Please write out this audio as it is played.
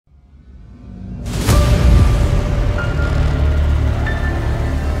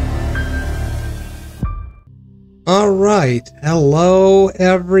right. Hello,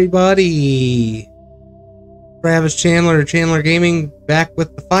 everybody. Travis Chandler, Chandler Gaming, back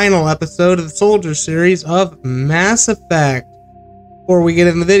with the final episode of the Soldier series of Mass Effect. Before we get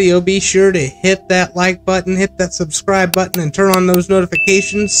in the video, be sure to hit that like button, hit that subscribe button, and turn on those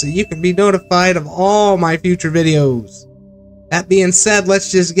notifications so you can be notified of all my future videos. That being said,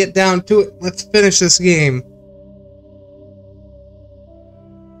 let's just get down to it. Let's finish this game.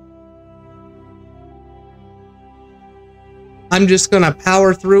 I'm just gonna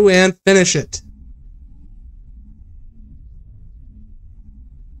power through and finish it.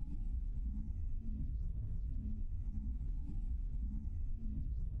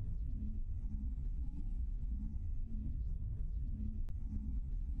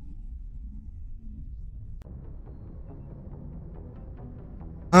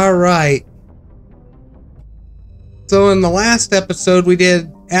 Alright. So in the last episode we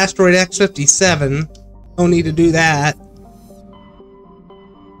did Asteroid X-57. Don't need to do that.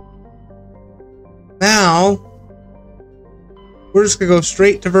 Now, we're just gonna go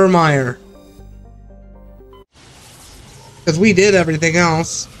straight to Virmire. Because we did everything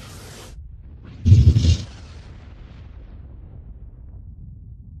else.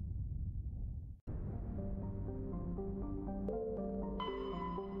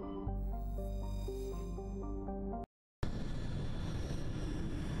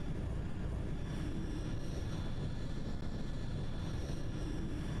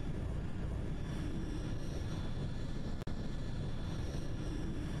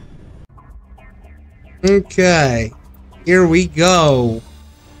 Okay, here we go.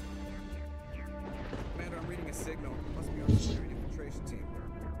 Commander, I'm reading a signal. Must be on the security infiltration team.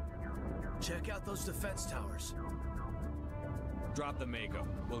 Check out those defense towers. Drop the Mako.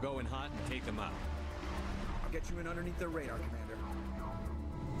 We'll go in hot and take them out. I'll get you in underneath their radar, Commander.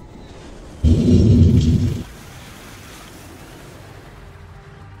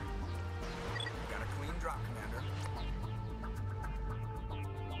 Got a clean drop, Commander.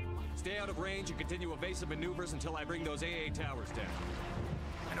 Stay out of range and continue evasive maneuvers until I bring those AA towers down.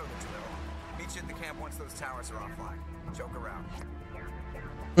 I know the drill. Meet you at the camp once those towers are offline. Joke around.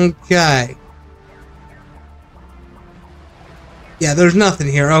 Okay. Yeah, there's nothing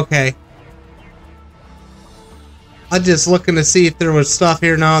here. Okay. I'm just looking to see if there was stuff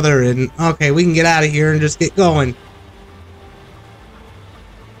here. No, there isn't. Okay, we can get out of here and just get going.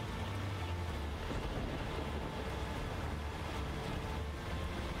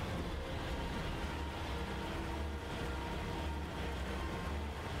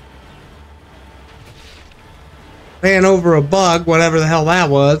 Ran over a bug, whatever the hell that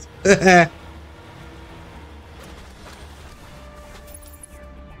was.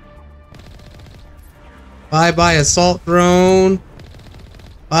 Bye-bye assault drone.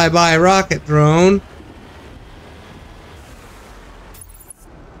 Bye-bye rocket drone.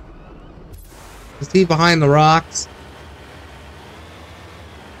 Is he behind the rocks?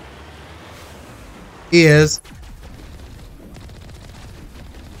 He is.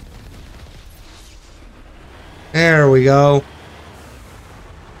 There we go.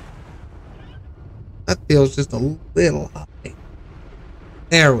 That feels just a little high.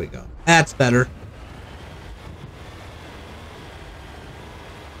 There we go. That's better.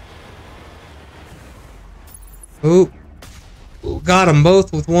 Ooh. Ooh, got them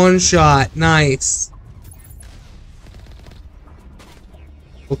both with one shot. Nice.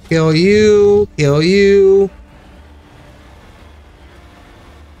 We'll kill you. Kill you.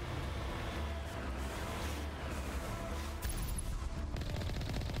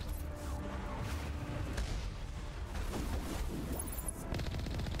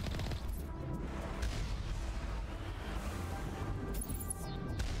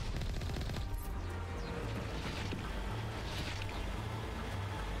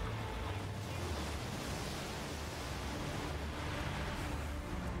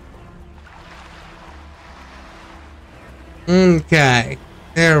 Okay,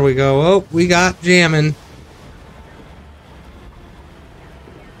 there we go. Oh, we got jamming.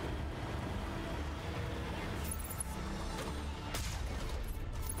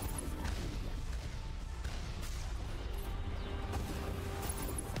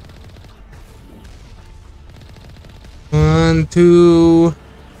 One, two,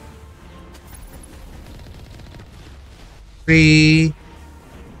 three.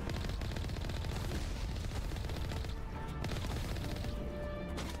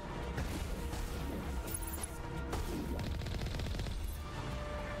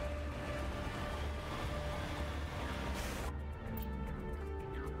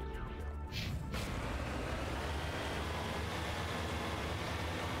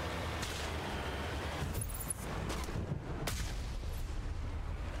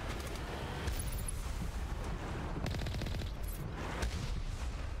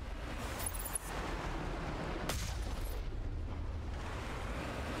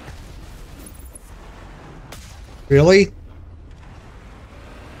 Really?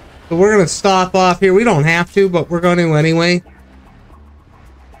 So we're gonna stop off here. We don't have to, but we're going to anyway.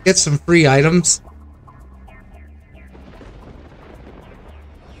 Get some free items.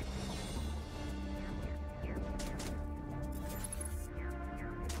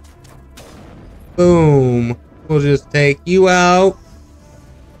 Boom. We'll just take you out.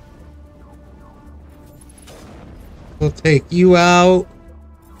 We'll take you out.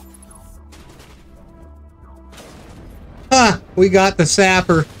 Ha! We got the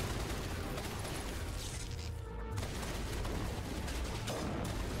sapper.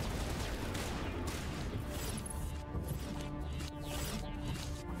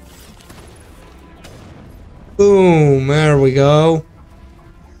 Boom. There we go.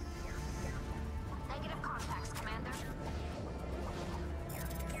 Negative contacts, Commander.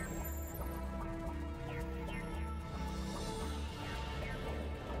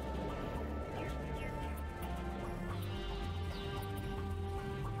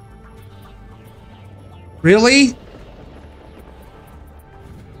 Really?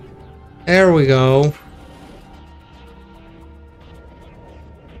 There we go.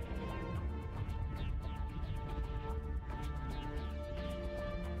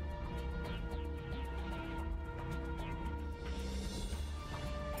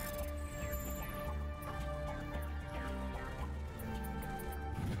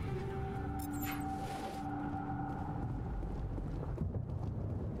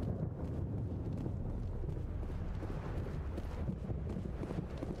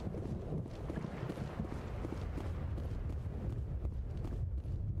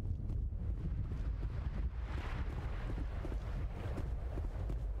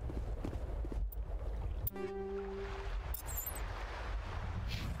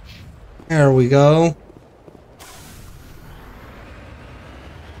 There we go.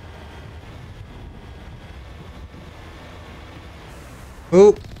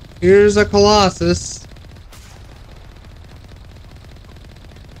 Oh, here's a Colossus.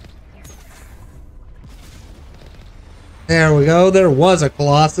 There we go. There was a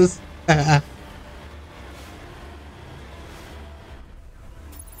Colossus.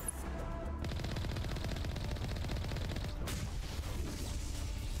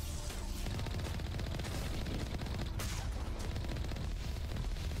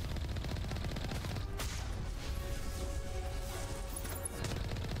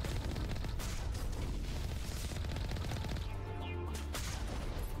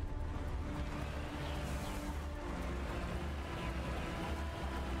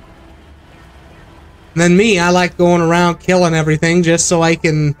 And then me, I like going around killing everything just so I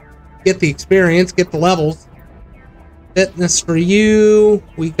can get the experience, get the levels. Fitness for you.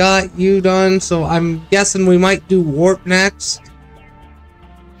 We got you done, so I'm guessing we might do warp next.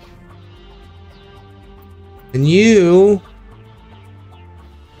 And you...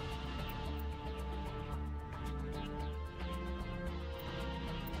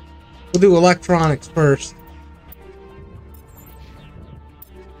 we'll do electronics first.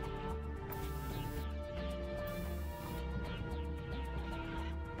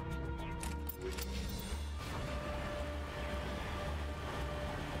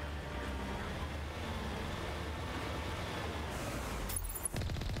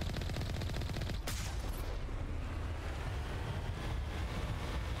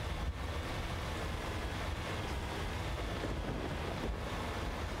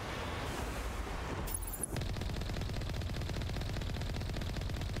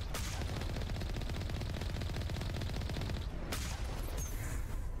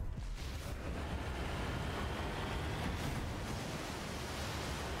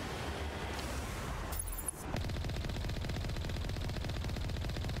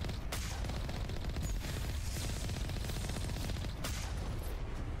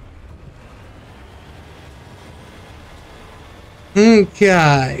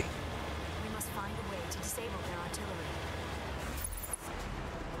 Okay. We must find a way to disable their artillery.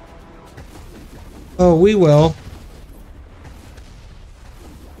 Oh, we will.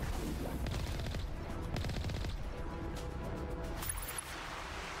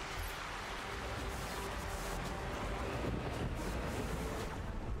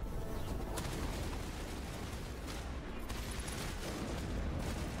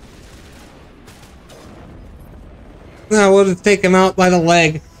 No, we'll just take him out by the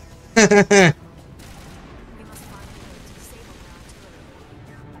leg. We must find a way to disable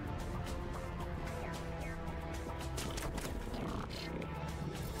their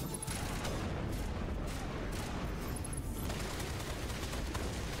artillery.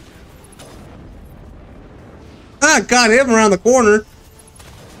 Ah, got him around the corner.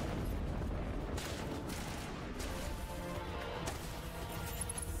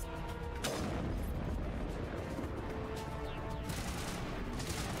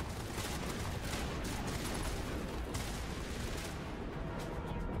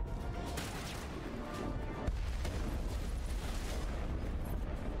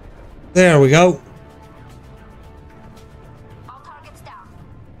 There we go. All targets down.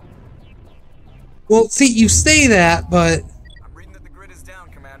 Well, see, you say that, but I'm reading that the grid is down,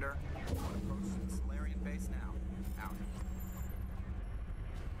 Commander. On approach to the Salarian base now. Out.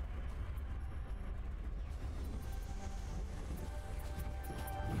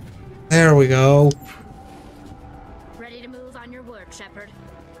 there we go. Ready to move on your word, Shepard.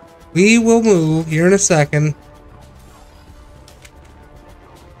 We will move here in a second.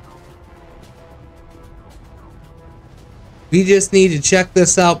 We just need to check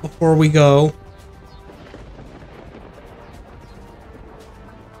this out before we go.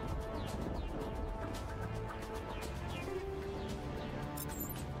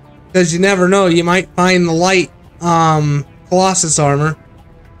 Because you never know, you might find the light Colossus armor.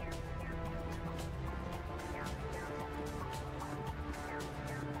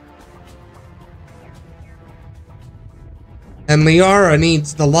 And Liara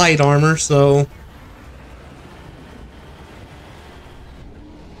needs the light armor, so...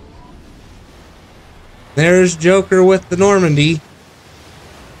 There's Joker with the Normandy.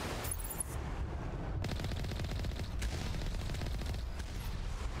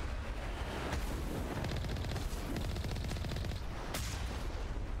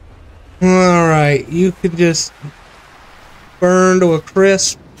 Alright, you can just burn to a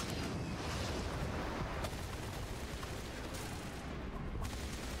crisp.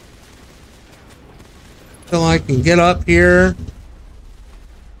 Till I can get up here.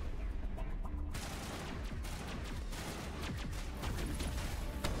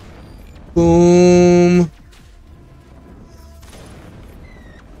 Boom.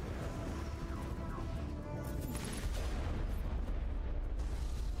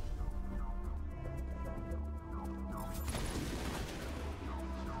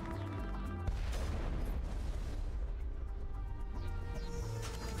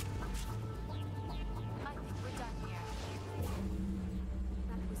 I think we're done here.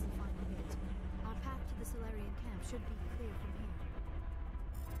 That was the final hit. Our path to the Salarian camp should be clear from here.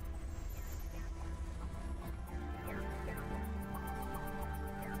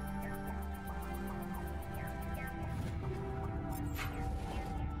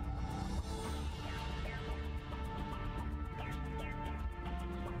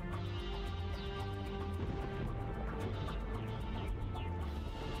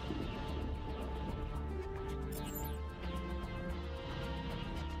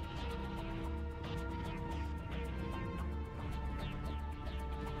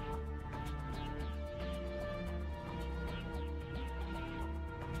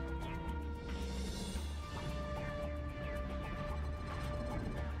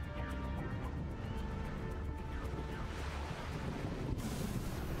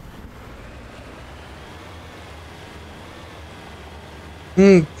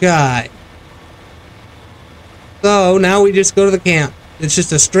 Okay. So now we just go to the camp. It's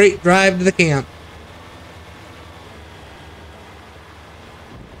just a straight drive to the camp.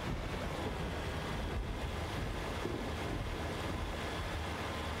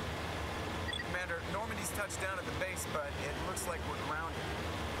 Commander, Normandy's touched down at the base, but it looks like we're grounded.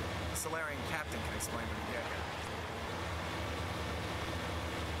 The Salarian captain can explain when we get here.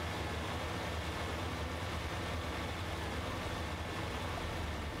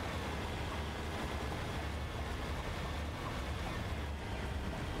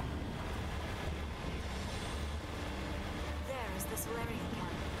 There is the Salarian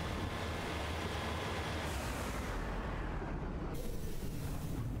camp.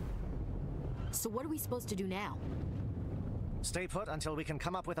 So what are we supposed to do now? Stay put until we can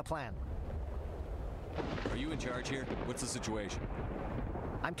come up with a plan. Are you in charge here? What's the situation?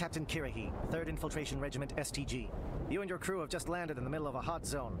 I'm Captain Kirahe, 3rd Infiltration Regiment STG. You and your crew have just landed in the middle of a hot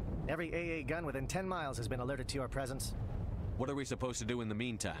zone. Every AA gun within 10 miles has been alerted to your presence. What are we supposed to do in the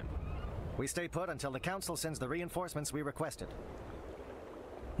meantime? We stay put until the Council sends the reinforcements we requested.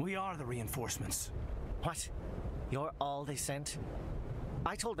 We are the reinforcements. What? You're all they sent?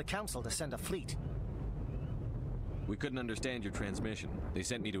 I told the Council to send a fleet. We couldn't understand your transmission. They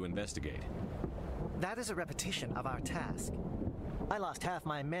sent me to investigate. That is a repetition of our task. I lost half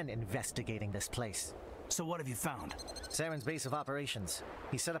my men investigating this place. So what have you found? Saren's base of operations.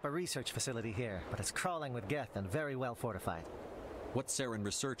 He set up a research facility here, but it's crawling with Geth and very well fortified. What's Saren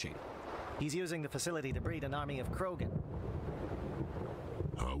researching? He's using the facility to breed an army of Krogan.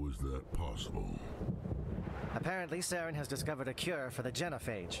 How is that possible? Apparently, Saren has discovered a cure for the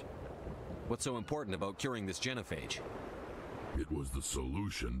genophage. What's so important about curing this genophage? It was the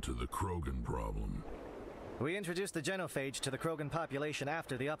solution to the Krogan problem. We introduced the genophage to the Krogan population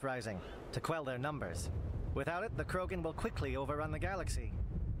after the uprising, to quell their numbers. Without it, the Krogan will quickly overrun the galaxy.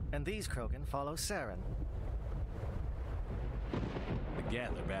 And these Krogan follow Saren. The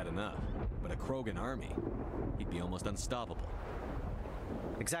Gatler bad enough, but a Krogan army, he'd be almost unstoppable.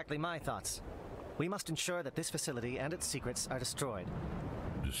 Exactly my thoughts. We must ensure that this facility and its secrets are destroyed.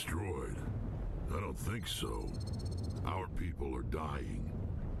 Destroyed? I don't think so. Our people are dying.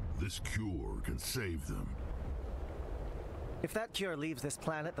 This cure can save them. If that cure leaves this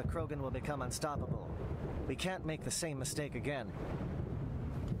planet, the Krogan will become unstoppable. We can't make the same mistake again.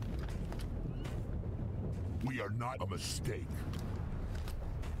 We are not a mistake.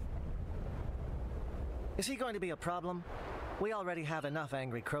 Is he going to be a problem? We already have enough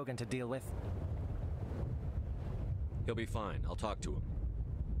angry Krogan to deal with. He'll be fine. I'll talk to him.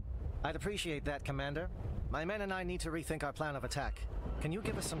 I'd appreciate that, Commander. My men and I need to rethink our plan of attack. Can you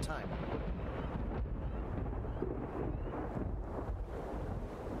give us some time?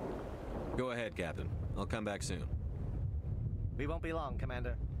 Go ahead, Captain. I'll come back soon. We won't be long,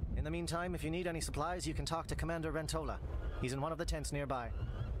 Commander. In the meantime, if you need any supplies, you can talk to Commander Rentola. He's in one of the tents nearby.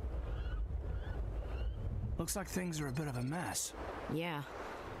 Looks like things are a bit of a mess. Yeah.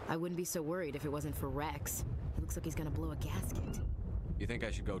 I wouldn't be so worried if it wasn't for Wrex. It looks like he's gonna blow a gasket. You think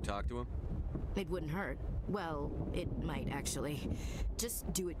I should go talk to him? It wouldn't hurt. Well, it might actually.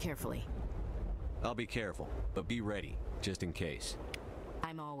 Just do it carefully. I'll be careful, but be ready, just in case.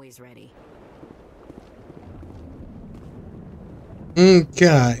 I'm always ready.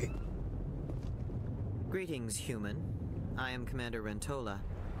 Okay. Greetings, human. I am Commander Rentola.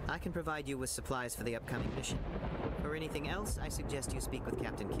 I can provide you with supplies for the upcoming mission. For anything else, I suggest you speak with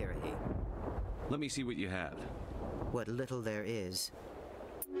Captain Kirahe. Let me see what you have. What little there is.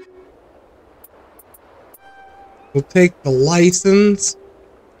 We'll take the license.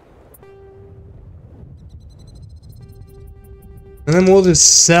 And then we'll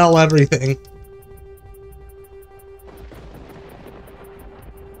just sell everything.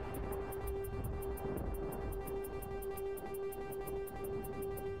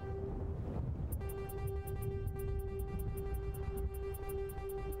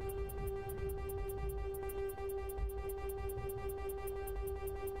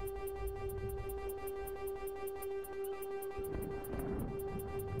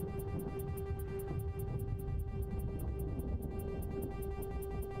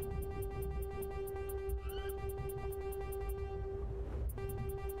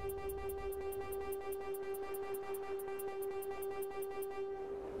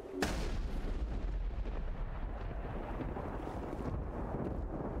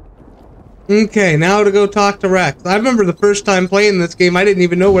 Okay, now to go talk to Wrex. I remember the first time playing this game, I didn't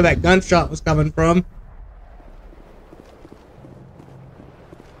even know where that gunshot was coming from.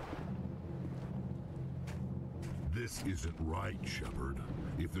 This isn't right, Shepard.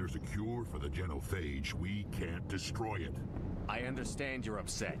 If there's a cure for the genophage, we can't destroy it. I understand you're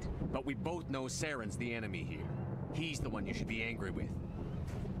upset, but we both know Saren's the enemy here. He's the one you should be angry with.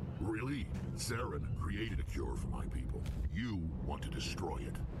 Really? Saren created a cure for my people. You want to destroy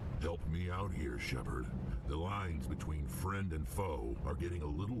it. Help me out here, Shepard. The lines between friend and foe are getting a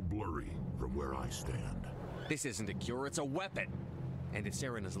little blurry from where I stand. This isn't a cure, it's a weapon. And if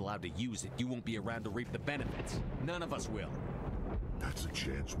Saren is allowed to use it, you won't be around to reap the benefits. None of us will. That's a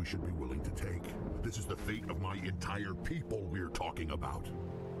chance we should be willing to take. This is the fate of my entire people we're talking about.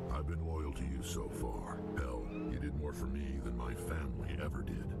 I've been loyal to you so far. Hell, you did more for me than my family ever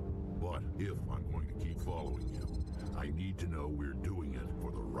did. But if I'm going to keep following you, I need to know we're doing it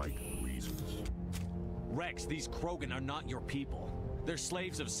for the right reasons. Wrex, these Krogan are not your people. They're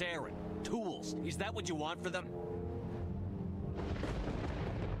slaves of Saren. Tools. Is that what you want for them?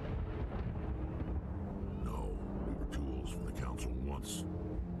 No, we were tools for the Council once.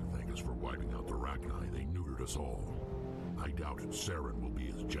 To thank us for wiping out the Rachni, they neutered us all. I doubt Saren will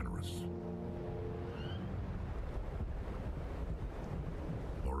be as generous.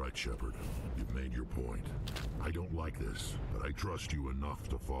 All right, Shepard. You've made your point. I don't like this, but I trust you enough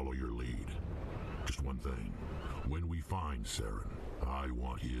to follow your lead. Just one thing. When we find Saren, I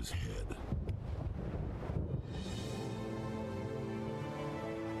want his head.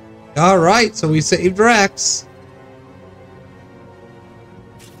 Alright, so we saved Wrex.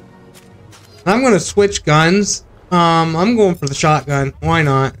 I'm gonna switch guns. I'm going for the shotgun. Why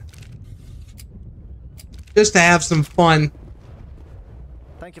not? Just to have some fun.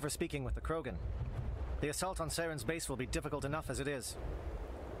 Thank you for speaking with the Krogan. The assault on Saren's base will be difficult enough as it is.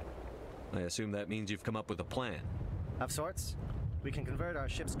 I assume that means you've come up with a plan. Of sorts. We can convert our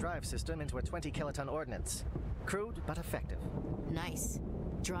ship's drive system into a 20-kiloton ordnance. Crude, but effective. Nice.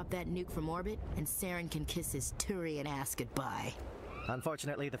 Drop that nuke from orbit, and Saren can kiss his Turian ass goodbye.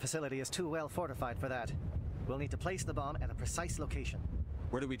 Unfortunately, the facility is too well fortified for that. We'll need to place the bomb at a precise location.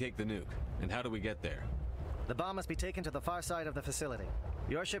 Where do we take the nuke? And how do we get there? The bomb must be taken to the far side of the facility.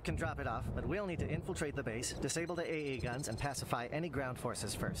 Your ship can drop it off, but we'll need to infiltrate the base, disable the AA guns, and pacify any ground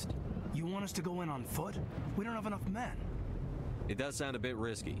forces first. You want us to go in on foot? We don't have enough men. It does sound a bit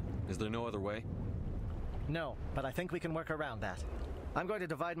risky. Is there no other way? No, but I think we can work around that. I'm going to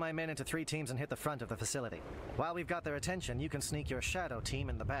divide my men into 3 teams and hit the front of the facility. While we've got their attention, you can sneak your shadow team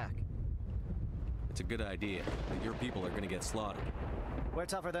in the back. It's a good idea, but your people are gonna get slaughtered. We're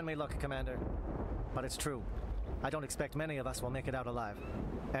tougher than we look, Commander. But it's true. I don't expect many of us will make it out alive.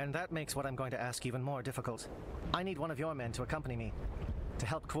 And that makes what I'm going to ask even more difficult. I need one of your men to accompany me, to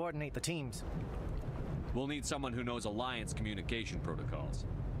help coordinate the teams. We'll need someone who knows Alliance communication protocols.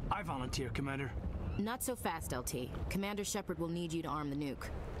 I volunteer, Commander. Not so fast, LT. Commander Shepard will need you to arm the nuke.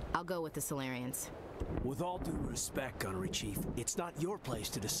 I'll go with the Salarians. With all due respect, Gunnery Chief, it's not your place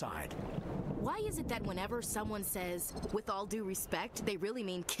to decide. Why is it that whenever someone says, with all due respect, they really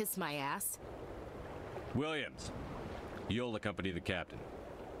mean kiss my ass? Williams, you'll accompany the captain.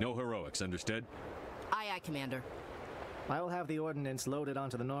 No heroics, understood? Aye, aye, Commander. I will have the ordnance loaded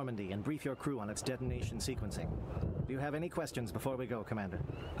onto the Normandy and brief your crew on its detonation sequencing. Do you have any questions before we go, Commander?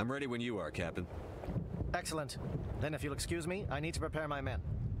 I'm ready when you are, Captain. Excellent. Then if you'll excuse me, I need to prepare my men.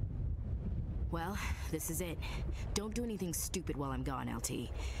 Well, this is it. Don't do anything stupid while I'm gone, LT.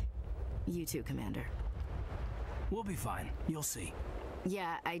 You too, Commander. We'll be fine. You'll see.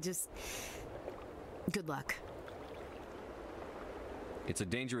 Yeah, good luck. It's a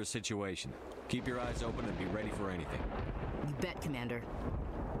dangerous situation. Keep your eyes open and be ready for anything. You bet, Commander.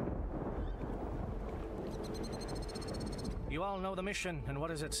 You all know the mission and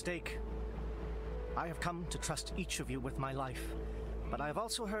what is at stake. I have come to trust each of you with my life, but I have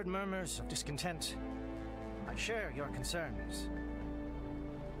also heard murmurs of discontent. I share your concerns.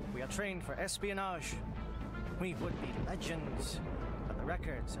 We are trained for espionage. We would be legends, but the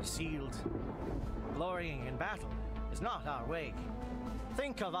records are sealed. Glorying in battle is not our way.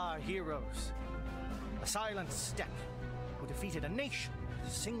 Think of our heroes. The Silent Step, who defeated a nation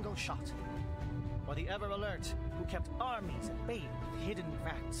with a single shot. Or the Ever Alert, who kept armies at bay with hidden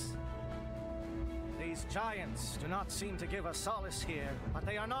facts. These giants do not seem to give us solace here, but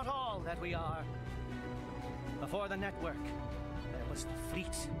they are not all that we are. Before the network, there was the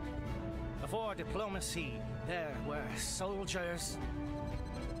fleet. Before diplomacy, there were soldiers.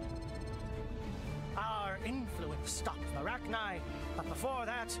 Our influence stopped Arachni, but before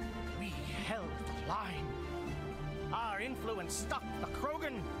that, we held the line. Our influence stopped the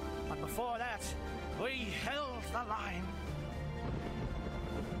Krogan, but before that, we held the line.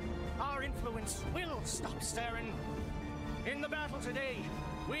 Our influence will stop Saren. In the battle today,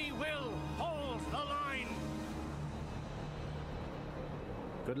 we will hold the line.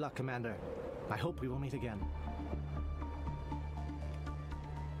 Good luck, Commander. I hope we will meet again.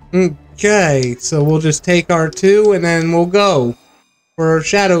 Okay, so we'll just take our 2 and then we'll go for our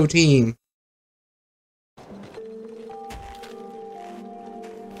shadow team.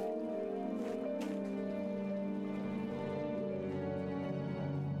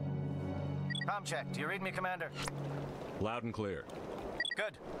 Com check. Do you read me, Commander? Loud and clear.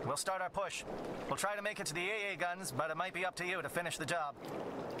 Good. We'll start our push. We'll try to make it to the AA guns, but it might be up to you to finish the job.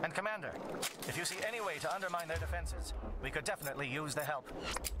 And Commander, if you see any way to undermine their defenses, we could definitely use the help.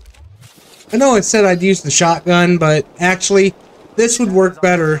 I know I said I'd use the shotgun, but actually, this would work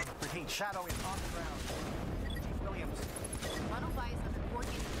better. Repeat, Shadow is on the ground. Williams. Modify is under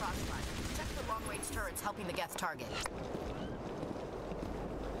coordinated crossfire. Check the long-range turrets helping the Geth target.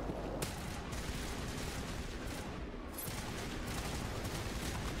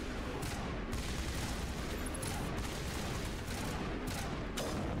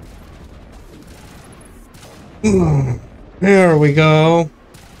 There we go.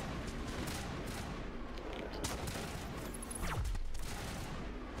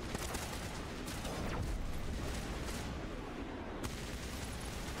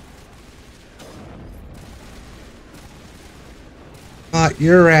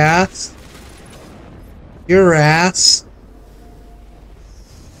 Your ass. Your ass.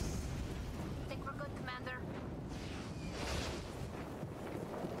 Think we're good, Commander?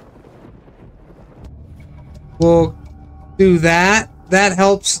 We'll do that. That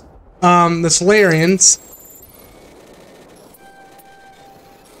helps the Salarians.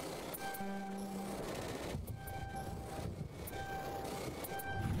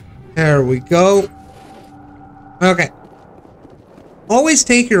 There we go. Okay. Always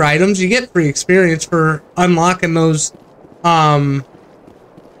take your items. You get free experience for unlocking those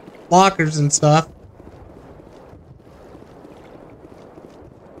lockers and stuff.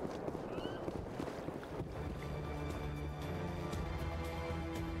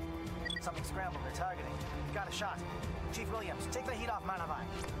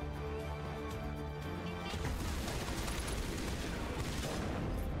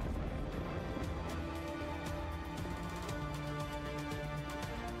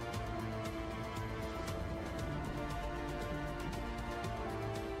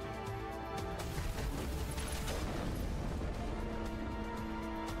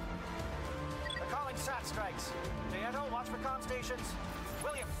 sat strikes. Dieto, watch for comm stations.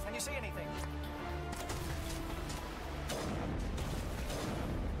 William, can you see anything?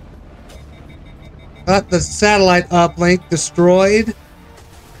 Got the satellite uplink destroyed.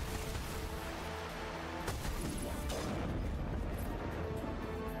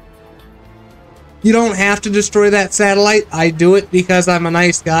 You don't have to destroy that satellite. I do it because I'm a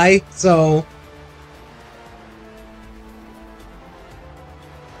nice guy, so...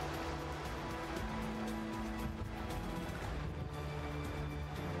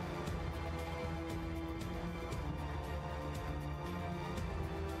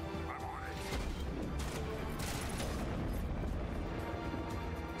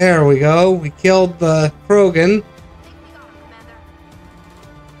 There we go. We killed the Krogan.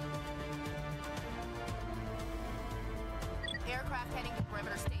 Aircraft heading to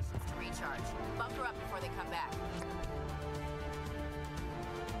perimeter stations to recharge. Bunker up before they come back.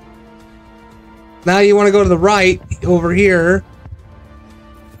 Now you want to go to the right, over here.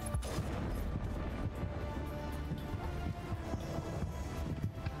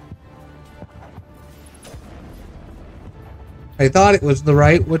 I thought it was the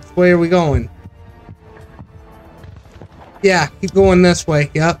right. Which way are we going? Yeah, keep going this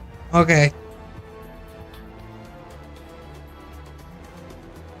way. Yep. Okay.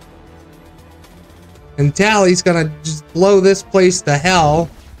 And Tally's gonna just blow this place to hell.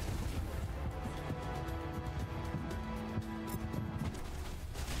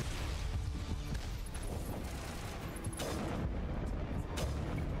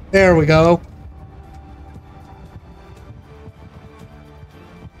 There we go.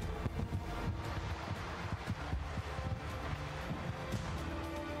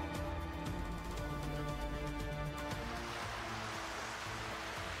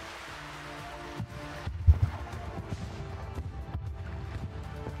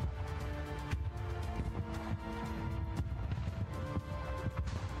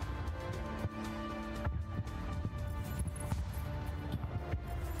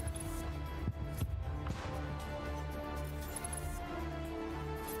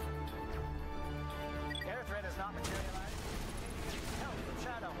 Air threat has not materialized. Help from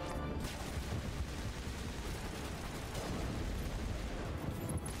Shadow.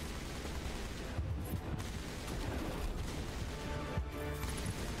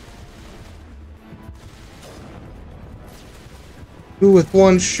 Two with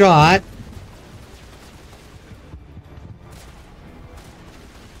one shot.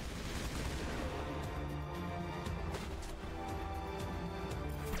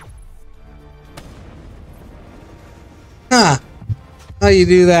 Huh. How you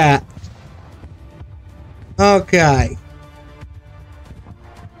do that? Okay.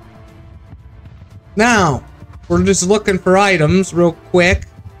 Now, we're just looking for items real quick.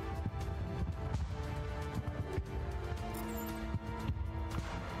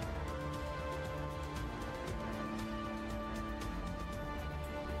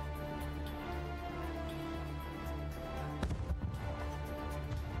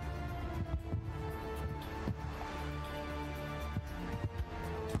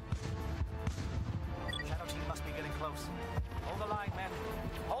 Shadow team must be getting close. Hold the line, men.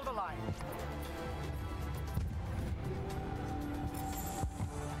 Hold the line.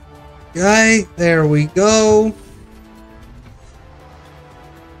 Okay, there we go.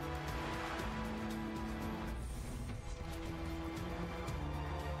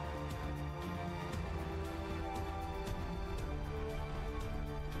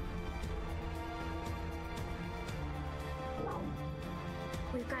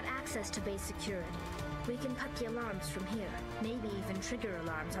 We've got access to base security. We can cut the alarms from here, maybe even trigger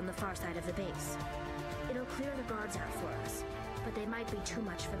alarms on the far side of the base. It'll clear the guards out for us, but they might be too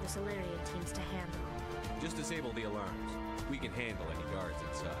much for the Salarian teams to handle. Just disable the alarms. We can handle any guards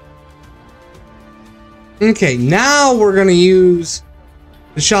inside. Okay, now we're gonna use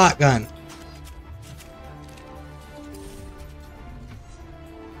the shotgun.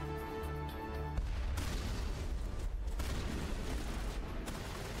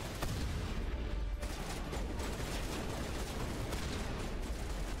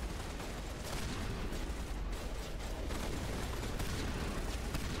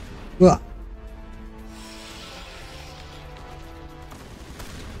 Well,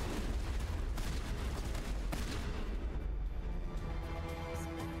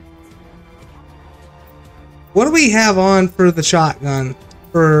 what do we have on for the shotgun?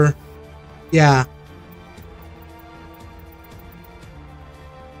 For, yeah.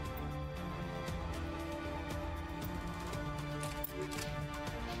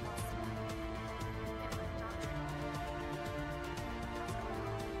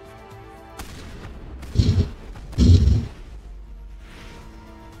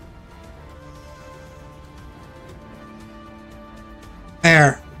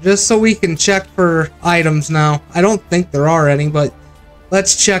 There, just so we can check for items now. I don't think there are any, but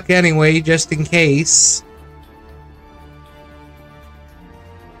let's check anyway, just in case.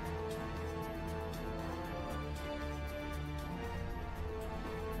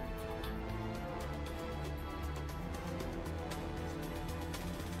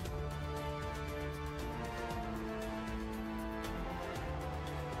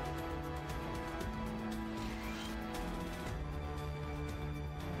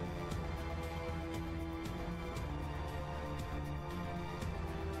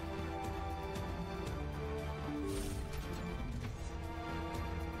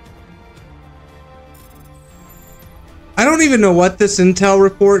 I don't even know what this intel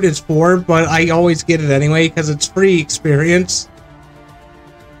report is for, but I always get it anyway because it's free experience.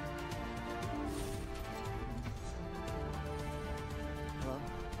 Hello?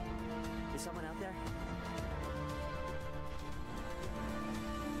 Is someone out there?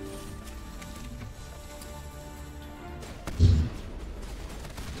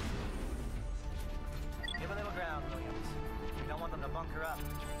 Give a little ground, Williams. We don't want them to bunker up.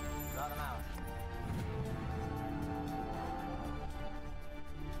 Draw them out.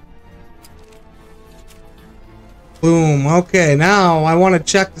 Boom. Okay, now I want to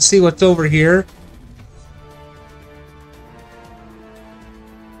check to see what's over here.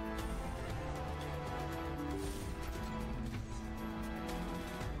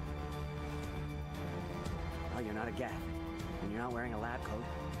 Well, you're not a Gaff, and you're not wearing a lab coat.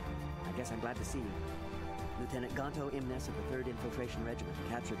 I guess I'm glad to see you. Lieutenant Gonto Imnes of the 3rd Infiltration Regiment,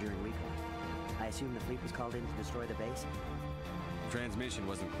 captured during recon. I assume the fleet was called in to destroy the base? Transmission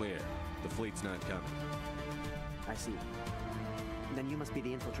wasn't clear. The fleet's not coming. I see. Then you must be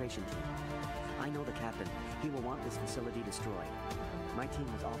the infiltration team. I know the captain. He will want this facility destroyed. My team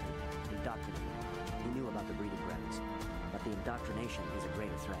was altered, indoctrinated. We knew about the breeding grounds. But the indoctrination is a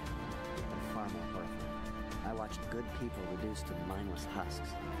greater threat, and far more horrifying. I watched good people reduced to mindless husks.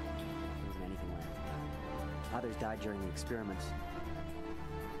 There wasn't anything left. Others died during the experiments.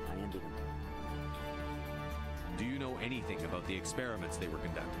 I envy them. Do you know anything about the experiments they were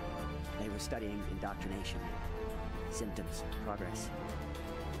conducting? They were studying indoctrination. Symptoms, progress.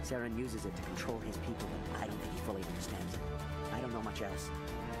 Saren uses it to control his people, but I don't think he fully understands it. I don't know much else.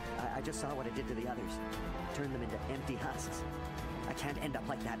 I just saw what it did to the others. Turned them into empty husks. I can't end up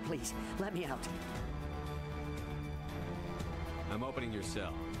like that, please. Let me out. I'm opening your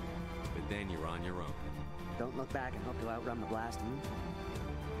cell, but then you're on your own. Don't look back and hope to outrun the blast,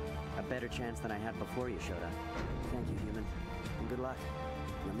 A better chance than I had before you showed up. Thank you, human. And good luck.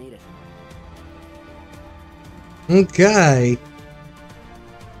 You'll need it. Okay.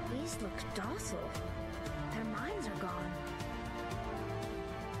 These look docile. Their minds are gone.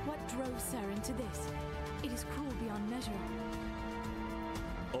 What drove Saren to this? It is cruel beyond measure.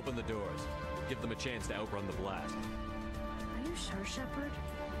 Open the doors. Give them a chance to outrun the blast. Are you sure, Shepard?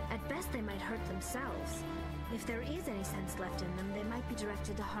 At best, they might hurt themselves. If there is any sense left in them, they might be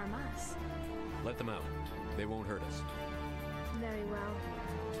directed to harm us. Let them out. They won't hurt us. Very well.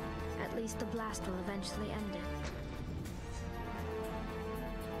 At least the blast will eventually end it.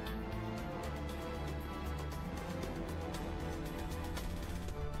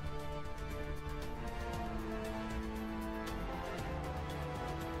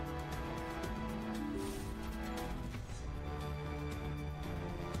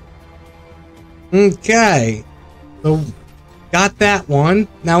 Okay. So, got that one.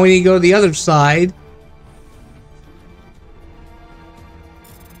 Now we need to go to the other side.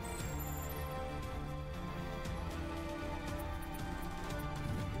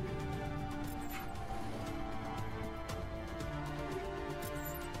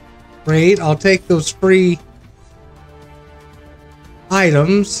 Great, I'll take those free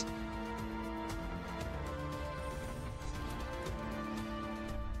items.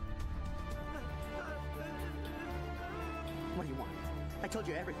 What do you want? I told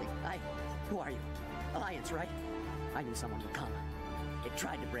you everything. Who are you? Alliance, right? I knew someone would come. It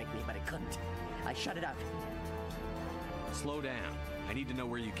tried to break me, but it couldn't. I shut it out. Slow down. I need to know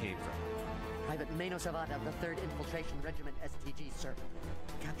where you came from. Private Mano Savata of the 3rd Infiltration Regiment STG, sir.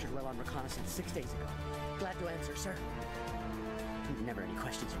 Captured while on reconnaissance 6 days ago. Glad to answer, sir. Never any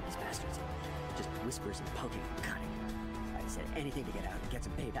questions from these bastards. Just whispers and poking and cutting. I said anything to get out and get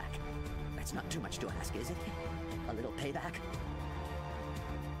some payback. That's not too much to ask, is it? A little payback?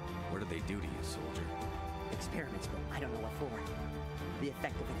 What did they do to you, soldier? Experiments, but I don't know what for. The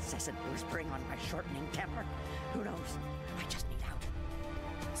effect of incessant whispering on my shortening temper? Who knows? I just need out.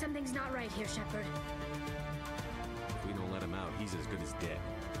 Something's not right here, Shepard. If we don't let him out, he's as good as dead.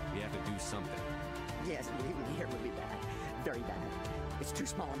 We have to do something. Yes, leaving here would be bad. Very bad. It's too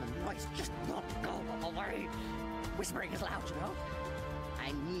small and the noise just won't go away. Whispering is loud, you know?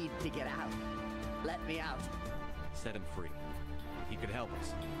 I need to get out. Let me out. Set him free. He could help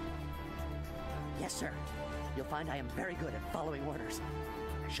us. Yes, sir. You'll find I am very good at following orders.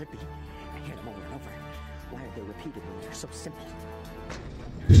 I should be. I hear them over and over. Why are they repeated when they're so simple?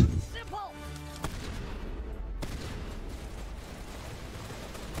 Simple!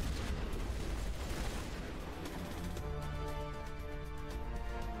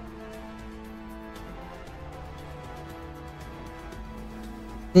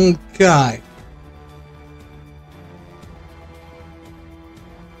 Okay.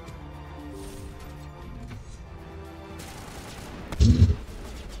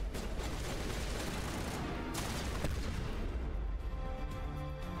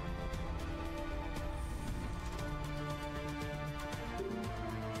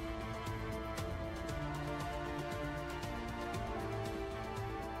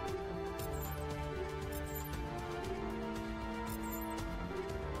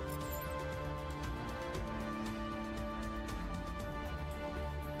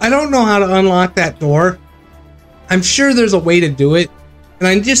 I don't know how to unlock that door. I'm sure there's a way to do it, and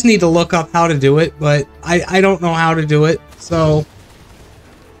I just need to look up how to do it, but I don't know how to do it, so...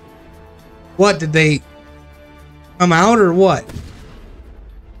 What, did they come out or what?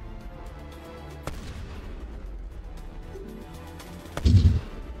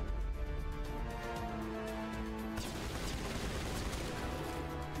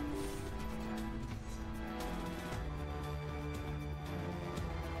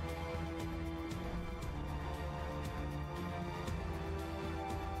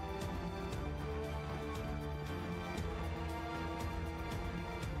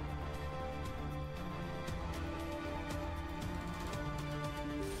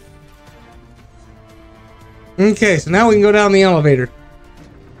 Okay, so now we can go down the elevator.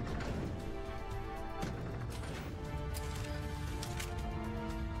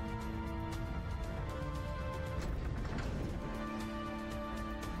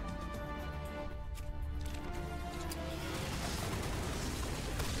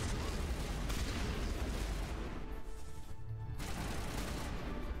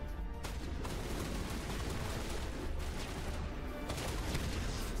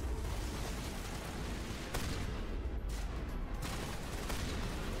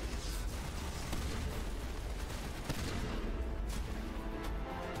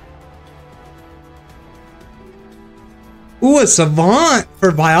 Ooh, a savant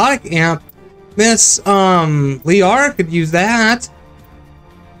for biotic amp. Miss Liara could use that.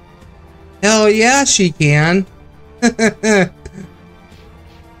 Hell yeah, she can.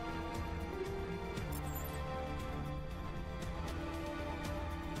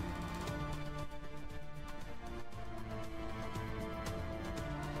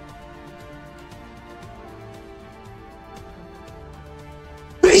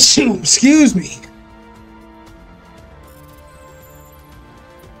 Excuse me.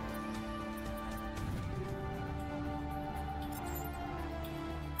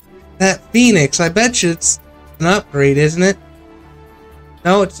 That Phoenix, I bet you it's an upgrade, isn't it?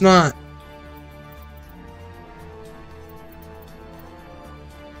 No, it's not.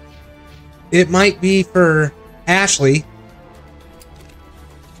 It might be for Ashley.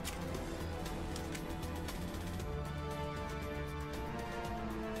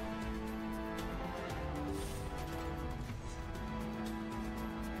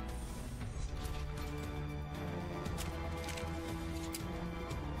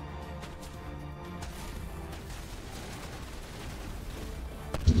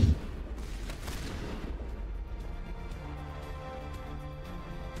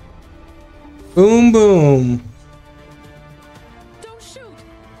 Boom, boom. Don't shoot!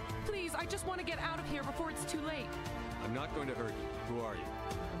 Please, I just want to get out of here before it's too late. I'm not going to hurt you. Who are you?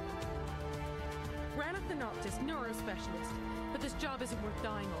 Raneth the Noctis, neurospecialist. But this job isn't worth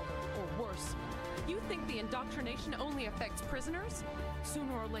dying over, or worse. You think the indoctrination only affects prisoners?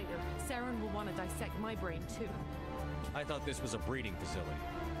 Sooner or later, Saren will want to dissect my brain too. I thought this was a breeding facility.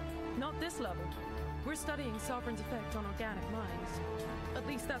 Not this level. We're studying Sovereign's effect on organic minds. At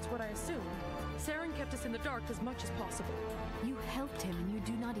least that's what I assumed. Saren kept us in the dark as much as possible. You helped him and you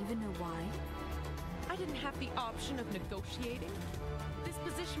do not even know why? I didn't have the option of negotiating. This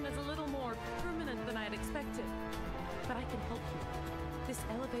position is a little more permanent than I had expected. But I can help you. This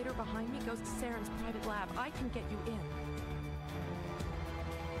elevator behind me goes to Saren's private lab. I can get you in.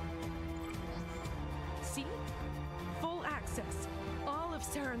 See? Full access. All of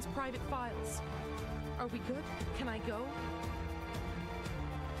Saren's private files. Are we good? Can I go?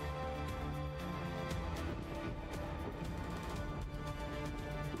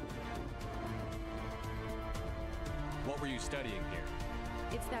 What were you studying here?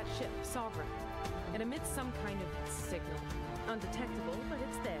 It's that ship, Sovereign. It emits some kind of signal. Undetectable, but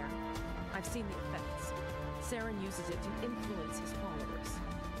it's there. I've seen the effects. Saren uses it to influence his followers,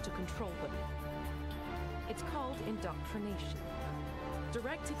 to control them. It's called indoctrination.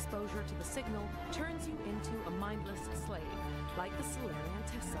 Direct exposure to the signal turns you into a mindless slave, like the Salarian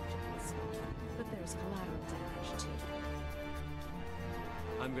test subjects. But there's collateral damage, too.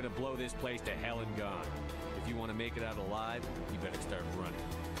 I'm gonna blow this place to hell and gone. If you want to make it out alive, you better start running.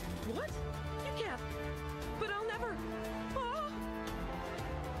 What? You can't. But I'll never. Ah!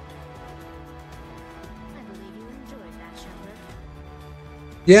 I believe you enjoyed that, Shepard.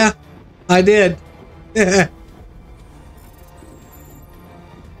 Yeah, I did.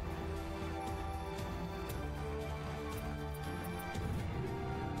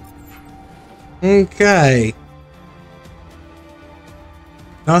 Okay.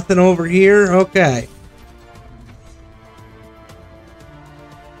 Nothing over here? Okay.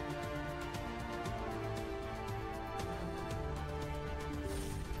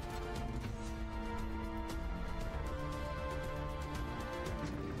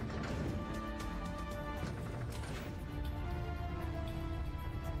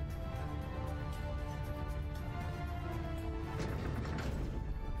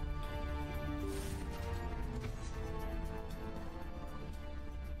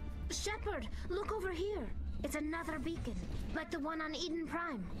 Shepard, look over here. It's another beacon, like the one on Eden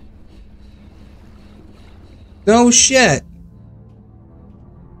Prime. No shit.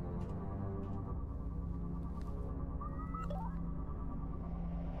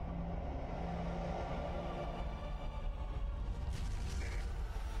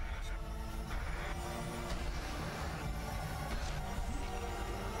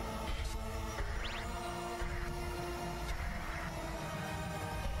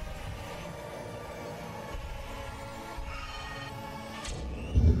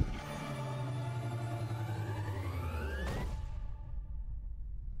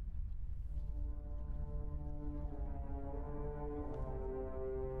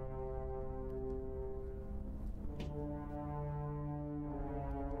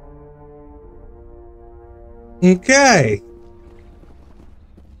 Okay.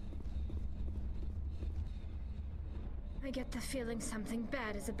 I get the feeling something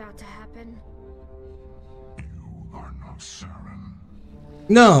bad is about to happen. You are not Saren.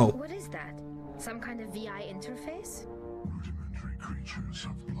 No. What is that? Some kind of VI interface? Rudimentary creatures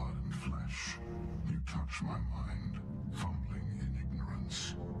of blood and flesh. You touch my mind, fumbling in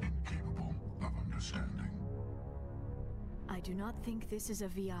ignorance, incapable of understanding. I do not think this is a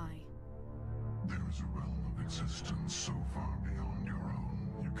VI. There is a realm of existence so far beyond your own,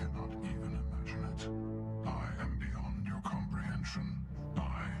 you cannot even imagine it. I am beyond your comprehension.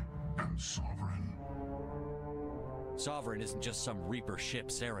 I am Sovereign. Sovereign isn't just some Reaper ship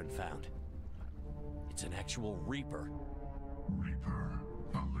Saren found. It's an actual Reaper. Reaper,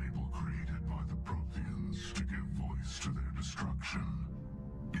 a label created by the Protheans to give voice to their destruction.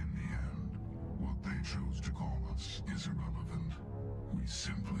 In the end, what they chose to call us is irrelevant. We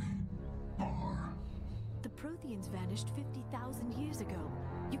simply are. The Protheans vanished 50,000 years ago.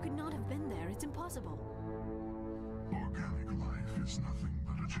 You could not have been there. It's impossible. Organic life is nothing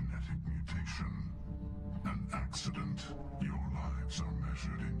but a genetic mutation. An accident. Your lives are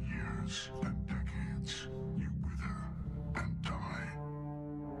measured in years and decades. You wither and die.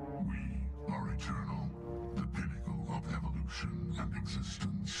 We are eternal, the pinnacle of evolution and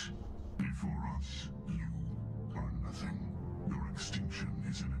existence. Before us, you are nothing. Your extinction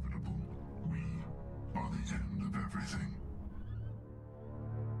is inevitable. We are the end of everything.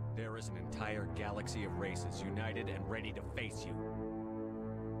 There is an entire galaxy of races united and ready to face you.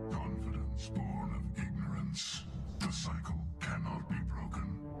 Confidence born of ignorance. The cycle cannot be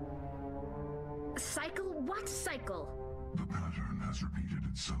broken. Cycle? What cycle? The pattern has repeated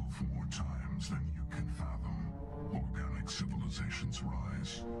itself more times than you can fathom. Organic civilizations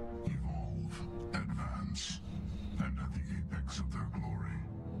rise, evolve, advance, and at the apex of their glory,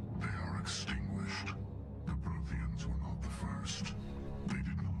 they are extinguished. The Protheans were not the first. They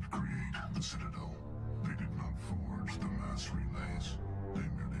did not create the Citadel. They did not forge the mass relays. They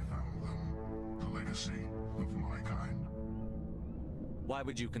merely found them. The legacy of my kind. Why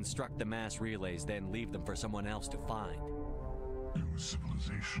would you construct the mass relays, then leave them for someone else to find? Your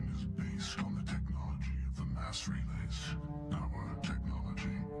civilization is based on the technology of the mass relays. Our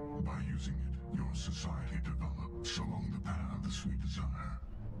technology. By using it, your society develops along the paths we desire.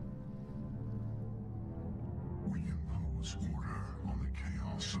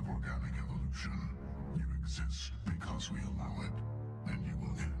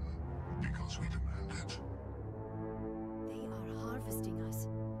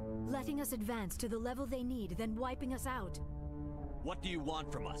 letting us advance to the level they need, then wiping us out. What do you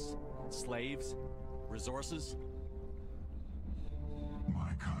want from us? Slaves? Resources?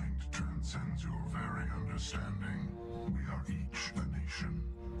 My kind transcends your very understanding. We are each a nation,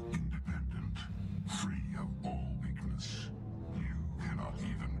 independent, free of all weakness. You cannot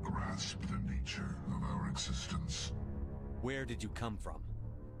even grasp the nature of our existence. Where did you come from?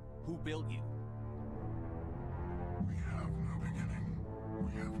 Who built you? We have no beginning.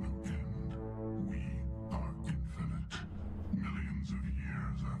 We have no end. We are infinite. Millions of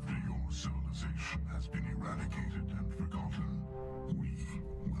years after your civilization has been eradicated and forgotten, we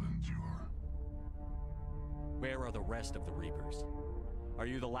will endure. Where are the rest of the Reapers? Are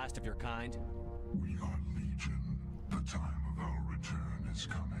you the last of your kind? We are Legion. The time of our return is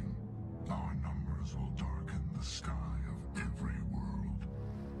coming. Our numbers will darken the sky of every world.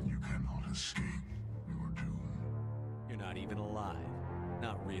 You cannot escape your doom. You're not even alive.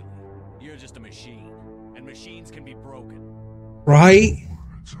 Not really. You're just a machine. And machines can be broken. Right?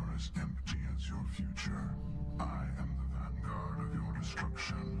 Words are as empty as your future. I am the vanguard of your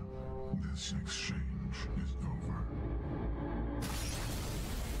destruction. This exchange is over.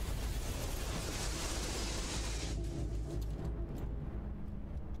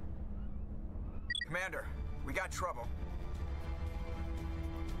 Commander, we got trouble.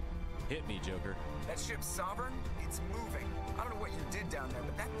 Hit me, Joker. That ship Sovereign? It's moving. I don't know what you did down there,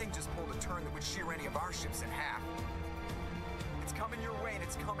 but that thing just pulled a turn that would shear any of our ships in half. It's coming your way and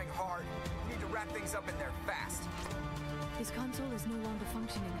it's coming hard. You need to wrap things up in there fast. This console is no longer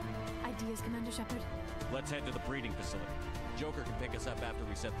functioning. Ideas, Commander Shepard? Let's head to the breeding facility. Joker can pick us up after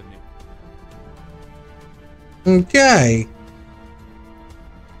we set the nuke. Okay.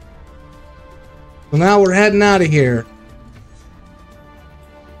 So now we're heading out of here.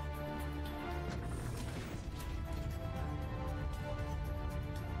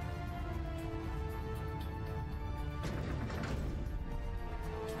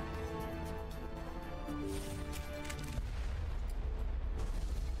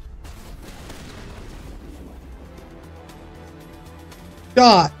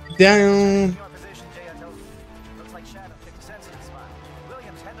 Shot down. Your position, J.O. Looks like Shadow picked a sensitive spot.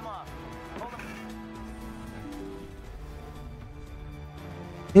 Williams, head them off. Hold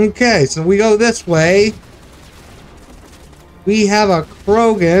them. Okay, so we go this way. We have a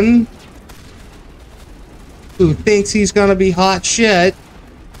Krogan who thinks he's gonna be hot shit.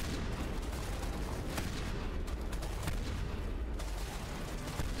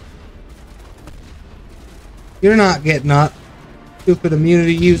 You're not getting up, stupid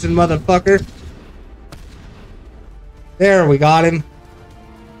immunity using motherfucker. There, we got him.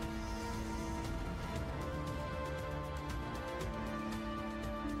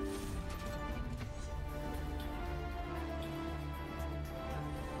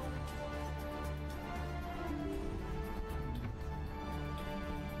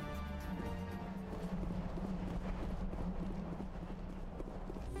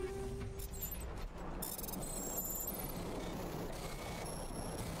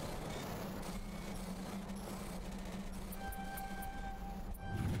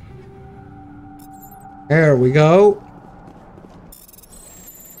 There we go.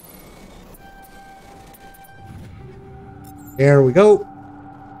 There we go.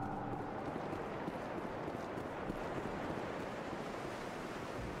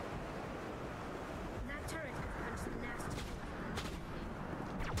 That turret could punch some nasty.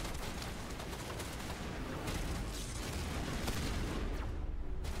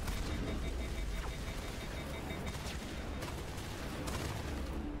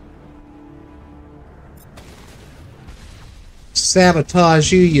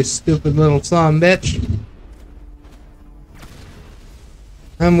 Sabotage you stupid little son of a bitch.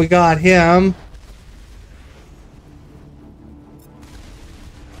 And we got him.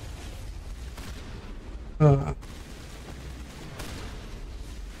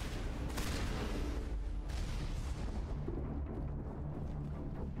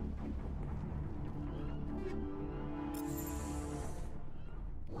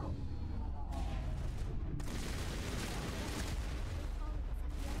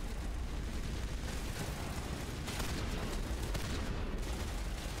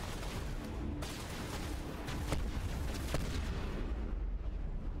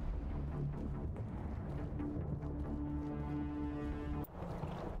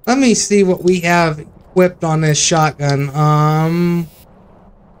 Let me see what we have equipped on this shotgun.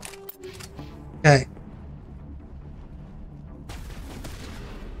 Okay.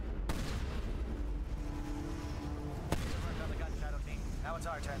 Now it's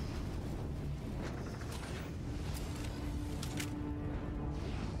our turn.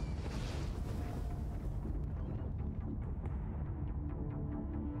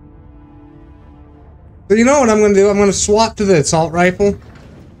 So you know what I'm going to do? I'm going to swap to the assault rifle.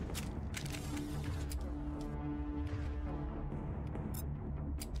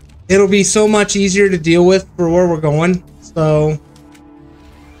 It'll be so much easier to deal with for where we're going. So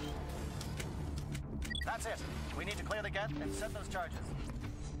That's it. We need to clear the gate and set those charges.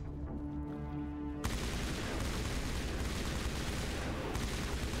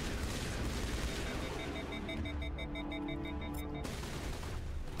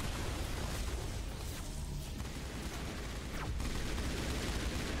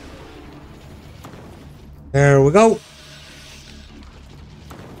 there we go.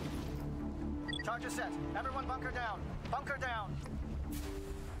 Charges set. Everyone bunker down. Bunker down.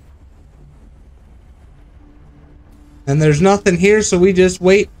 And there's nothing here, so we just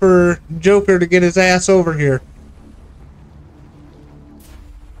wait for Joker to get his ass over here.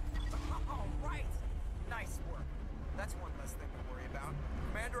 All right. Nice work. That's one less thing to worry about.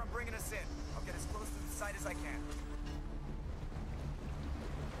 Commander, I'm bringing us in. I'll get as close to the site as I can.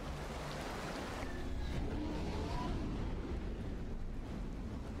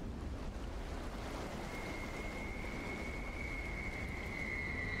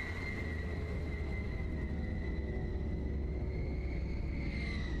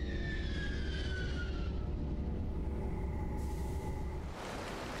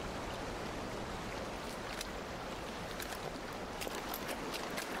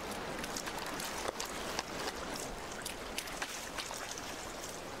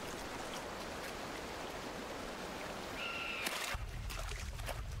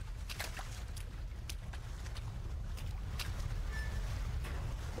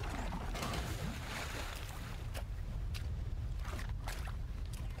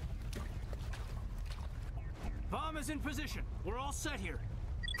 Bomb is in position. We're all set here.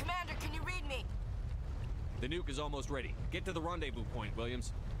 Commander, can you read me? The nuke is almost ready. Get to the rendezvous point,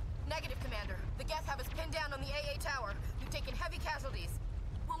 Williams. Negative, Commander. The Geth have us pinned down on the AA tower. We've taken heavy casualties.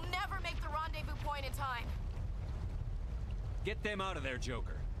 We'll never make the rendezvous point in time. Get them out of there,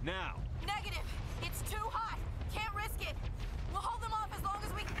 Joker. Now. Negative. It's too hot. Can't risk it. We'll hold them off as long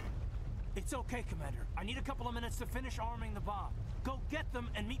as we can. It's okay, Commander. I need a couple of minutes to finish arming the bomb. Go get them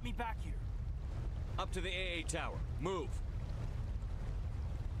and meet me back here. Up to the AA tower. Move.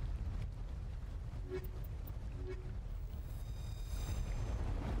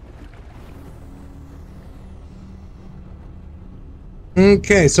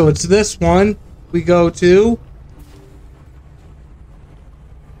 Okay, so it's this one we go to.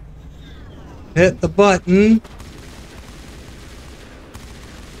 Hit the button.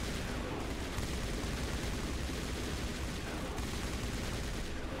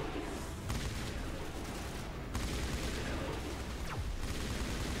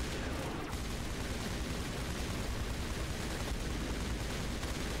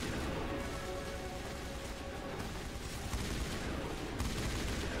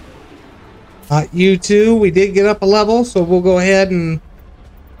 You two, we did get up a level, so we'll go ahead and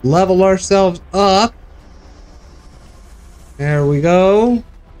level ourselves up. There we go.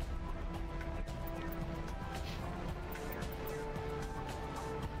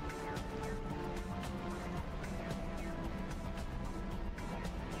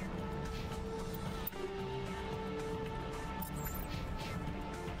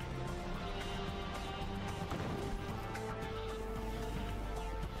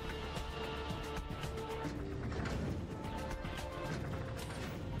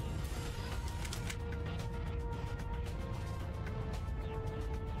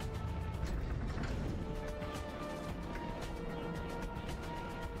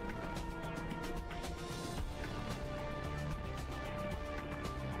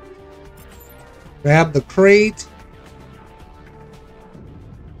 Grab the crate.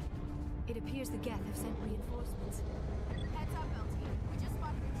 It appears the Geth have sent reinforcements. Heads up, LT. We just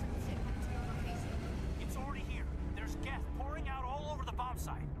spotted a troop ship headed to your location. It's already here. There's Geth pouring out all over the bomb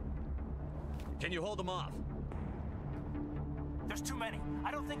site. Can you hold them off? There's too many.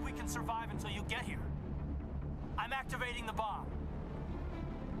 I don't think we can survive until you get here. I'm activating the bomb.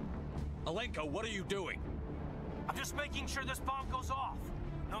 Alenko, what are you doing? I'm just making sure this bomb goes off,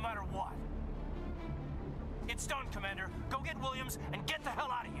 no matter what. It's done, Commander. Go get Williams and get the hell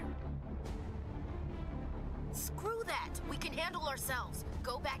out of here. Screw that. We can handle ourselves.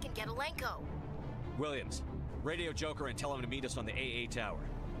 Go back and get Alenko. Williams, radio Joker and tell him to meet us on the AA tower.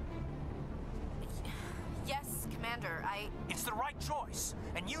 Yes, Commander, It's the right choice,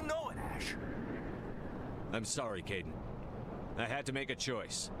 and you know it, Ash. I'm sorry, Caden. I had to make a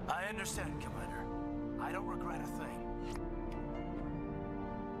choice. I understand, Commander. I don't regret a thing.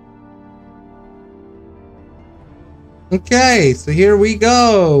 Okay, so here we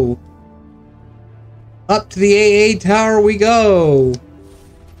go. Up to the AA tower we go.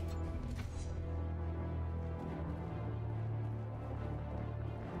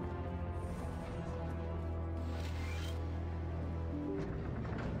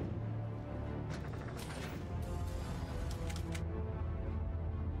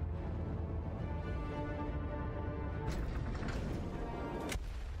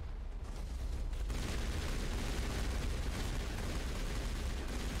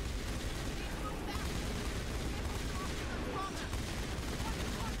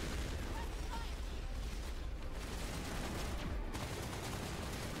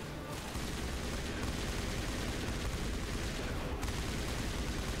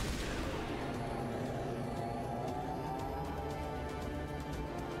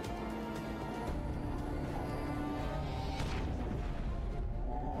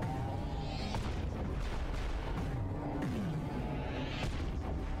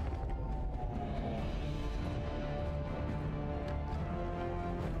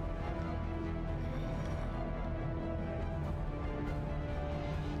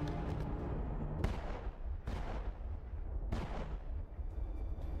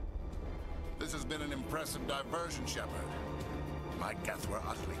 This has been an impressive diversion, Shepard. My Geth were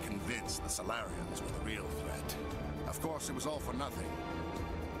utterly convinced the Salarians were the real threat. Of course, it was all for nothing.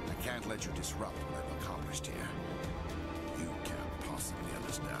 I can't let you disrupt what I've accomplished here. You can't possibly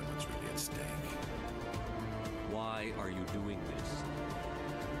understand what's really at stake. Why are you doing this?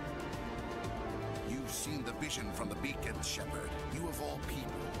 You've seen the vision from the beacons, Shepard. You of all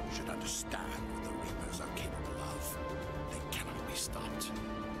people should understand what the Reapers are capable of. They cannot be stopped.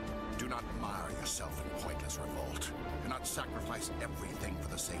 Do not mire yourself in pointless revolt. Do not sacrifice everything for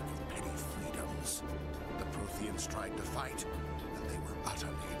the sake of petty freedoms. The Protheans tried to fight, and they were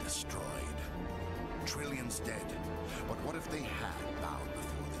utterly destroyed. Trillions dead. But what if they had bowed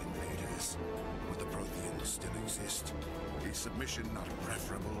before the invaders? Would the Protheans still exist? Is submission not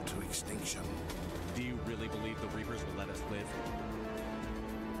preferable to extinction? Do you really believe the Reapers will let us live?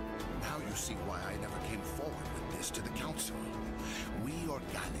 Now you see why I never came forward with this to the Council. We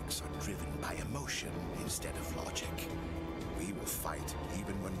organics are driven by emotion instead of logic. We will fight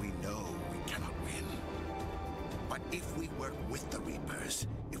even when we know we cannot win. But if we work with the Reapers,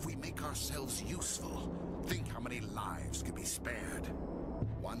 if we make ourselves useful, think how many lives could be spared.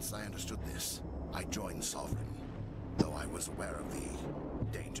 Once I understood this, I joined Sovereign, though I was aware of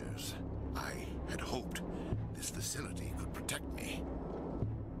the dangers. I had hoped this facility could protect me.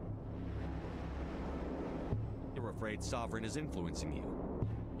 You're afraid Sovereign is influencing you.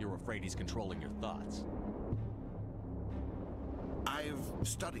 You're afraid he's controlling your thoughts. I've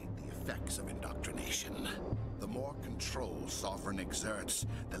studied the effects of indoctrination. The more control Sovereign exerts,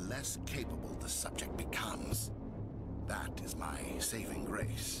 the less capable the subject becomes. That is my saving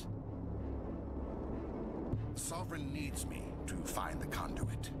grace. Sovereign needs me to find the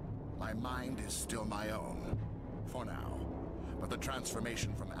Conduit. My mind is still my own, for now. But the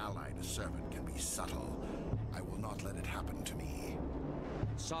transformation from ally to servant can be subtle. I will not let it happen to me.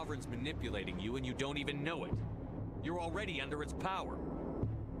 Sovereign's manipulating you and you don't even know it. You're already under its power.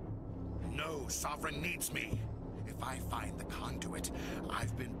 No, Sovereign needs me. If I find the Conduit,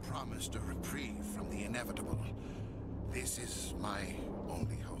 I've been promised a reprieve from the inevitable. This is my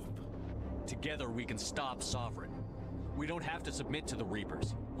only hope. Together we can stop Sovereign. We don't have to submit to the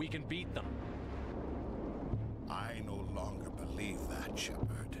Reapers. We can beat them. I no longer believe that,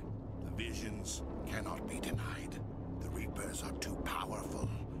 Shepard. The visions cannot be denied. The Reapers are too powerful.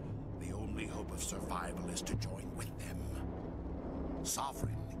 The only hope of survival is to join with them.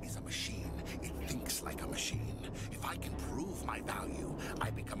 Sovereign is a machine. It thinks like a machine. If I can prove my value, I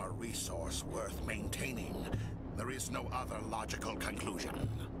become a resource worth maintaining. There is no other logical conclusion.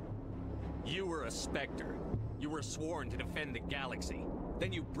 You were a Spectre. You were sworn to defend the galaxy.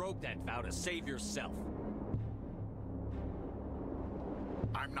 Then you broke that vow to save yourself.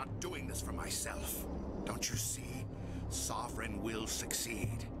 I'm not doing this for myself. Don't you see? Sovereign will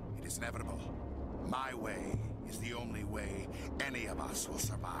succeed. It is inevitable. My way is the only way any of us will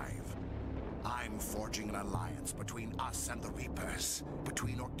survive. I'm forging an alliance between us and the Reapers,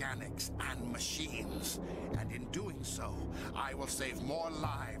 between organics and machines. And in doing so, I will save more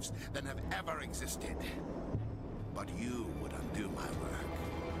lives than have ever existed. But you would undo my work.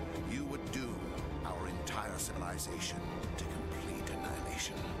 You would doom our entire civilization to complete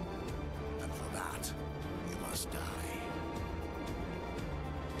annihilation. And for that, you must die.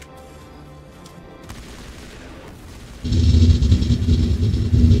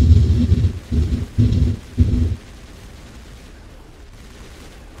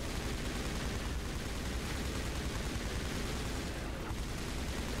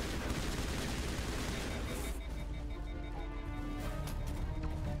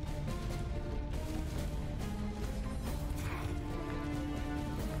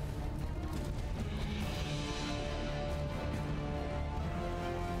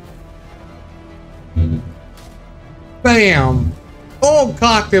 Bam! Oh,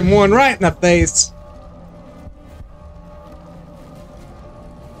 cocked him one right in the face.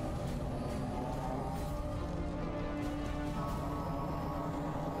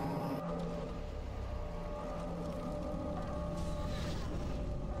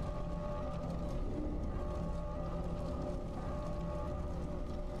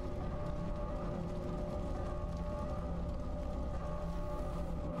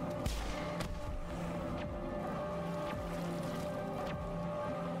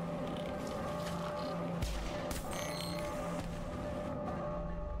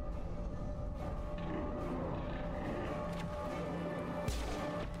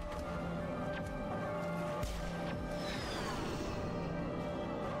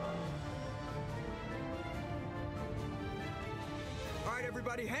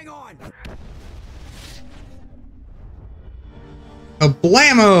 Everybody, hang on!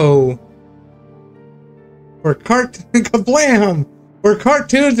 Kablamo! Kablam! Where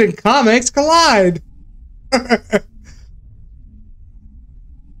cartoons and comics collide!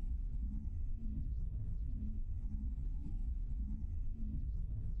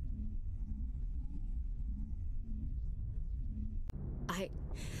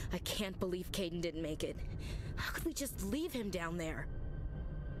 I can't believe Kaidan didn't make it. How could we just leave him down there?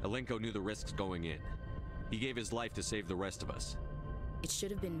 Alenko knew the risks going in. He gave his life to save the rest of us. It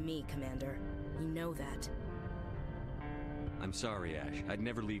should have been me, Commander. You know that. I'm sorry, Ash. I'd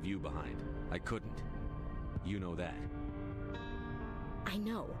never leave you behind. I couldn't. You know that. I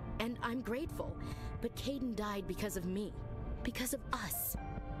know, and I'm grateful. But Kaidan died because of me. Because of us.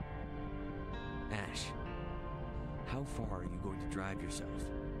 Ash, how far are you going to drive yourself?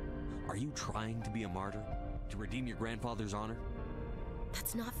 Are you trying to be a martyr? To redeem your grandfather's honor?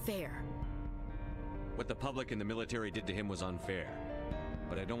 That's not fair. What the public and the military did to him was unfair.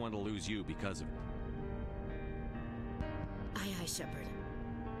 But I don't want to lose you because of it. Aye, Shepard.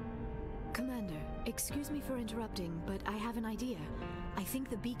 Commander, excuse me for interrupting, but I have an idea. I think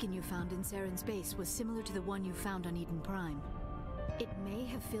the beacon you found in Saren's base was similar to the one you found on Eden Prime. It may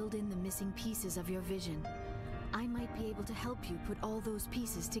have filled in the missing pieces of your vision. I might be able to help you put all those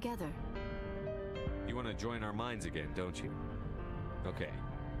pieces together. You want to join our minds again, don't you? Okay,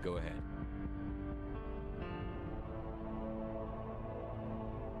 go ahead.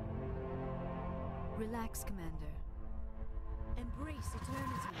 Relax, Commander. Embrace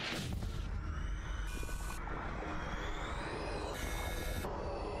eternity.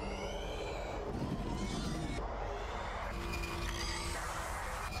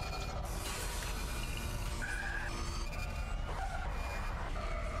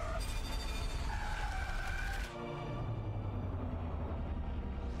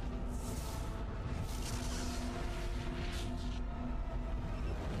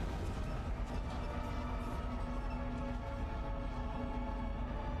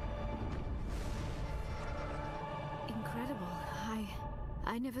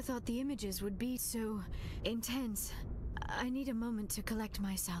 I never thought the images would be so intense. I need a moment to collect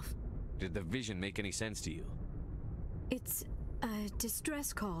myself. Did the vision make any sense to you? It's a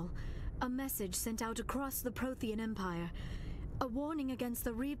distress call. A message sent out across the Prothean Empire. A warning against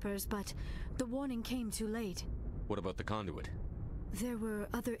the Reapers, but the warning came too late. What about the Conduit? There were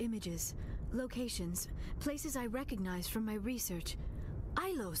other images, locations, places I recognized from my research.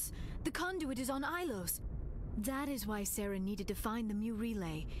 Illos! The Conduit is on Illos! That is why Saren needed to find the Mu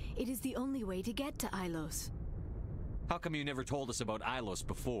Relay. It is the only way to get to Illos. How come you never told us about Illos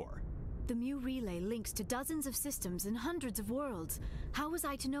before? The Mu Relay links to dozens of systems and hundreds of worlds. How was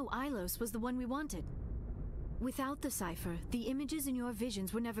I to know Illos was the one we wanted? Without the cipher, the images in your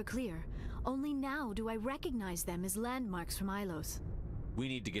visions were never clear. Only now do I recognize them as landmarks from Illos. We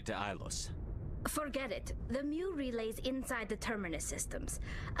need to get to Illos. Forget it. The Mu Relay's inside the Terminus systems.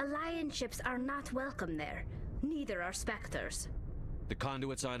 Alliance ships are not welcome there. Neither are Spectres. The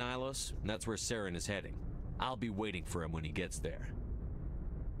Conduit's on Illos, and that's where Saren is heading. I'll be waiting for him when he gets there.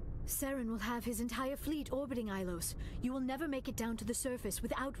 Saren will have his entire fleet orbiting Illos. You will never make it down to the surface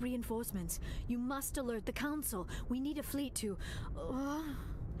without reinforcements. You must alert the Council. We need a fleet to...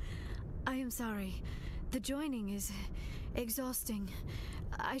 I am sorry. The joining is exhausting.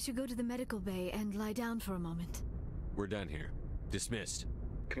 I should go to the medical bay and lie down for a moment. We're done here. Dismissed.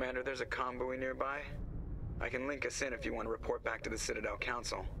 Commander, there's a convoy nearby. I can link us in if you want to report back to the Citadel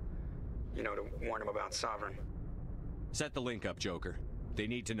Council. You know, to warn them about Sovereign. Set the link up, Joker. They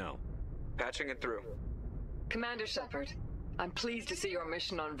need to know. Patching it through. Commander Shepard, I'm pleased to see your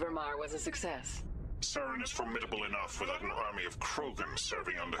mission on Virmire was a success. Saren is formidable enough without an army of Krogan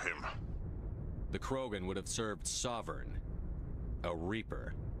serving under him. The Krogan would have served Sovereign. A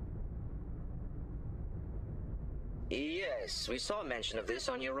Reaper. Yes, we saw mention of this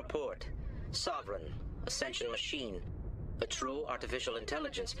on your report. Sovereign, Ascension machine. A true artificial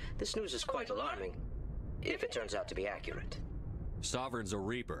intelligence. This news is quite alarming, if it turns out to be accurate. Sovereign's a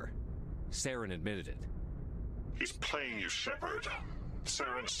Reaper. Saren admitted it. He's playing you, Shepard.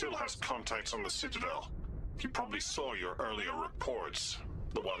 Saren still has contacts on the Citadel. He probably saw your earlier reports.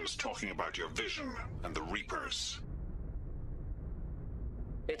 The ones talking about your vision and the Reapers.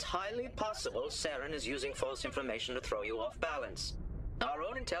 It's highly possible Saren is using false information to throw you off balance. Our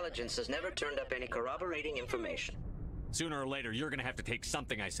own intelligence has never turned up any corroborating information. Sooner or later, you're gonna have to take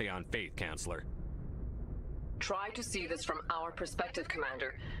something I say on faith, Counselor. Try to see this from our perspective,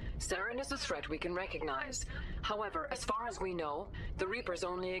 Commander. Saren is a threat we can recognize. However, as far as we know, the Reapers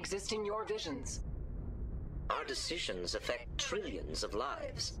only exist in your visions. Our decisions affect trillions of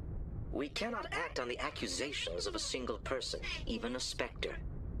lives. We cannot act on the accusations of a single person, even a Spectre.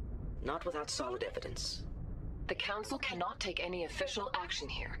 Not without solid evidence. The Council cannot take any official action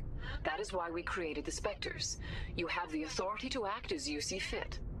here. That is why we created the Spectres. You have the authority to act as you see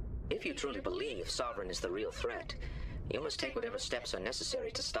fit. If you truly believe Sovereign is the real threat, you must take whatever steps are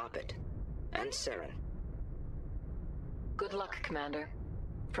necessary to stop it. And Saren. Good luck, Commander.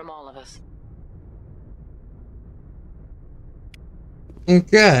 From all of us.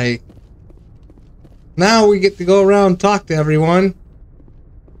 Okay. Now we get to go around and talk to everyone.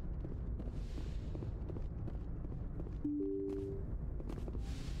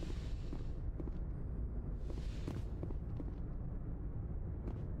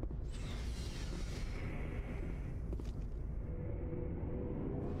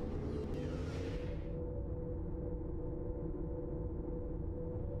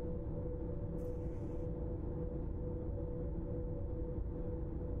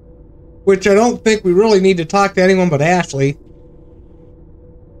 Which I don't think we really need to talk to anyone but Ashley.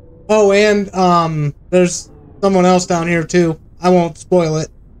 Oh, and there's someone else down here too. I won't spoil it.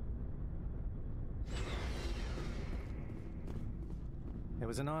 It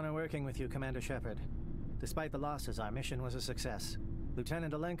was an honor working with you, Commander Shepard. Despite the losses, our mission was a success.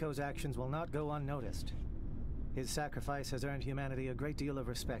 Lieutenant Alenko's actions will not go unnoticed. His sacrifice has earned humanity a great deal of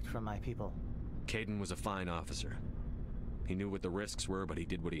respect from my people. Caden was a fine officer. He knew what the risks were, but he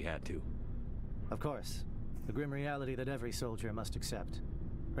did what he had to. Of course. The grim reality that every soldier must accept.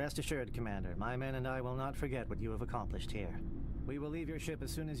 Rest assured, Commander, my men and I will not forget what you have accomplished here. We will leave your ship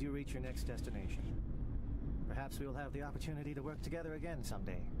as soon as you reach your next destination. Perhaps we will have the opportunity to work together again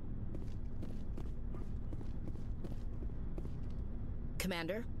someday.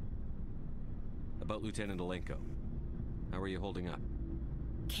 Commander? About Lieutenant Alenko. How are you holding up?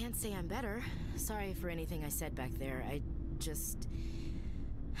 Can't say I'm better. Sorry for anything I said back there. I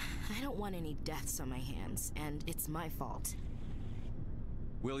don't want any deaths on my hands, and it's my fault.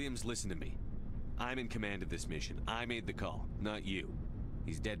 Williams, listen to me. I'm in command of this mission. I made the call, not you.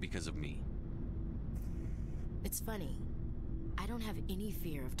 He's dead because of me. It's funny. I don't have any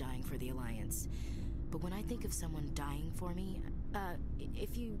fear of dying for the Alliance. But when I think of someone dying for me,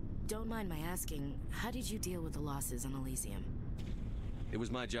 if you don't mind my asking, how did you deal with the losses on Elysium? It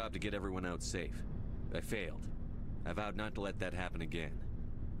was my job to get everyone out safe. I failed. I vowed not to let that happen again.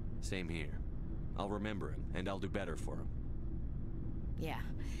 Same here. I'll remember him, and I'll do better for him. Yeah.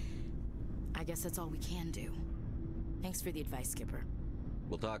 I guess that's all we can do. Thanks for the advice, Skipper.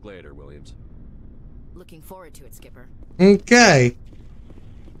 We'll talk later, Williams. Looking forward to it, Skipper. Okay.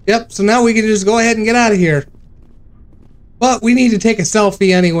 Yep, so now we can just go ahead and get out of here. But we need to take a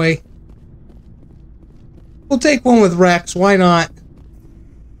selfie anyway. We'll take one with Wrex, why not?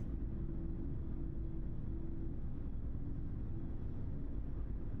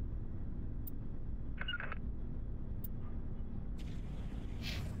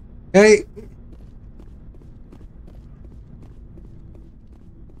 Hey.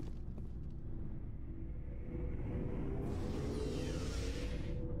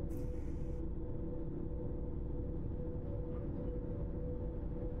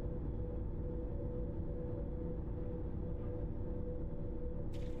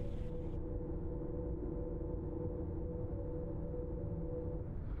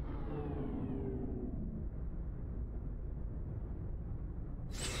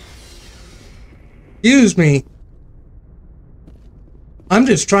 Excuse me. I'm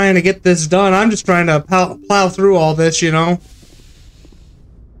just trying to get this done. I'm just trying to plow through all this, you know.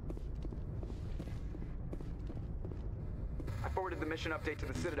 I forwarded the mission update to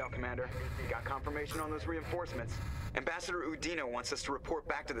the Citadel, Commander. Got confirmation on those reinforcements. Ambassador Udino wants us to report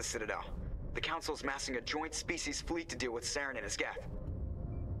back to the Citadel. The Council's massing a joint species fleet to deal with Saren and his geth.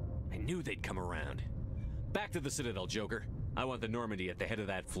 I knew they'd come around. Back to the Citadel, Joker. I want the Normandy at the head of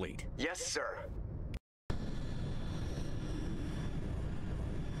that fleet. Yes, sir.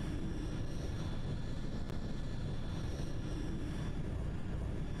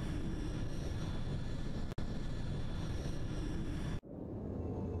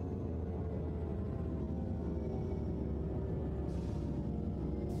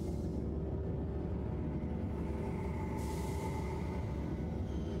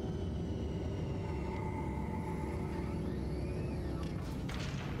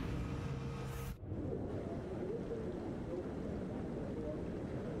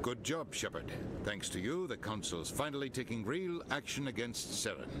 Good job, Shepard. Thanks to you, the Council's finally taking real action against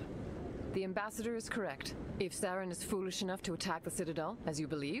Saren. The Ambassador is correct. If Saren is foolish enough to attack the Citadel, as you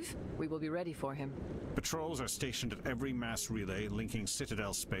believe, we will be ready for him. Patrols are stationed at every mass relay linking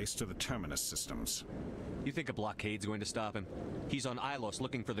Citadel space to the Terminus systems. You think a blockade's going to stop him? He's on Illos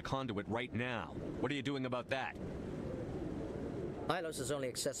looking for the Conduit right now. What are you doing about that? Illos is only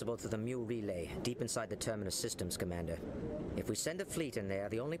accessible through the Mu relay, deep inside the Terminus systems, Commander. If we send a fleet in there,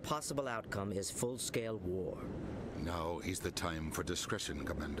 the only possible outcome is full-scale war. Now is the time for discretion,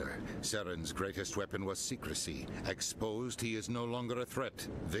 Commander. Saren's greatest weapon was secrecy. Exposed, he is no longer a threat.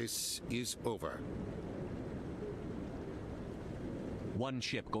 This is over. One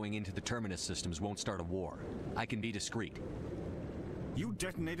ship going into the Terminus systems won't start a war. I can be discreet. You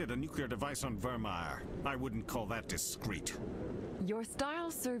detonated a nuclear device on Virmire. I wouldn't call that discreet. Your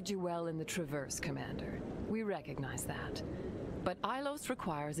style served you well in the Traverse, Commander. We recognize that. But Illos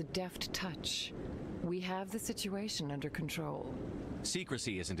requires a deft touch. We have the situation under control.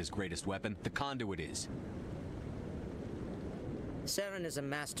 Secrecy isn't his greatest weapon. The Conduit is. Saren is a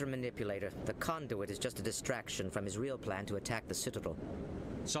master manipulator. The Conduit is just a distraction from his real plan to attack the Citadel.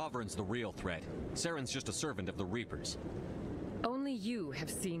 Sovereign's the real threat. Saren's just a servant of the Reapers. Only you have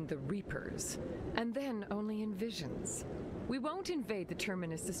seen the Reapers, and then only in visions. We won't invade the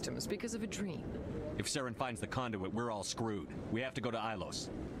Terminus systems because of a dream. If Saren finds the Conduit, we're all screwed. We have to go to Illos.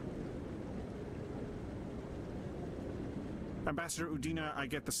 Ambassador Udina, I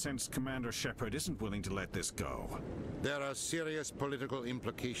get the sense Commander Shepard isn't willing to let this go. There are serious political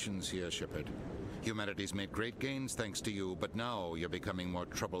implications here, Shepard. Humanity's made great gains thanks to you, but now you're becoming more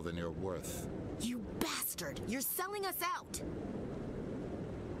trouble than you're worth. You bastard! You're selling us out!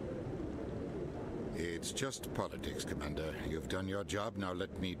 It's just politics, Commander. You've done your job, now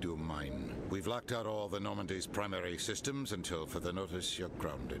let me do mine. We've locked out all the Normandy's primary systems until further notice you're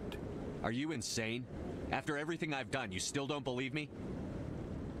grounded. Are you insane? After everything I've done, you still don't believe me?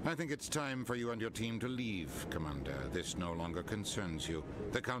 I think it's time for you and your team to leave, Commander. This no longer concerns you.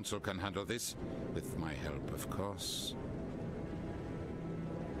 The Council can handle this, with my help, of course.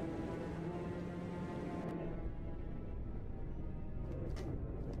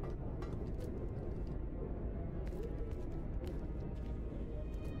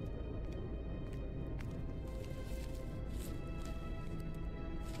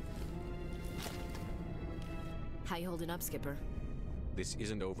 How you holding up, Skipper? This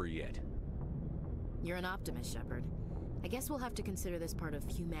isn't over yet. You're an optimist, Shepard. I guess we'll have to consider this part of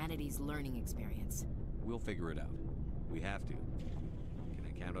humanity's learning experience. We'll figure it out. We have to. Can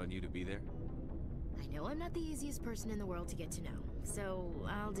I count on you to be there? I know I'm not the easiest person in the world to get to know, so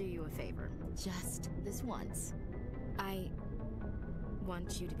I'll do you a favor. Just this once. I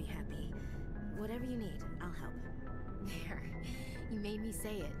want you to be happy. Whatever you need, I'll help. There. You made me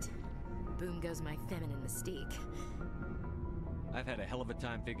say it. Boom goes my feminine mystique. I've had a hell of a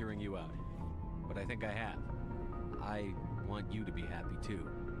time figuring you out, but I think I have. I want you to be happy too.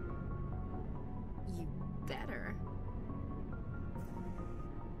 You better.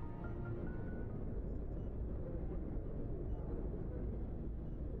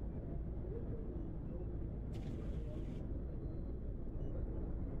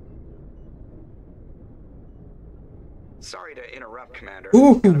 Sorry to interrupt, Commander.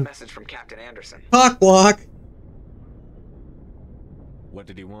 Ooh. Got a message from Captain Anderson. Cockblock. What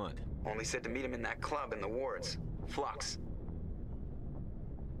did he want? Only said to meet him in that club in the wards. Flux.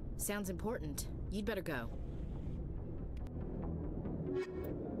 Sounds important. You'd better go.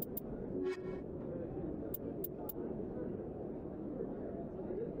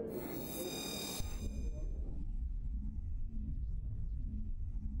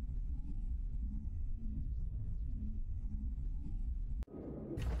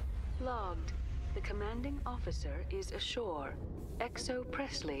 Logged. The commanding officer is ashore. Exo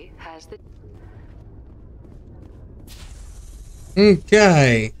Presley has the...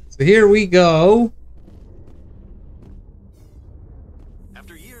 Okay, so here we go.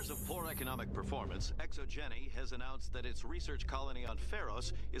 After years of poor economic performance, ExoGeni has announced that its research colony on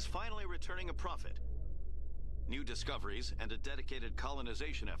Pharos is finally returning a profit. New discoveries and a dedicated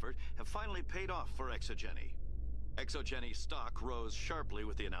colonization effort have finally paid off for ExoGeni. ExoGeni's stock rose sharply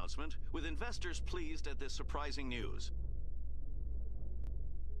with the announcement, with investors pleased at this surprising news.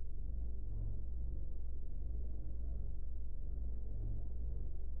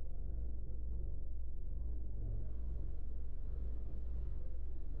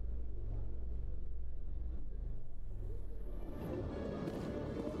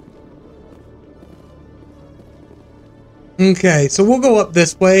 Okay, so we'll go up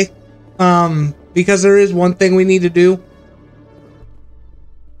this way. Because there is one thing we need to do.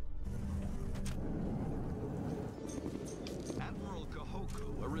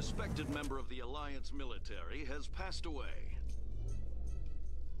 respected member of the Alliance military has passed away.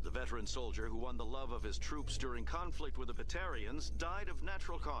 The veteran soldier who won the love of his troops during conflict with the Batarians died of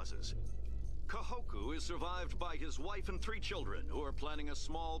natural causes. Kahoku is survived by his wife and 3 children, who are planning a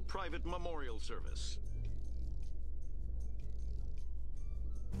small private memorial service.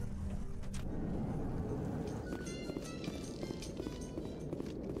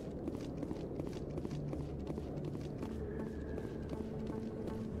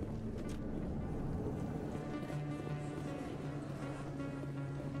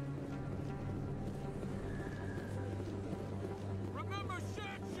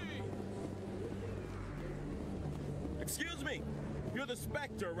 Excuse me, you're the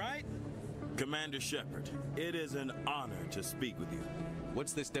Spectre, right? Commander Shepard, it is an honor to speak with you.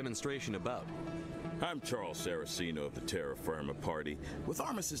 What's this demonstration about? I'm Charles Saraceno of the Terra Firma Party. With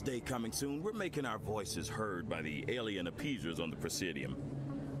Armistice Day coming soon, we're making our voices heard by the alien appeasers on the Presidium.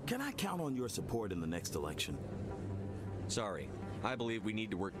 Can I count on your support in the next election? Sorry, I believe we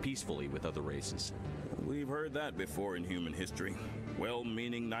need to work peacefully with other races. We've heard that before in human history.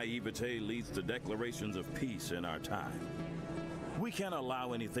 Well-meaning naivete leads to declarations of peace in our time. We can't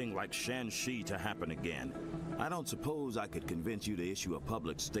allow anything like Shanxi to happen again. I don't suppose I could convince you to issue a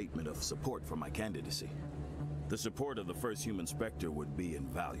public statement of support for my candidacy. The support of the first human Spectre would be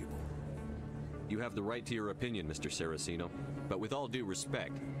invaluable. You have the right to your opinion, Mr. Saraceno, but with all due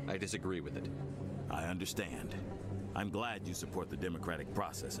respect, I disagree with it. I understand. I'm glad you support the democratic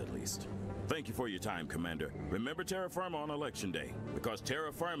process, at least. Thank you for your time, Commander. Remember Terra Firma on Election Day, because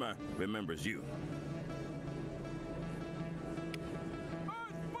Terra Firma remembers you.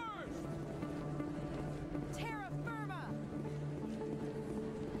 Terra Firma!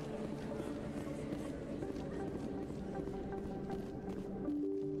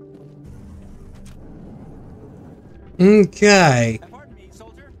 Okay. Pardon me,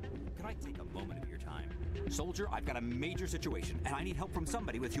 soldier. Could I take a moment of your time? Soldier, I've got a major situation, and I need help from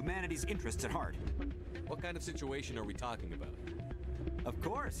somebody with humanity's interests at heart. What kind of situation are we talking about? Of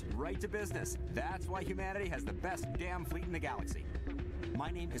course, right to business. That's why humanity has the best damn fleet in the galaxy.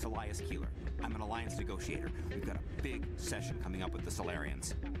 My name is Elias Keeler. I'm an alliance negotiator. We've got a big session coming up with the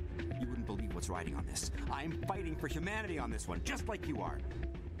Salarians. You wouldn't believe what's riding on this. I'm fighting for humanity on this one, just like you are.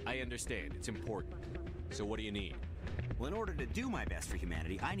 I understand. It's important. So what do you need? Well, in order to do my best for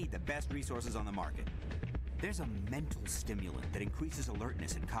humanity, I need the best resources on the market. There's a mental stimulant that increases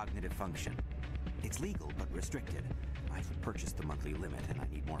alertness and cognitive function. It's legal, but restricted. I've purchased the monthly limit, and I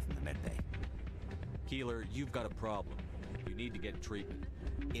need more from the medbay. Keeler, you've got a problem. You need to get treatment.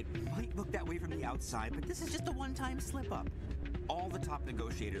 It might look that way from the outside, but this is just a one-time slip-up. All the top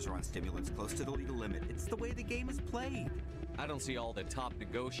negotiators are on stimulants close to the legal limit. It's the way the game is played. I don't see all the top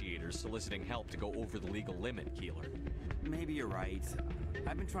negotiators soliciting help to go over the legal limit, Keeler. Maybe you're right.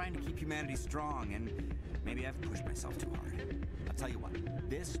 I've been trying to keep humanity strong, and maybe I've pushed myself too hard. I'll tell you what,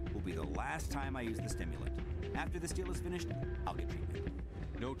 this will be the last time I use the stimulant. After this deal is finished, I'll get treatment.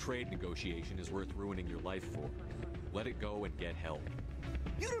 No trade negotiation is worth ruining your life for. Let it go and get help.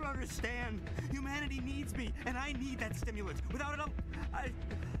 You don't understand. Humanity needs me, and I need that stimulant. Without it, I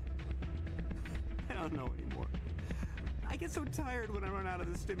don't know anymore. I get so tired when I run out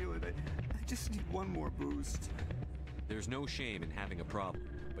of the stimulant. I just need one more boost. There's no shame in having a problem,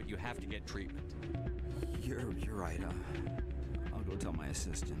 but you have to get treatment. You're right. I'll go tell my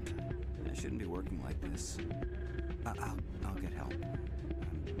assistant. I shouldn't be working like this. I'll get help.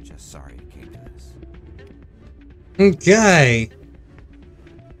 I'm just sorry it came to this. Okay.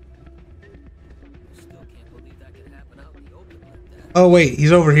 Oh wait,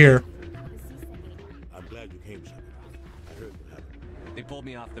 he's over here. I'm glad you came, Shepard. I heard what happened. They pulled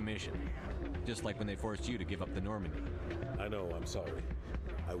me off the mission, just like when they forced you to give up the Normandy. I know, I'm sorry.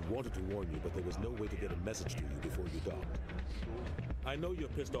 I wanted to warn you, but there was no way to get a message to you before you docked. I know you're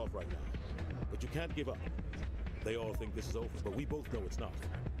pissed off right now, but you can't give up. They all think this is over, but we both know it's not.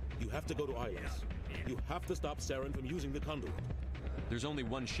 You have to go to Illos. You have to stop Saren from using the Conduit. There's only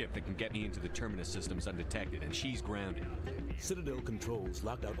one ship that can get me into the Terminus systems undetected, and she's grounded. Citadel controls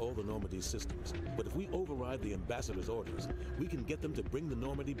locked out all the Normandy's systems, but if we override the Ambassador's orders, we can get them to bring the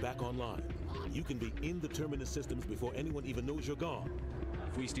Normandy back online. You can be in the Terminus systems before anyone even knows you're gone.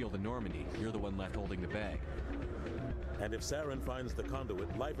 If we steal the Normandy, you're the one left holding the bag. And if Saren finds the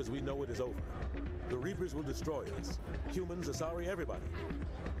Conduit, life as we know it is over. The Reapers will destroy us. Humans, Asari, everybody.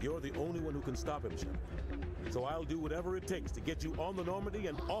 You're the only one who can stop him, Shepard. So I'll do whatever it takes to get you on the Normandy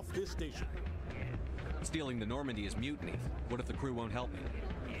and off this station. Stealing the Normandy is mutiny. What if the crew won't help me?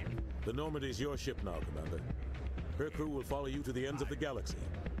 The Normandy's your ship now, Commander. Her crew will follow you to the ends of the galaxy.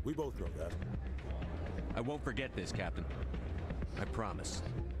 We both know that. I won't forget this, Captain. I promise.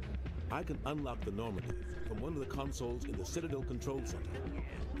 I can unlock the Normandy from one of the consoles in the Citadel control center.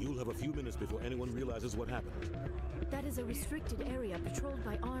 You'll have a few minutes before anyone realizes what happened. That is a restricted area patrolled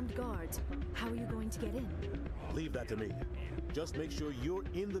by armed guards. How are you going to get in? Leave that to me. Just make sure you're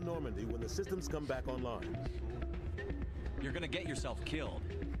in the Normandy when the systems come back online. You're gonna get yourself killed.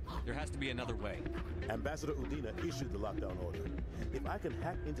 There has to be another way. Ambassador Udina issued the lockdown order. If I can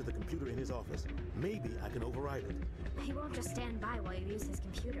hack into the computer in his office, maybe I can override it. He won't just stand by while you use his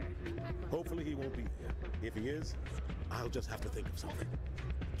computer. Hopefully he won't be there. If he is, I'll just have to think of something.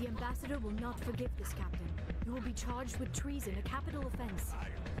 The ambassador will not forgive this, Captain. You will be charged with treason, a capital offense.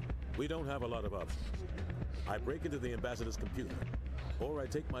 We don't have a lot of options. I break into the ambassador's computer, or I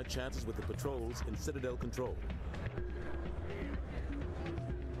take my chances with the patrols in Citadel control.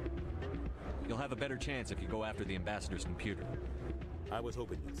 You'll have a better chance if you go after the ambassador's computer. I was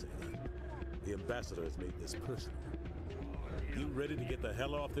hoping you'd say that. The ambassador has made this personal. You ready to get the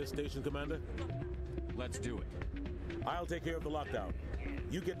hell off this station, Commander? Let's do it. I'll take care of the lockdown.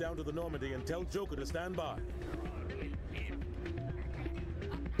 You get down to the Normandy and tell Joker to stand by.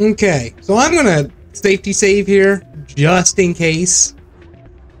 Okay, so I'm gonna safety save here, just in case.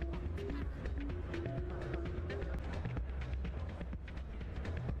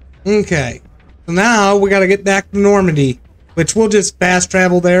 Okay, so now we gotta get back to Normandy, which we'll just fast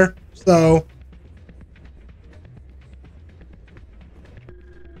travel there, so...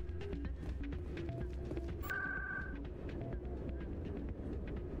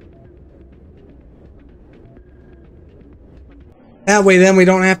 That way then we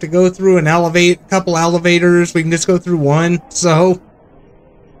don't have to go through a couple elevators, we can just go through one, so...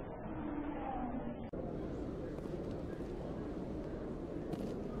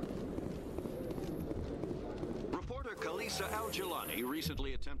 Reporter Kalisa Al-Jilani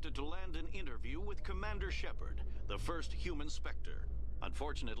recently attempted to land an interview with Commander Shepard, the first human Spectre.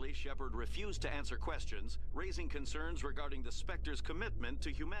 Unfortunately, Shepard refused to answer questions, raising concerns regarding the Spectre's commitment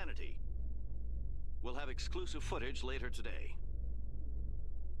to humanity. We'll have exclusive footage later today.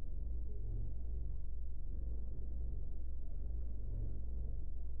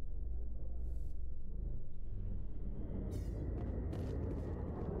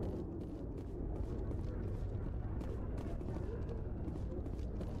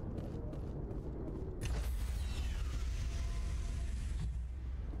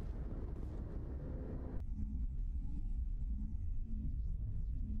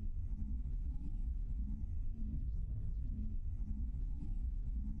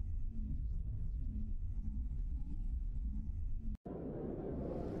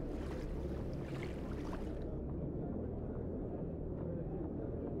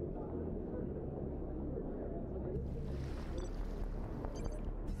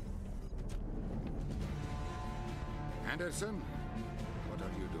 Anderson, what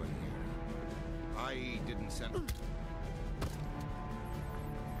are you doing here? I didn't send...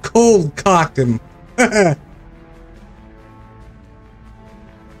 Cold cocked him. It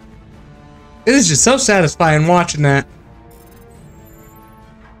is just so satisfying watching that.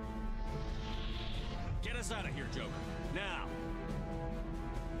 Get us out of here, Joker. Now.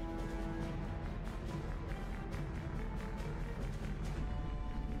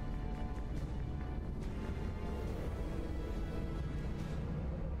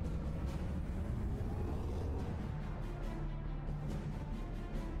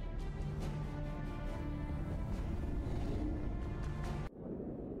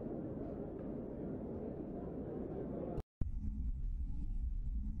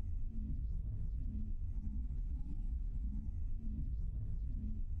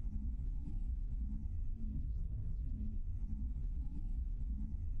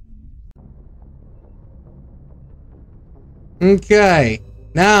 Okay,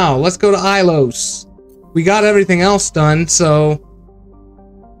 now let's go to Illos. We got everything else done, so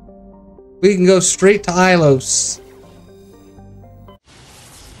we can go straight to Illos.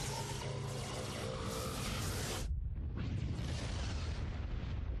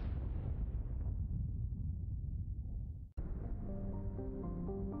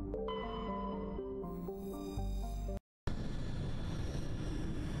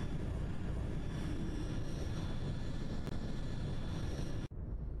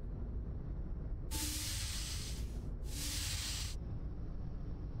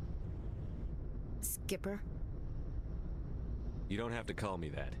 Skipper? You don't have to call me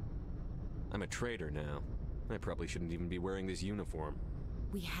that. I'm a traitor now. I probably shouldn't even be wearing this uniform.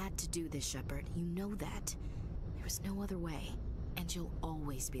 We had to do this, Shepard. You know that. There was no other way. And you'll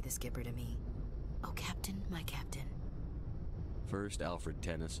always be the skipper to me. Oh, Captain, my Captain. First Alfred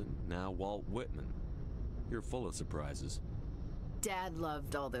Tennyson, now Walt Whitman. You're full of surprises. Dad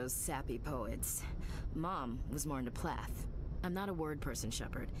loved all those sappy poets. Mom was more into Plath. I'm not a word person,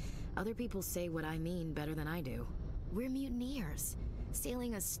 Shepard. Other people say what I mean better than I do. We're mutineers,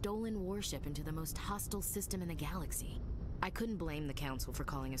 sailing a stolen warship into the most hostile system in the galaxy. I couldn't blame the Council for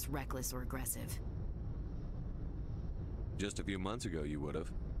calling us reckless or aggressive. Just a few months ago, you would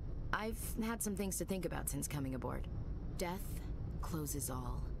have. I've had some things to think about since coming aboard. Death closes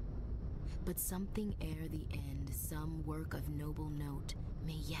all. But something ere the end, some work of noble note,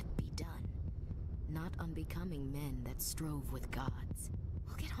 may yet be done. Not unbecoming men that strove with gods.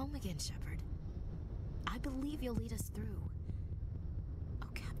 We'll get home again, Shepard. I believe you'll lead us through. Oh,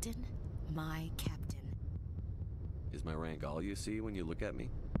 Captain, my Captain. Is my rank all you see when you look at me?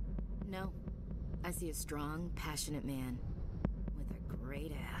 No. I see a strong, passionate man. With a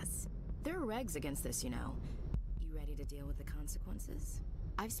great ass. There are regs against this, you know. You ready to deal with the consequences?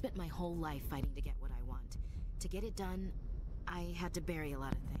 I've spent my whole life fighting to get what I want. To get it done, I had to bury a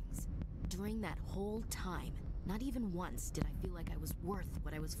lot of things. During that whole time, not even once did I feel like I was worth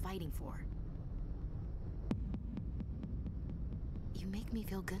what I was fighting for. You make me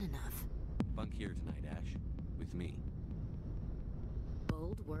feel good enough. Bunk here tonight, Ash. With me.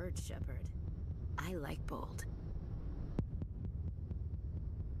 Bold words, Shepard. I like bold.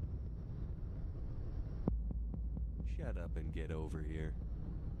 Shut up and get over here.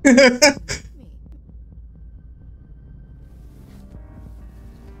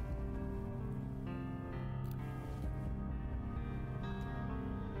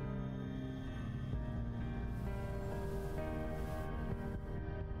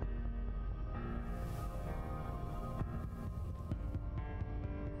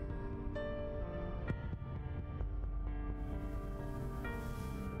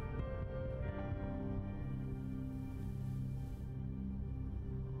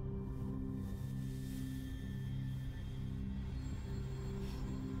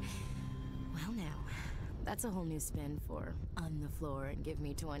 That's a whole new spin for on the floor and give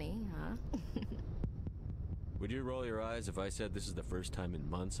me 20, huh? Would you roll your eyes if I said this is the first time in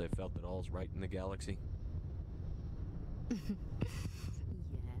months I felt that all's right in the galaxy?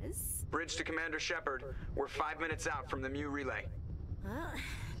 Yes? Bridge to Commander Shepard. We're 5 minutes out from the Mu relay.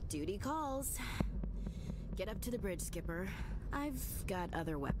 Duty calls. Get up to the bridge, Skipper. I've got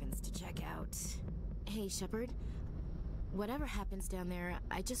other weapons to check out. Hey, Shepard. Whatever happens down there,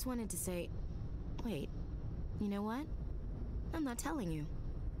 I just wanted to say... Wait. You know what? I'm not telling you.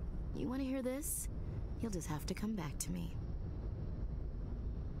 You want to hear this? You'll just have to come back to me.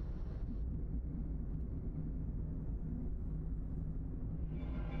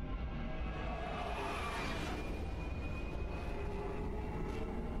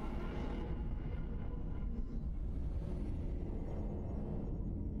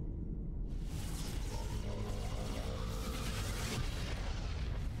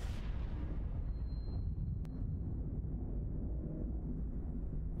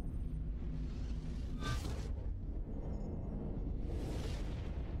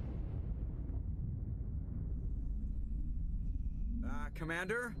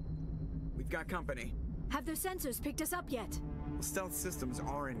 Commander? We've got company. Have their sensors picked us up yet? Well, stealth systems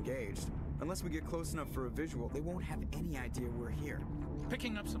are engaged. Unless we get close enough for a visual, they won't have any idea we're here.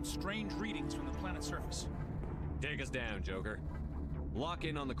 Picking up some strange readings from the planet's surface. Take us down, Joker. Lock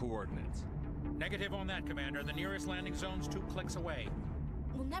in on the coordinates. Negative on that, Commander. The nearest landing zone's 2 clicks away.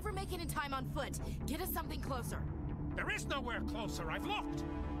 We'll never make it in time on foot. Get us something closer. There is nowhere closer. I've looked.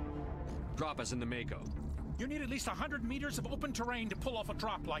 Drop us in the Mako. You need at least 100 meters of open terrain to pull off a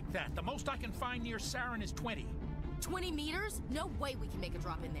drop like that. The most I can find near Saren is 20. 20 meters? No way we can make a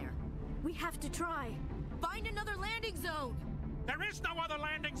drop in there. We have to try. Find another landing zone! There is no other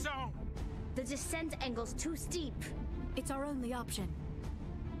landing zone! The descent angle's too steep. It's our only option.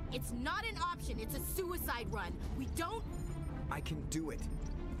 It's not an option, it's a suicide run. We don't... I can do it.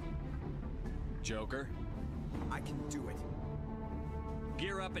 Joker? I can do it.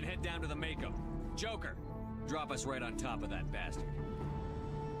 Gear up and head down to the Mako. Joker! Drop us right on top of that bastard.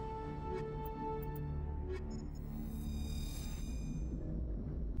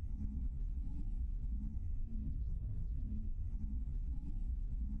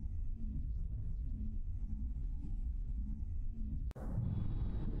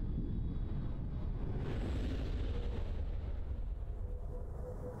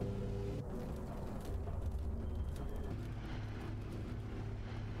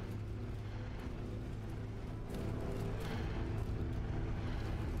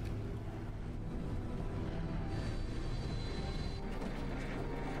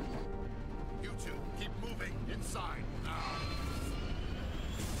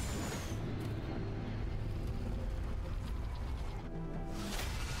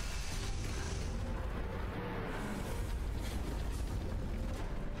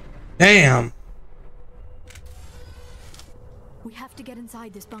 Damn. We have to get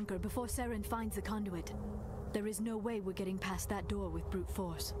inside this bunker before Saren finds the conduit. There is no way we're getting past that door with brute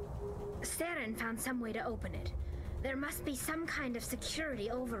force. Saren found some way to open it. There must be some kind of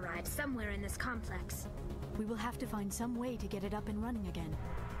security override somewhere in this complex. We will have to find some way to get it up and running again.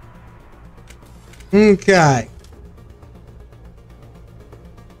 Okay.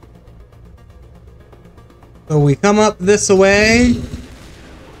 So we come up this way.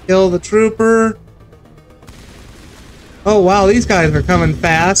 Kill the trooper. Oh wow, these guys are coming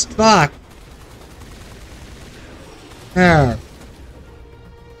fast. Fuck. There.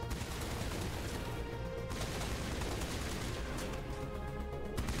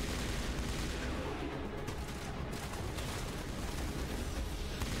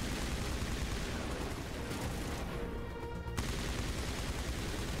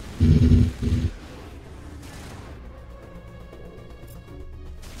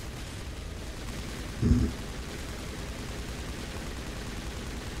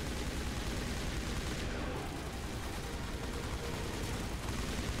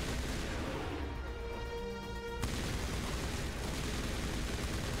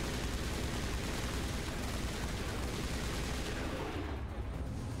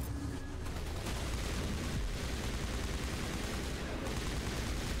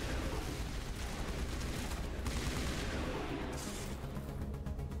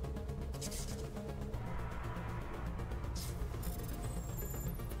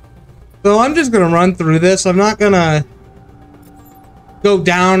 So I'm just gonna run through this. I'm not gonna go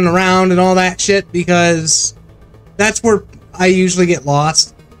down and around and all that shit because that's where I usually get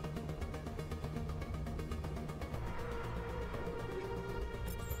lost.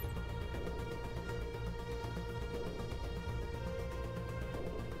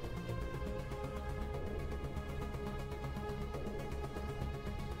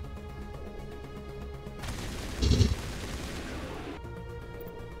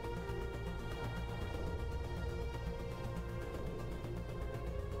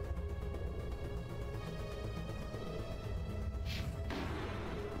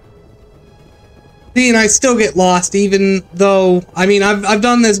 See, and I still get lost, even though, I mean, I've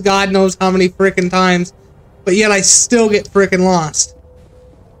done this God knows how many frickin' times, but yet I still get frickin' lost.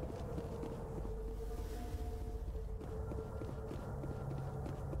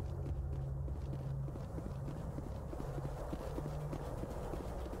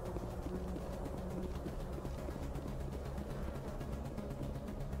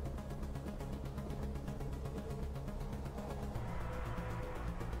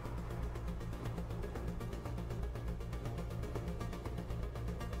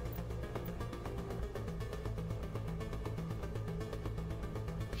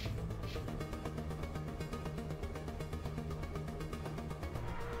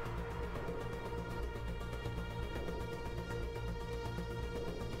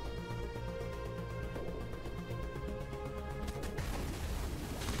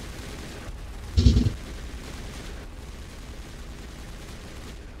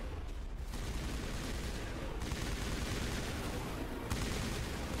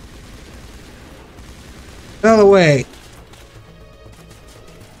 Out of the way.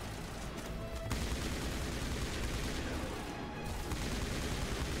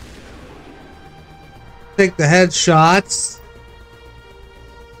 Take the headshots.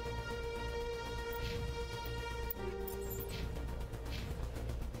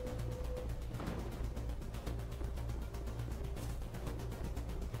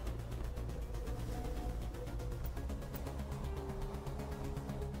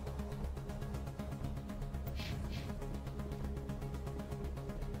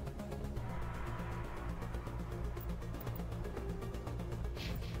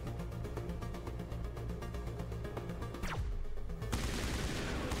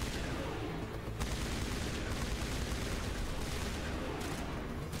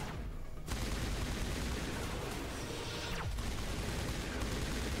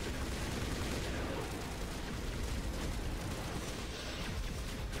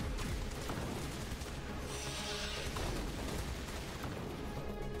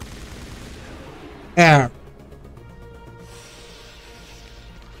 There.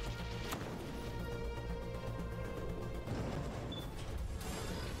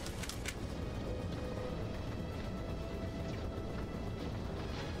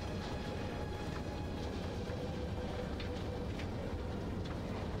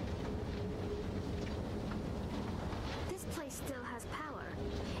 This place still has power.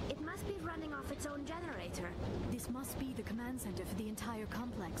 It must be running off its own generator. This This must be the command center for the entire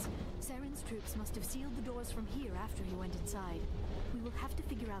complex. Saren's troops must have sealed the doors from here after he went inside. We will have to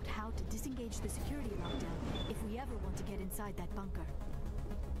figure out how to disengage the security lockdown if we ever want to get inside that bunker.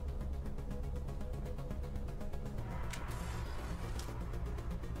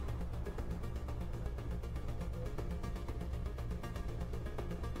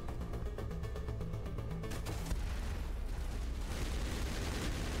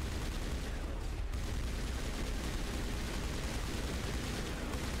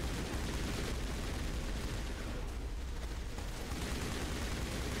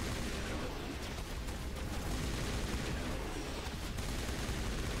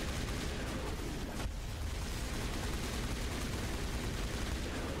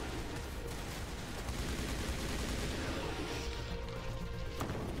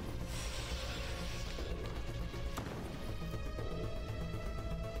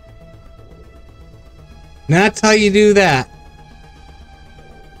 That's how you do that.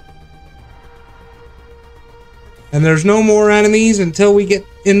 And there's no more enemies until we get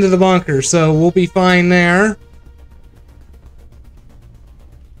into the bunker, so we'll be fine there.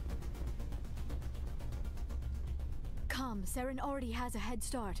 Come, Saren already has a head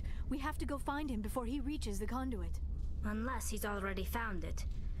start. We have to go find him before he reaches the conduit. Unless he's already found it.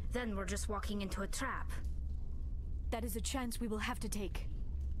 Then we're just walking into a trap. That is a chance we will have to take.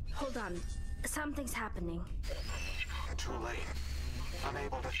 Hold on. Something's happening. Too late.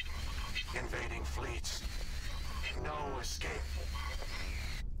 Unable to... Invading fleets. No escape.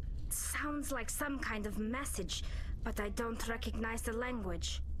 Sounds like some kind of message, but I don't recognize the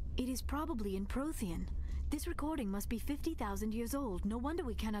language. It is probably in Prothean. This recording must be 50,000 years old. No wonder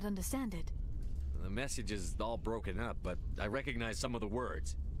we cannot understand it. The message is all broken up, but I recognize some of the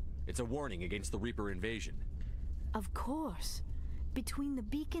words. It's a warning against the Reaper invasion. Of course. Between the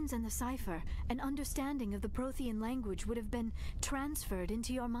beacons and the cipher, an understanding of the Prothean language would have been transferred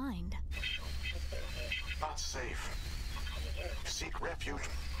into your mind. Not safe. Seek refuge.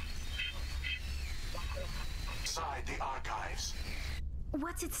 Inside the archives.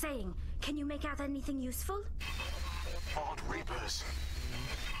 What's it saying? Can you make out anything useful? Odd Reapers.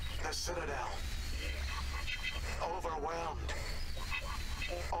 The Citadel. Overwhelmed.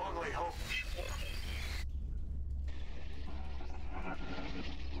 Only hope.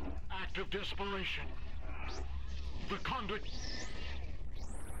 Act of desperation. The Conduit.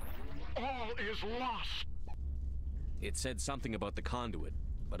 All is lost. It said something about the Conduit,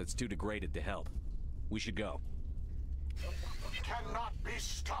 but it's too degraded to help. We should go. Cannot be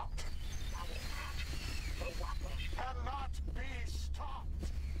stopped. Cannot be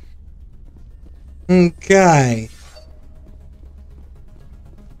stopped. Okay.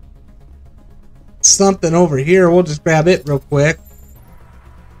 Something over here. We'll just grab it real quick.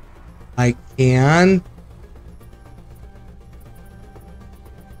 I can.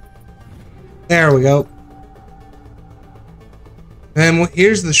 There we go. And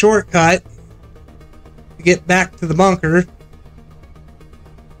here's the shortcut to get back to the bunker.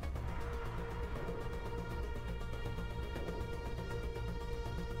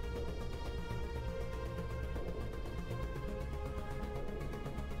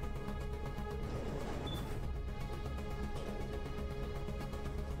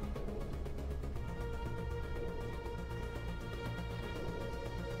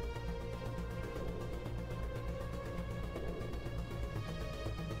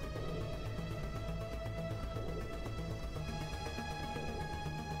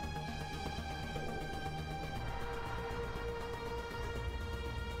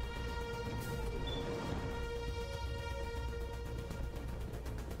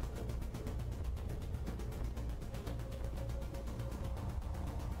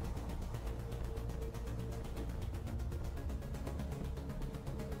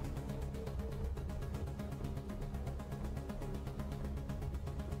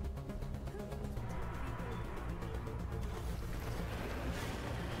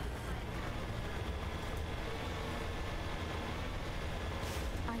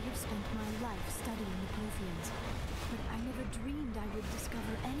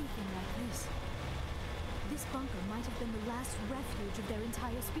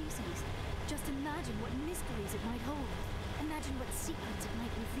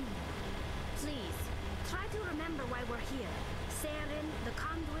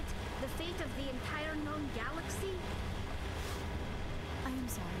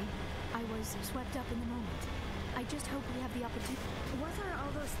 Swept up in the moment. I just hope we have the opportunity. What are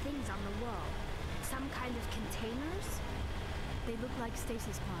all those things on the wall? Some kind of containers? They look like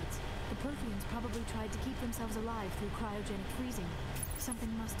stasis pods. The Protheans probably tried to keep themselves alive through cryogenic freezing.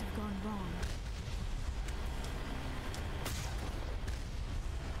 Something must have gone wrong.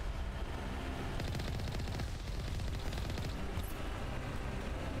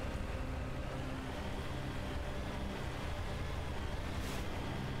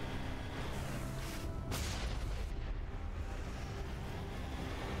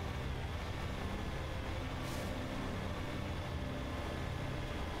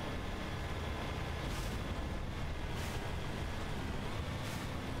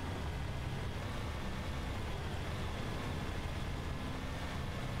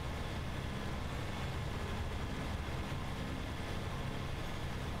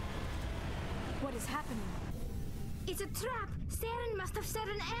 is happening? It's a trap! Saren must have set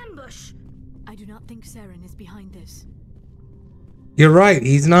an ambush! I do not think Saren is behind this. You're right,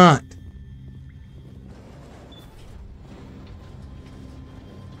 he's not.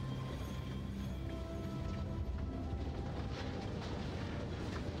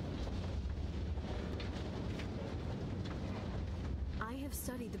 I have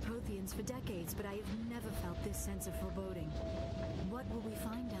studied the Protheans for decades, but I have never felt this sense of foreboding. What will we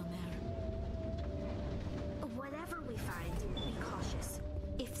find down there? Whatever we find, be cautious.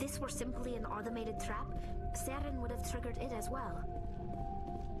 If this were simply an automated trap, Saren would have triggered it as well.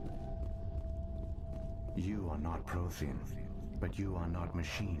 You are not Prothean, but you are not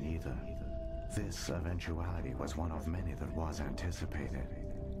machine either. This eventuality was one of many that was anticipated.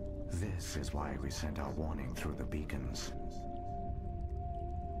 This is why we sent our warning through the beacons.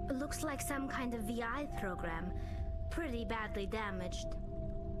 Looks like some kind of VI program. Pretty badly damaged.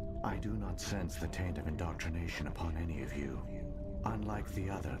 I do not sense the taint of indoctrination upon any of you. Unlike the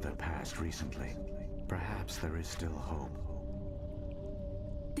other that passed recently, perhaps there is still hope.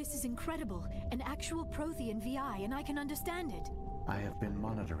 This is incredible. An actual Prothean VI, and I can understand it. I have been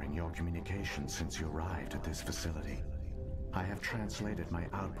monitoring your communications since you arrived at this facility. I have translated my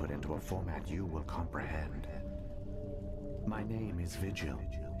output into a format you will comprehend. My name is Vigil.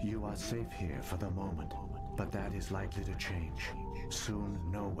 You are safe here for the moment, but that is likely to change. Soon,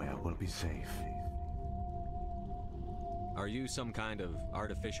 nowhere will be safe. Are you some kind of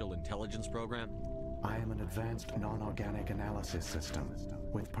artificial intelligence program? I am an advanced non-organic analysis system,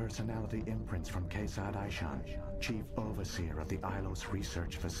 with personality imprints from Kesad Aishan, Chief Overseer of the Illos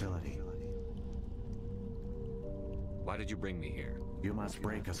Research Facility. Why did you bring me here? You must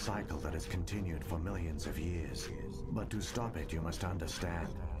break a cycle that has continued for millions of years. But to stop it, you must understand,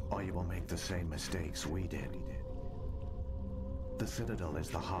 or you will make the same mistakes we did. The Citadel is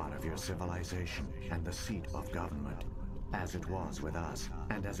the heart of your civilization and the seat of government, as it was with us,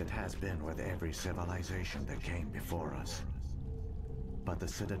 and as it has been with every civilization that came before us. But the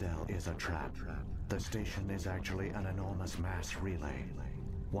Citadel is a trap. The station is actually an enormous mass relay,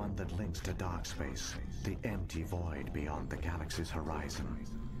 one that links to dark space, the empty void beyond the galaxy's horizon.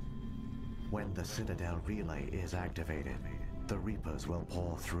 When the Citadel relay is activated, the Reapers will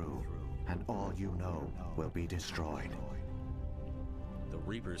pour through, and all you know will be destroyed. The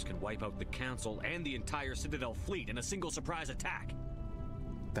Reapers can wipe out the Council and the entire Citadel fleet in a single surprise attack.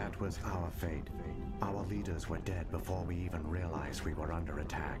 That was our fate. Our leaders were dead before we even realized we were under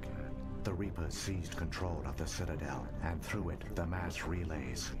attack. The Reapers seized control of the Citadel, and through it, the mass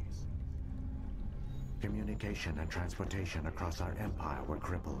relays. Communication and transportation across our empire were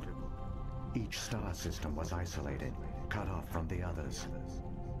crippled. Each star system was isolated, cut off from the others.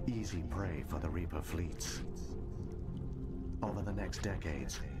 Easy prey for the Reaper fleets. Over the next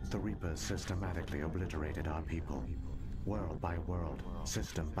decades, the Reapers systematically obliterated our people. World by world,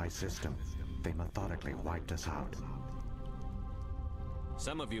 system by system, they methodically wiped us out.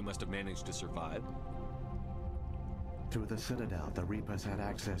 Some of you must have managed to survive. Through the Citadel, the Reapers had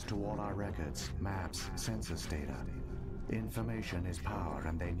access to all our records, maps, census data. Information is power,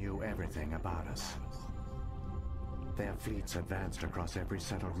 and they knew everything about us. Their fleets advanced across every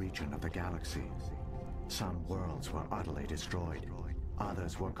settled region of the galaxy. Some worlds were utterly destroyed.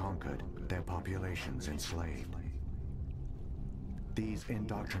 Others were conquered, their populations enslaved. These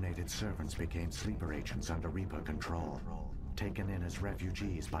indoctrinated servants became sleeper agents under Reaper control. Taken in as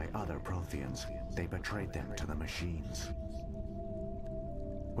refugees by other Protheans, they betrayed them to the machines.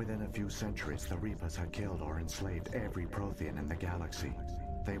 Within a few centuries, the Reapers had killed or enslaved every Prothean in the galaxy.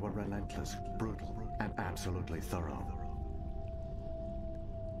 They were relentless, brutal, and absolutely thorough.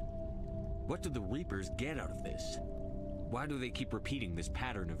 What do the Reapers get out of this? Why do they keep repeating this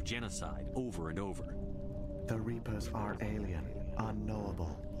pattern of genocide over and over? The Reapers are alien,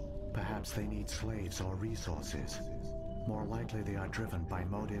 unknowable. Perhaps they need slaves or resources. More likely they are driven by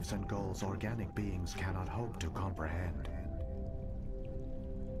motives and goals organic beings cannot hope to comprehend.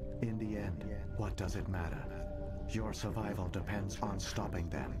 In the end, what does it matter? Your survival depends on stopping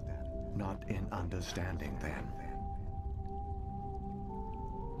them, not in understanding them.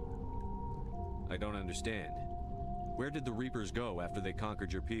 I don't understand. Where did the Reapers go after they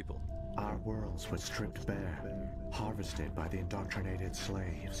conquered your people? Our worlds were stripped bare, harvested by the indoctrinated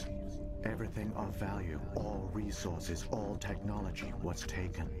slaves. Everything of value, all resources, all technology was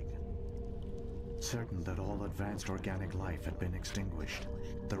taken. Certain that all advanced organic life had been extinguished,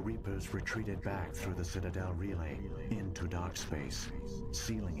 the Reapers retreated back through the Citadel relay into dark space,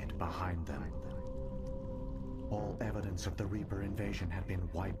 sealing it behind them. All evidence of the Reaper invasion had been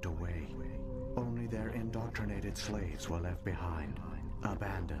wiped away. Only their indoctrinated slaves were left behind,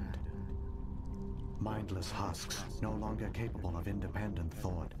 abandoned. Mindless husks, no longer capable of independent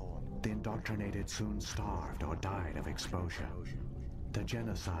thought. The indoctrinated soon starved or died of exposure. The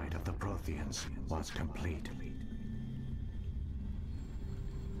genocide of the Protheans was complete.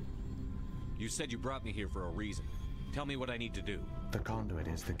 You said you brought me here for a reason. Tell me what I need to do. The Conduit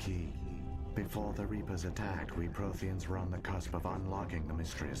is the key. Before the Reapers attacked, we Protheans were on the cusp of unlocking the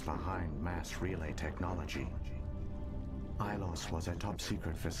mysteries behind mass relay technology. Illos was a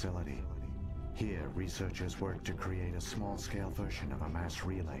top-secret facility. Here, researchers worked to create a small-scale version of a mass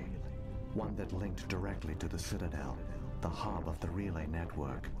relay, one that linked directly to the Citadel, the hub of the relay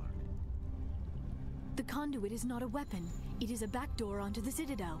network. The Conduit is not a weapon. It is a backdoor onto the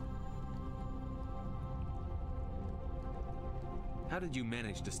Citadel. How did you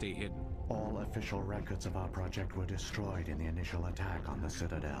manage to stay hidden? All official records of our project were destroyed in the initial attack on the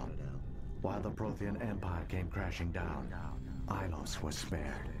Citadel. While the Prothean Empire came crashing down, Illos was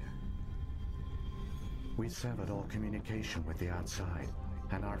spared. We severed all communication with the outside,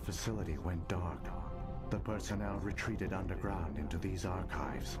 and our facility went dark. The personnel retreated underground into these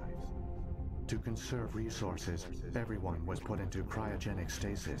archives. To conserve resources, everyone was put into cryogenic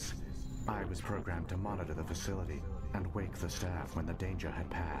stasis. I was programmed to monitor the facility and wake the staff when the danger had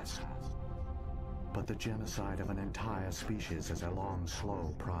passed. But the genocide of an entire species is a long,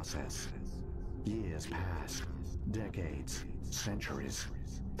 slow process. Years passed, decades, centuries.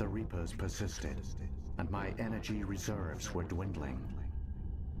 The Reapers persisted, and my energy reserves were dwindling.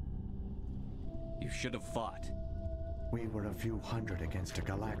 You should have fought. We were a few hundred against a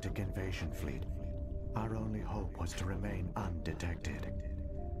galactic invasion fleet. Our only hope was to remain undetected.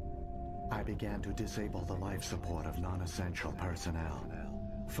 I began to disable the life support of non-essential personnel.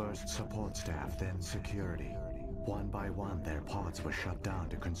 First support staff, then security. One by one, their pods were shut down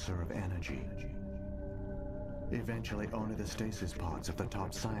to conserve energy. Eventually, only the stasis pods of the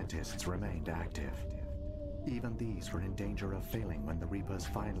top scientists remained active. Even these were in danger of failing when the Reapers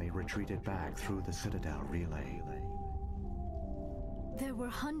finally retreated back through the Citadel relay. There were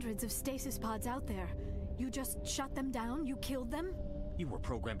hundreds of stasis pods out there. You just shut them down? You killed them? You were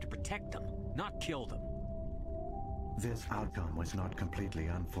programmed to protect them, not kill them. This outcome was not completely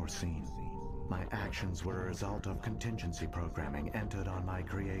unforeseen. My actions were a result of contingency programming entered on my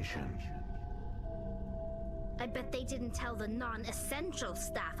creation. I bet they didn't tell the non-essential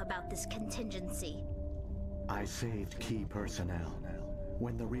staff about this contingency. I saved key personnel.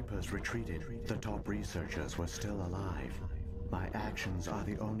 When the Reapers retreated, the top researchers were still alive. My actions are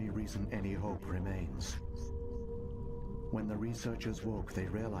the only reason any hope remains. When the researchers woke, they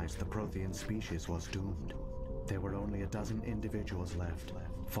realized the Prothean species was doomed. There were only a dozen individuals left,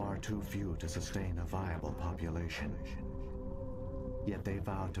 far too few to sustain a viable population. Yet they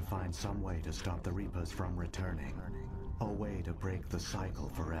vowed to find some way to stop the Reapers from returning, a way to break the cycle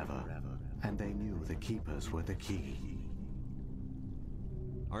forever, and they knew the Keepers were the key.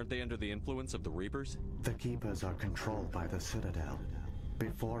 Aren't they under the influence of the Reapers? The Keepers are controlled by the Citadel.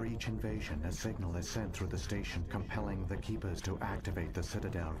 Before each invasion, a signal is sent through the station compelling the Keepers to activate the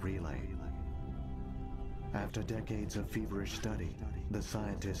Citadel relay. After decades of feverish study, the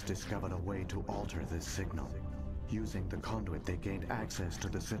scientists discovered a way to alter this signal. Using the Conduit, they gained access to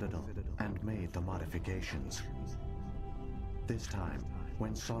the Citadel and made the modifications. This time,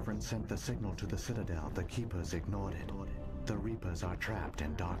 when Sovereign sent the signal to the Citadel, the Keepers ignored it. The Reapers are trapped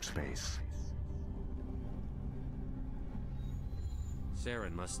in dark space.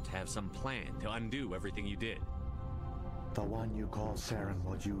 Saren must have some plan to undo everything you did. The one you call Saren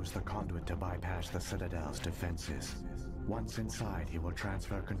will use the Conduit to bypass the Citadel's defenses. Once inside, he will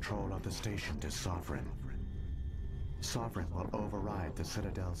transfer control of the station to Sovereign. Sovereign will override the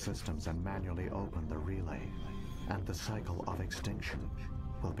Citadel systems and manually open the relay, and the cycle of extinction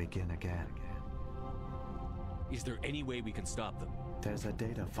will begin again. Is there any way we can stop them? There's a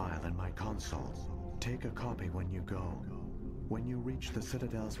data file in my console. Take a copy when you go. When you reach the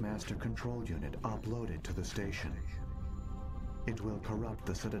Citadel's master control unit, upload it to the station. It will corrupt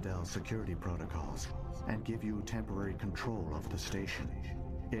the Citadel's security protocols and give you temporary control of the station.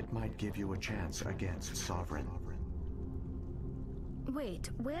 It might give you a chance against Sovereign. Wait,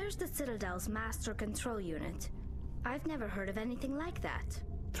 where's the Citadel's master control unit? I've never heard of anything like that.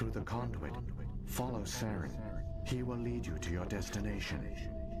 Through the Conduit, follow Saren. He will lead you to your destination.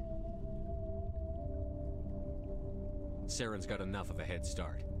 Saren's got enough of a head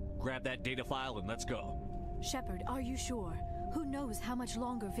start. Grab that data file and let's go. Shepard, are you sure? Who knows how much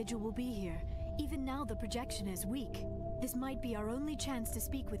longer Vigil will be here? Even now the projection is weak. This might be our only chance to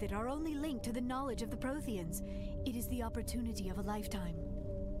speak with it, our only link to the knowledge of the Protheans. It is the opportunity of a lifetime.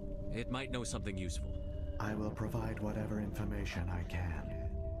 It might know something useful. I will provide whatever information I can.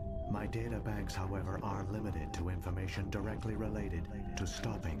 My data banks, however, are limited to information directly related to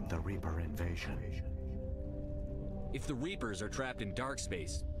stopping the Reaper invasion. If the Reapers are trapped in dark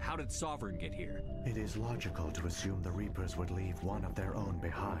space, how did Sovereign get here? It is logical to assume the Reapers would leave one of their own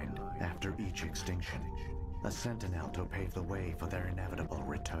behind after each extinction. A sentinel to pave the way for their inevitable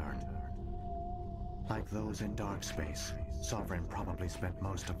return. Like those in dark space, Sovereign probably spent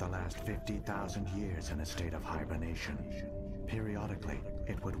most of the last 50,000 years in a state of hibernation. Periodically,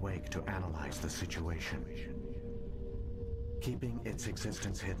 it would wake to analyze the situation. Keeping its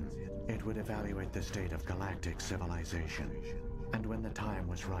existence hidden, it would evaluate the state of galactic civilization. And when the time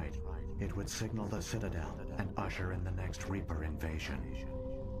was right, it would signal the Citadel and usher in the next Reaper invasion.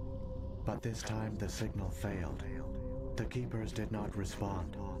 But this time the signal failed. The Keepers did not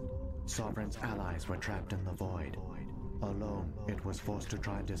respond. Sovereign's allies were trapped in the void. Alone, it was forced to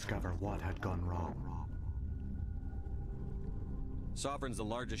try and discover what had gone wrong. Sovereign's the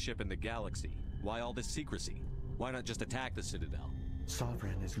largest ship in the galaxy. Why all this secrecy? Why not just attack the Citadel?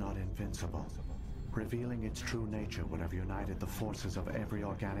 Sovereign is not invincible. Revealing its true nature would have united the forces of every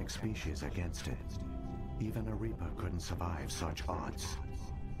organic species against it. Even a Reaper couldn't survive such odds.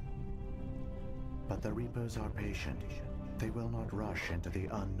 But the Reapers are patient. They will not rush into the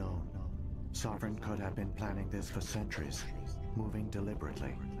unknown. Sovereign could have been planning this for centuries, moving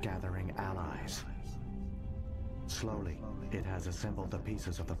deliberately, gathering allies. Slowly, it has assembled the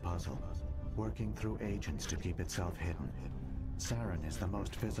pieces of the puzzle, working through agents to keep itself hidden. Saren is the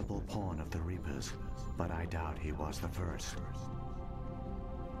most visible pawn of the Reapers, but I doubt he was the first.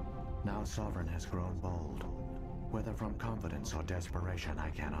 Now Sovereign has grown bold. Whether from confidence or desperation, I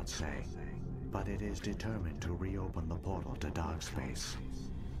cannot say. But it is determined to reopen the portal to dark space.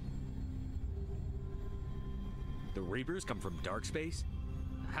 The Reapers come from dark space?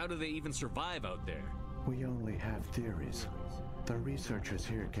 How do they even survive out there? We only have theories. The researchers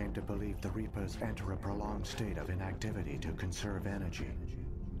here came to believe the Reapers enter a prolonged state of inactivity to conserve energy.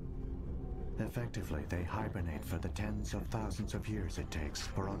 Effectively, they hibernate for the tens of thousands of years it takes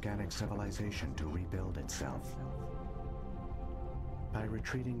for organic civilization to rebuild itself. By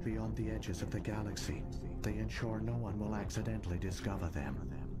retreating beyond the edges of the galaxy, they ensure no one will accidentally discover them.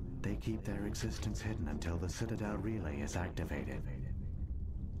 They keep their existence hidden until the Citadel relay is activated.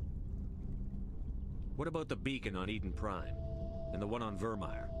 What about the beacon on Eden Prime? And the one on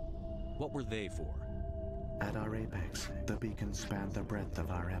Virmire? What were they for? At our apex, the beacons spanned the breadth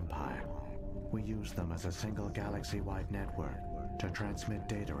of our empire. We used them as a single galaxy-wide network to transmit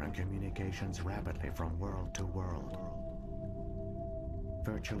data and communications rapidly from world to world.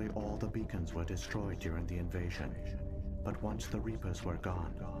 Virtually all the beacons were destroyed during the invasion. But once the Reapers were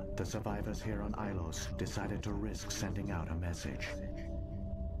gone, the survivors here on Illos decided to risk sending out a message.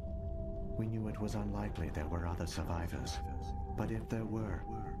 We knew it was unlikely there were other survivors. But if there were,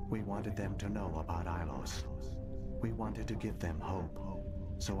 we wanted them to know about Illos. We wanted to give them hope.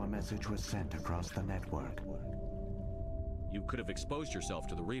 So a message was sent across the network. You could have exposed yourself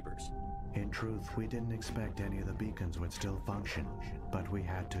to the Reapers. In truth, we didn't expect any of the beacons would still function, but we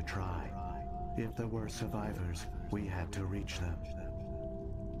had to try. If there were survivors, we had to reach them.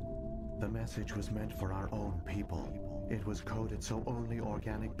 The message was meant for our own people. It was coded so only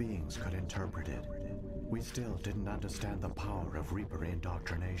organic beings could interpret it. We still didn't understand the power of Reaper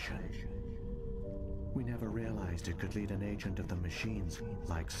indoctrination. We never realized it could lead an agent of the machines,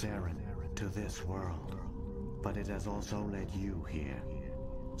 like Saren, to this world. But it has also led you here.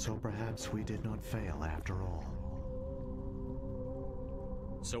 So perhaps we did not fail after all.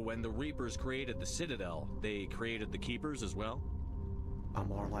 So when the Reapers created the Citadel, they created the Keepers as well? A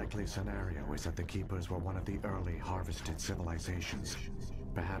more likely scenario is that the Keepers were one of the early harvested civilizations,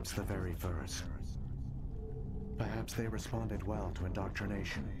 perhaps the very first. Perhaps they responded well to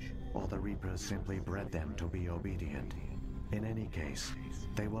indoctrination, or the Reapers simply bred them to be obedient. In any case,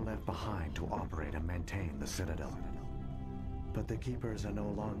 they were left behind to operate and maintain the Citadel. But the Keepers are no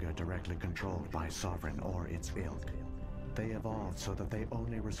longer directly controlled by Sovereign or its ilk. They evolved so that they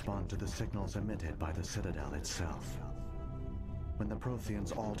only respond to the signals emitted by the Citadel itself. When the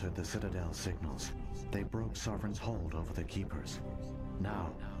Protheans altered the Citadel signals, they broke Sovereign's hold over the Keepers.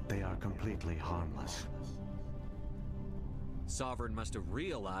 Now, they are completely harmless. Sovereign must have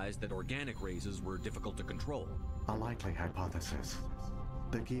realized that organic races were difficult to control. A likely hypothesis.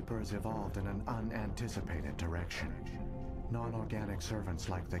 The Keepers evolved in an unanticipated direction. Non-organic servants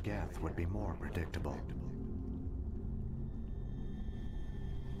like the Geth would be more predictable.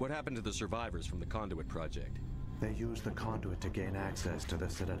 What happened to the survivors from the Conduit project? They used the Conduit to gain access to the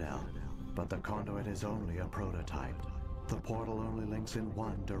Citadel, but the Conduit is only a prototype. The portal only links in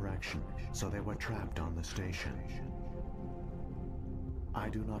one direction, so they were trapped on the station. I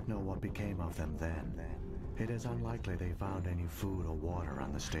do not know what became of them then. It is unlikely they found any food or water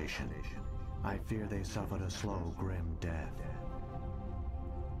on the station. I fear they suffered a slow, grim death.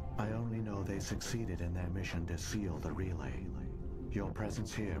 I only know they succeeded in their mission to seal the relay. Your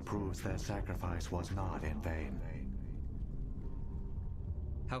presence here proves their sacrifice was not in vain.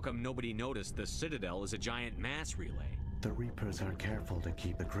 How come nobody noticed the Citadel is a giant mass relay? The Reapers are careful to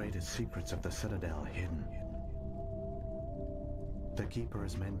keep the greatest secrets of the Citadel hidden. The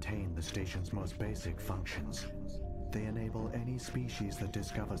Keepers maintain the station's most basic functions. They enable any species that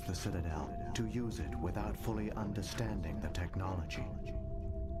discovers the Citadel to use it without fully understanding the technology.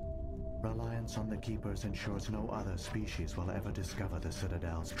 Reliance on the Keepers ensures no other species will ever discover the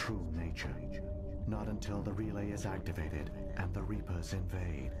Citadel's true nature. Not until the relay is activated and the Reapers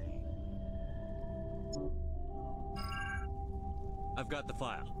invade. I've got the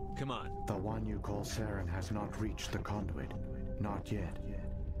file. Come on. The one you call Saren has not reached the Conduit. Not yet.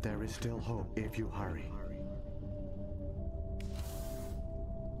 There is still hope if you hurry.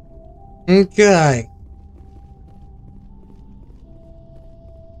 Okay.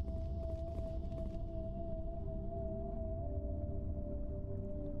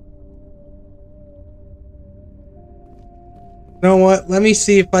 You know what? Let me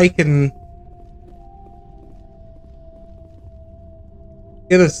see if I can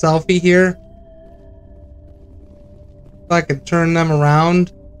get a selfie here. If I can turn them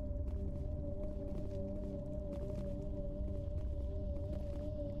around.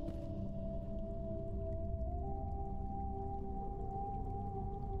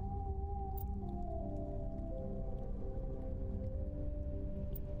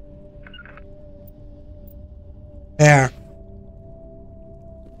 There.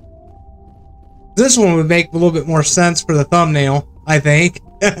 This one would make a little bit more sense for the thumbnail, I think.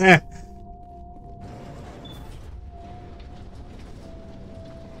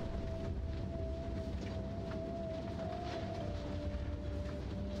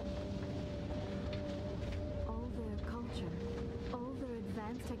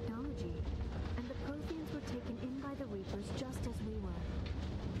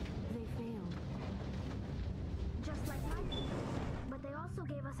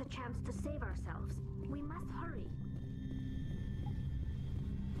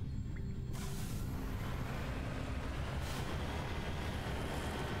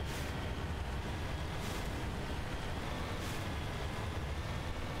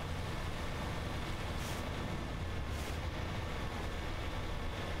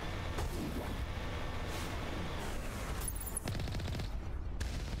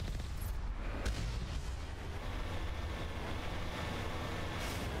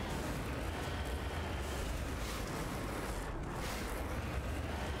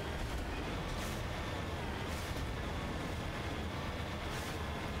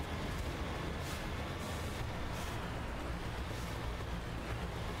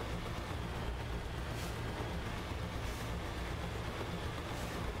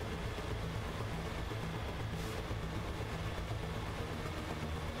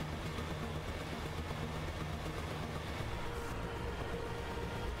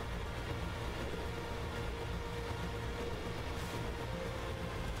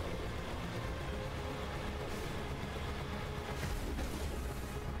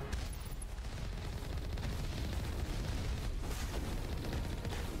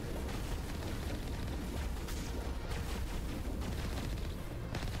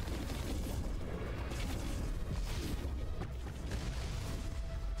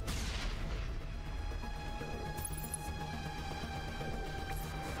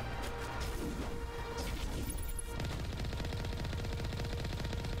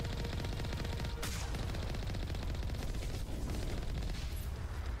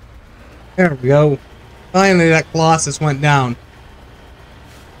 There we go. Finally, that Colossus went down.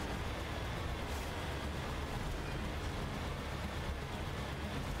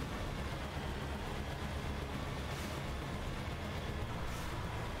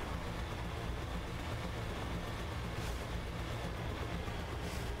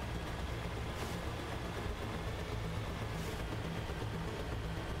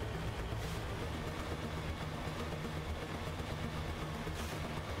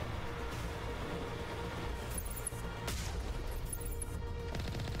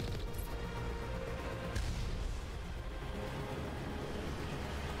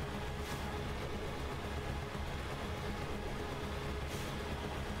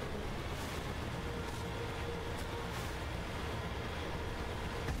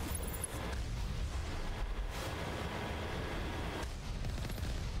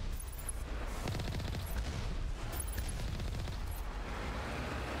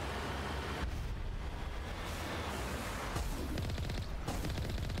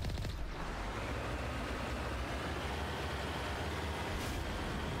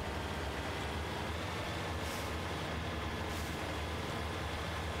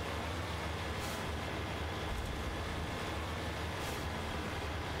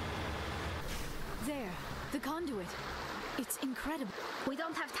 There, the conduit. It's incredible. We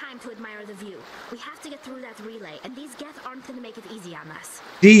don't have time to admire the view. We have to get through that relay, and these Geth aren't going to make it easy on us.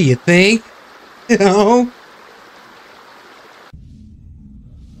 Do you think? You know?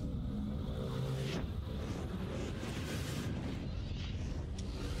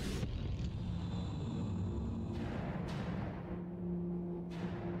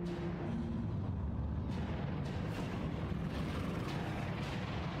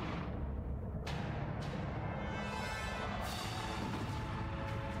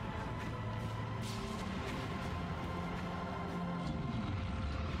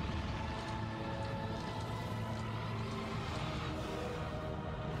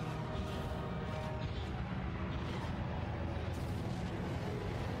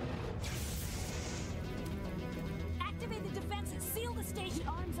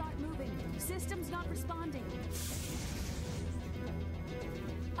 Systems not responding.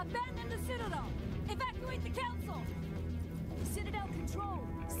 Abandon the Citadel! Evacuate the Council! Citadel Control!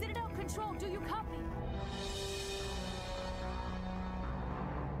 Citadel Control, do you copy?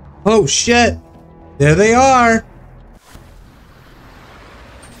 Oh shit! There they are!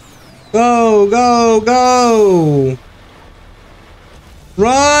 Go, go, go!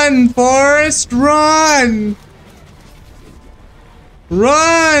 Run, Forrest, run!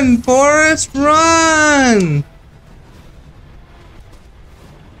 Run, Forrest, run!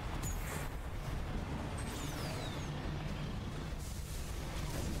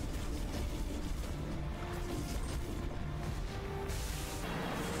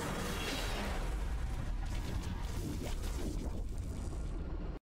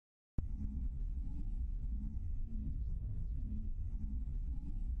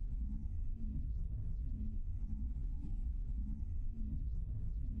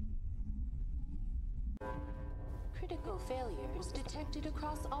 Critical failures detected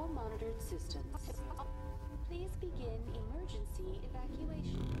across all monitored systems. Please begin emergency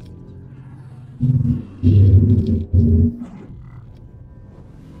evacuation.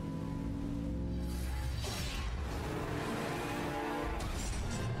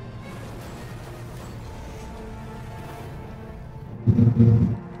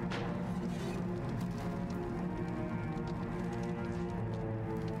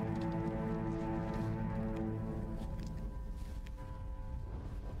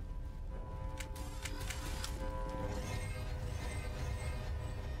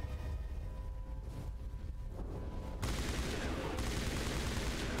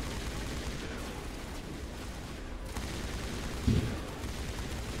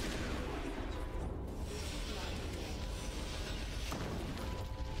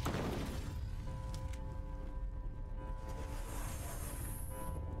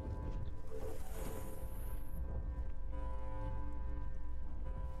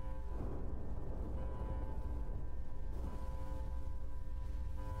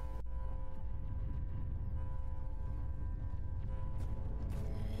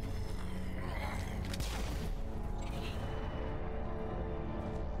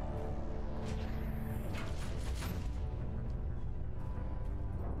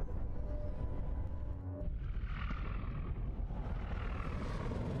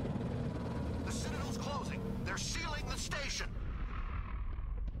 They're sealing the station.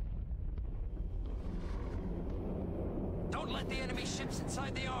 Don't let the enemy ships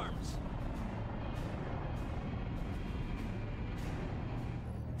inside the arms.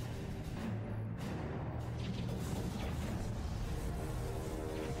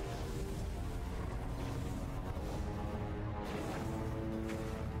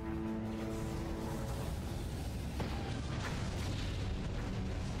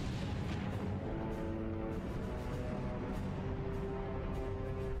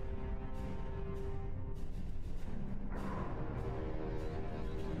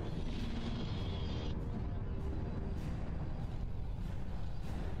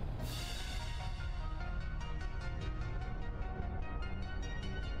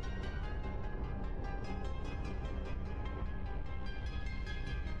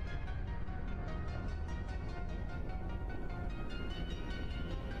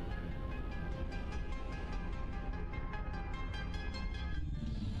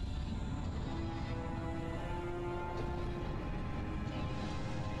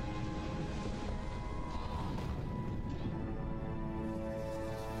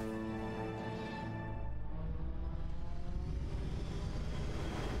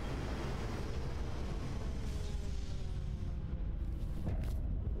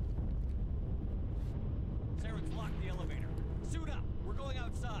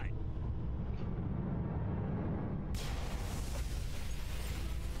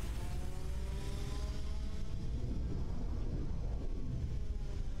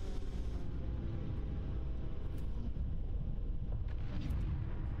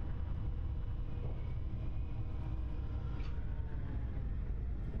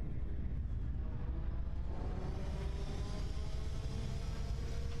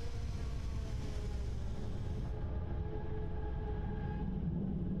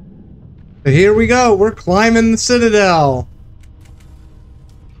 So here we go. We're climbing the Citadel.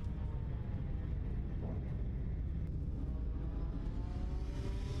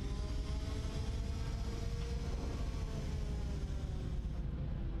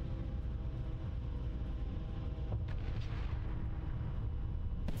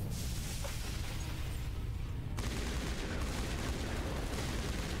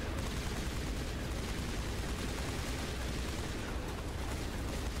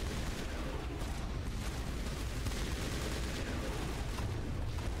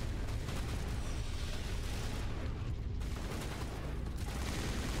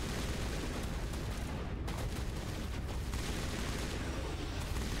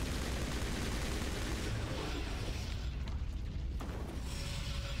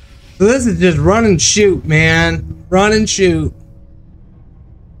 So this is just run and shoot, man. Run and shoot.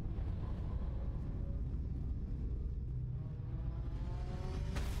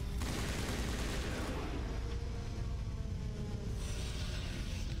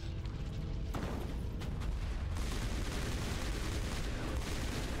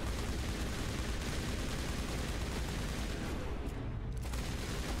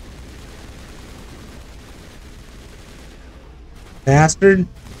 Bastard.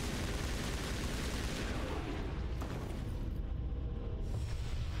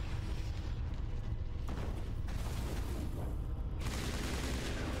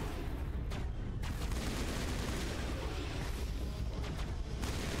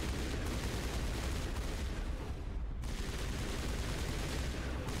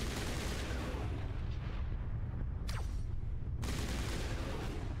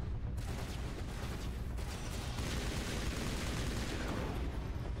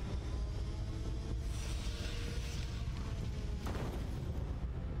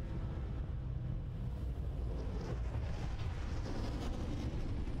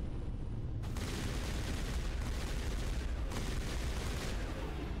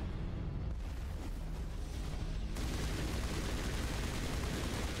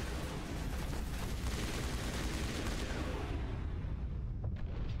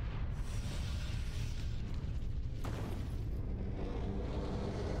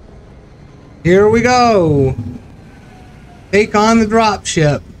 Here we go. Take on the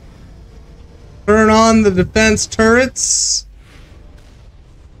dropship. Turn on the defense turrets.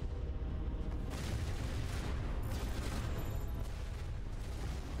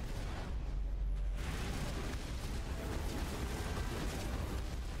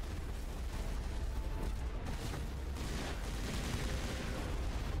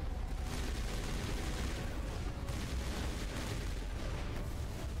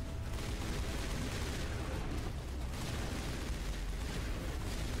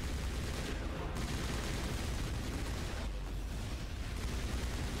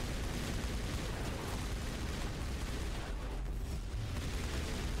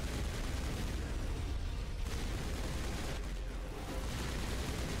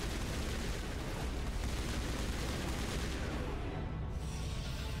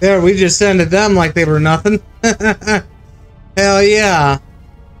 There, we just sent them like they were nothing. Hell yeah.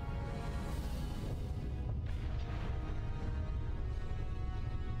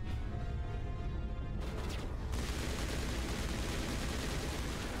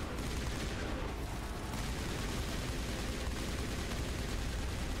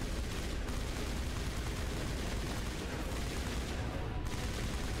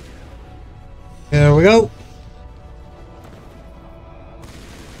 There we go.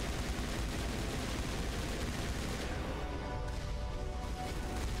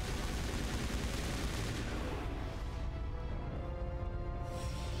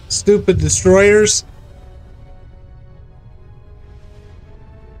 Stupid destroyers.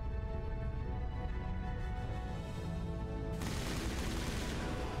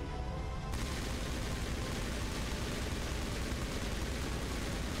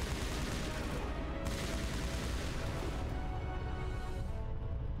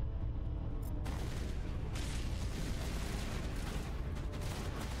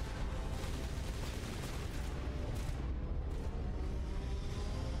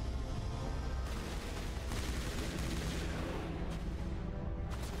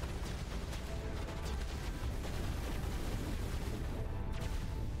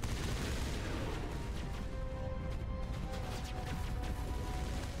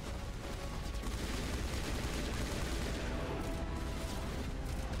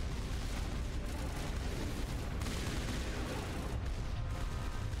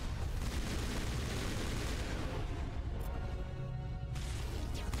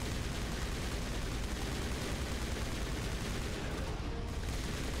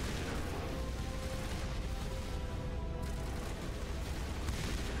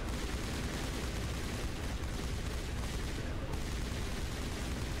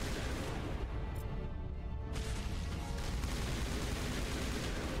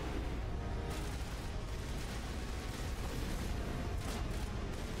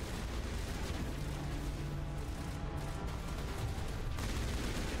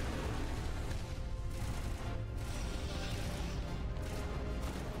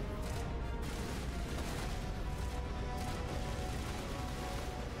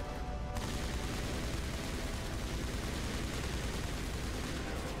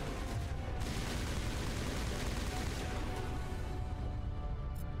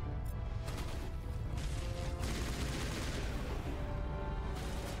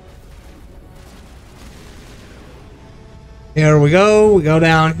 Here we go. We go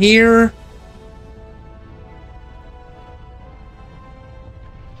down here.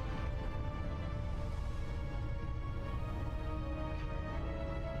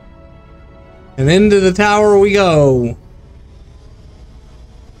 And into the tower we go.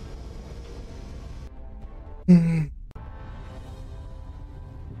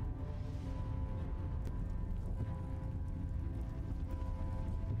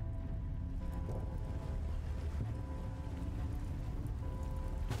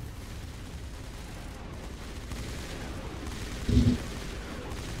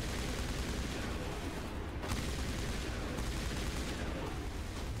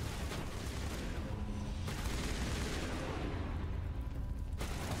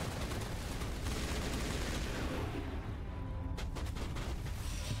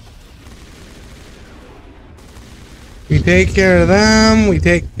 We take care of them. We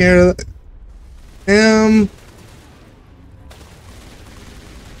take care of him.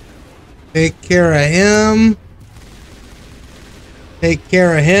 Take care of him. Take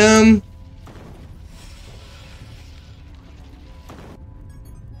care of him.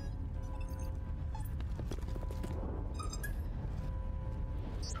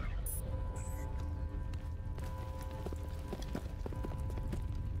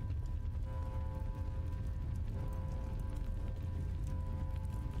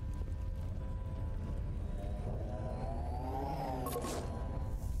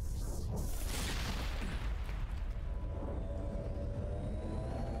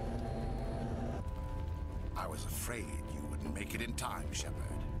 I was afraid you wouldn't make it in time, Shepard.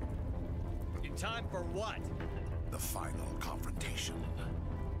 In time for what? The final confrontation.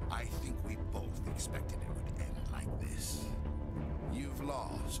 I think we both expected it would end like this. You've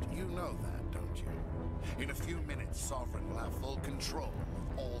lost. You know that, don't you? In a few minutes, Sovereign will have full control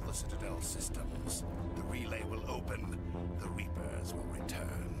of all the Citadel systems. The relay will open. The Reapers will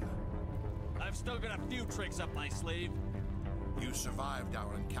return. I've still got a few tricks up my sleeve. You survived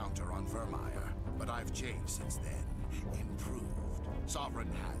our encounter on Virmire, but I've changed since then. Improved.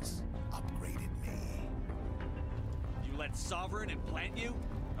 Sovereign has upgraded me. You let Sovereign implant you?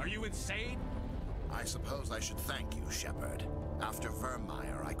 Are you insane? I suppose I should thank you, Shepard. After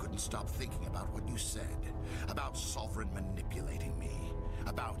Virmire, I couldn't stop thinking about what you said. About Sovereign manipulating me.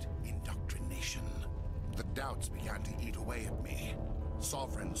 About indoctrination. The doubts began to eat away at me.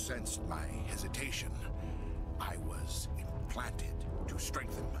 Sovereign sensed my hesitation. I was implanted to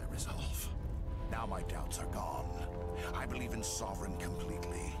strengthen my resolve. Now my doubts are gone. I believe in Sovereign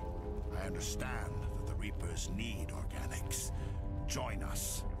completely. I understand that the Reapers need organics. Join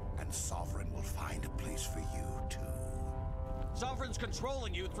us, and Sovereign will find a place for you, too. Sovereign's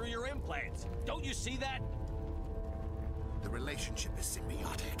controlling you through your implants. Don't you see that? The relationship is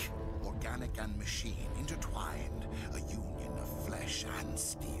symbiotic. Organic and machine intertwined. A union of flesh and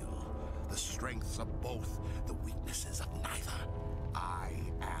steel. The strengths of both, the weaknesses of neither. I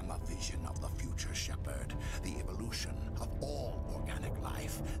am a vision of the future, Shepard. The evolution of all organic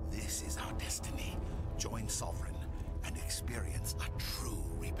life. This is our destiny. Join Sovereign and experience a true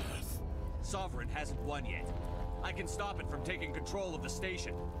rebirth. Sovereign hasn't won yet. I can stop it from taking control of the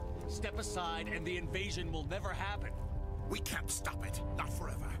station. Step aside and the invasion will never happen. We can't stop it. Not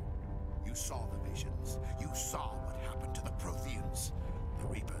forever. You saw the visions. You saw what happened to the Protheans. The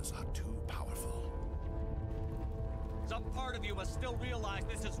Reapers are too powerful. Some part of you must still realize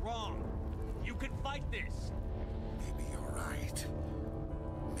this is wrong. You can fight this. Maybe you're right.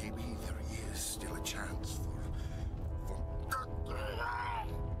 Maybe there is still a chance for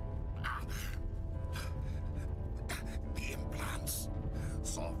the implants.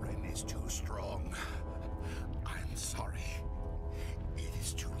 Sovereign is too strong. I'm sorry. It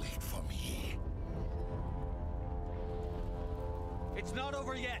is too late for me. It's not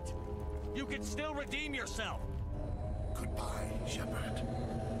over yet. You can still redeem yourself. Goodbye, Shepard.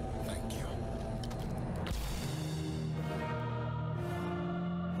 Thank you.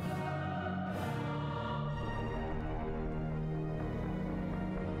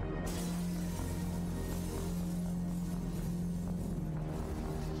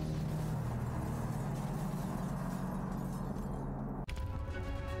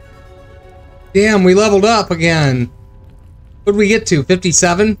 Damn, we leveled up again. What did we get to?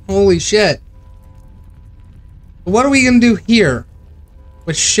 57? Holy shit. What are we gonna do here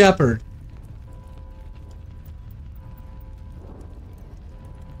with Shepard?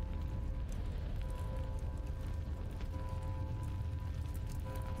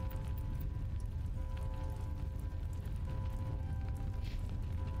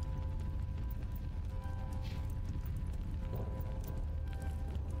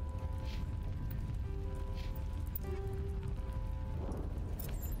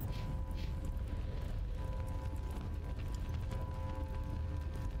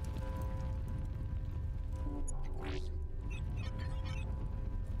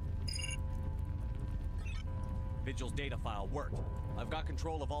 Vigil's data file worked. I've got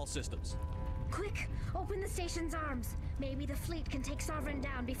control of all systems. Quick! Open the station's arms. Maybe the fleet can take Sovereign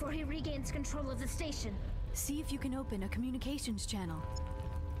down before he regains control of the station. See if you can open a communications channel.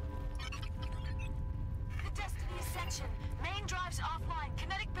 The Destiny Ascension. Main drives offline.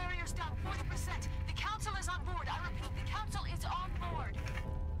 Kinetic barriers down 40%. The Council is on board. I repeat, the Council is on board.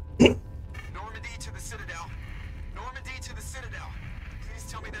 Normandy to the Citadel. Normandy to the Citadel.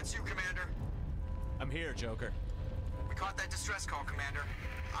 Please tell me that's you, Commander. I'm here, Joker. We caught that distress call, Commander.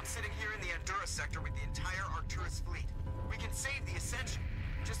 I'm sitting here in the Andurra sector with the entire Arcturus fleet. We can save the Ascension.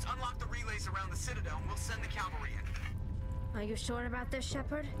 Just unlock the relays around the Citadel and we'll send the cavalry in. Are you sure about this,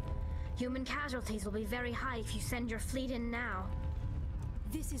 Shepard? Human casualties will be very high if you send your fleet in now.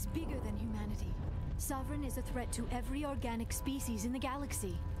 This is bigger than humanity. Sovereign is a threat to every organic species in the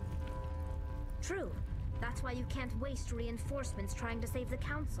galaxy. True. That's why you can't waste reinforcements trying to save the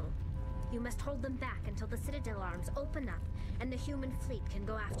Council. You must hold them back until the Citadel arms open up and the human fleet can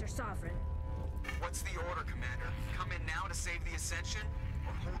go after Sovereign. What's the order, Commander? Come in now to save the Ascension,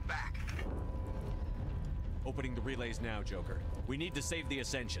 or hold back? Opening the relays now, Joker. We need to save the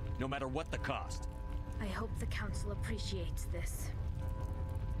Ascension, no matter what the cost. I hope the Council appreciates this.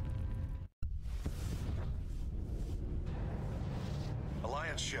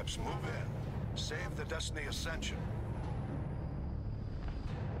 Alliance ships, move in. Save the Destiny Ascension.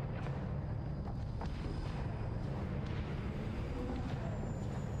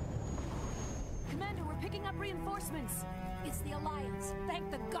 Commander, we're picking up reinforcements. It's the Alliance.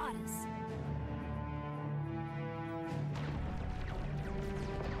 Thank the goddess.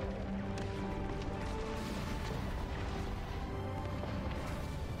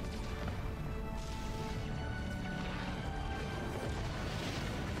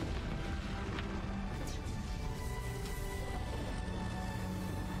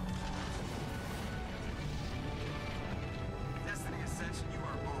 Destiny Ascension, you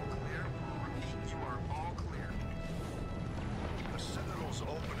are all clear. Repeat, you are all clear. The Citadel's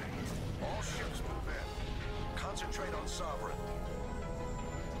opening. All ships move in. Concentrate on Sovereign.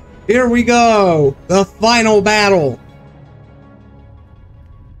 Here we go! The final battle!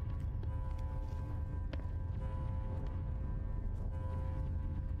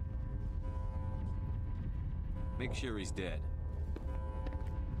 Make sure he's dead.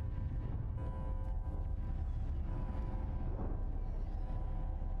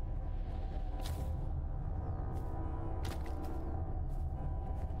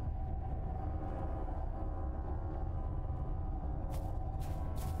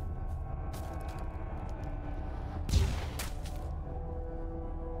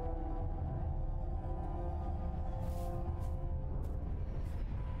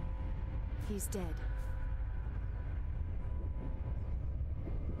 He's dead.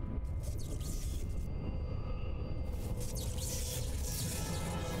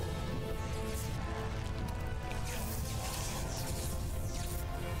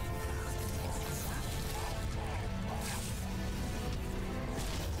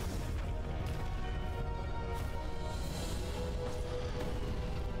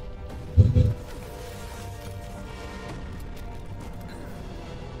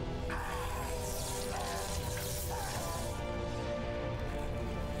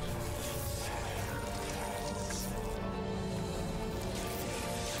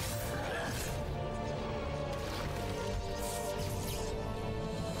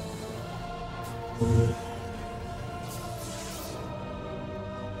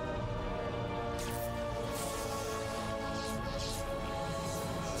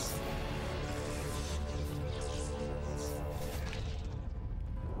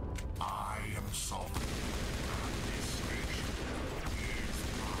 I am Sovereign. This nation is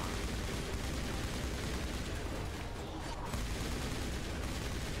mine.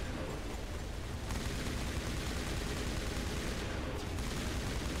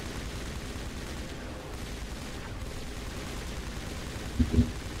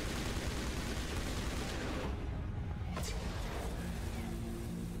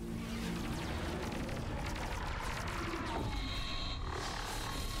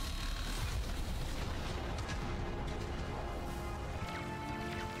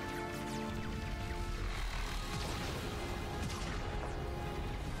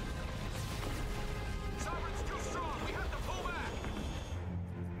 Sovereign's too strong. We have to pull back.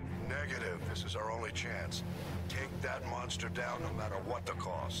 Negative. This is our only chance. Take that monster down no matter what the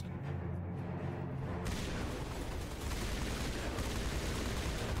cost.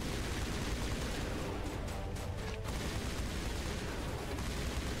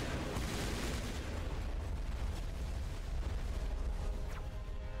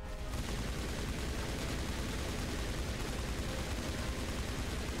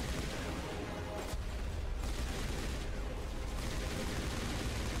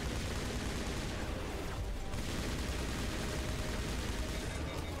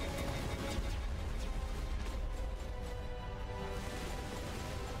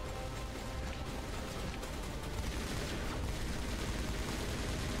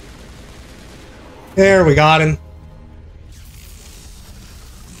 There, we got him.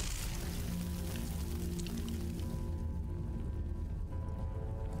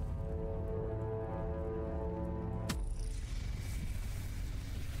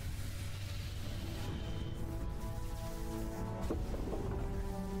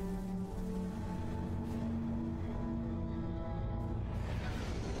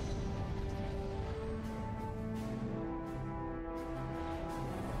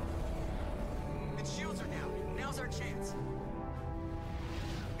 Its shields are down. Now's our chance.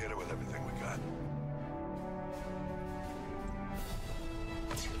 Hit it with everything we got.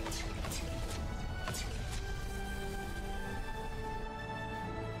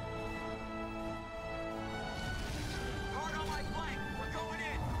 Guard on my flank. We're going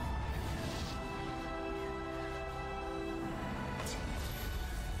in.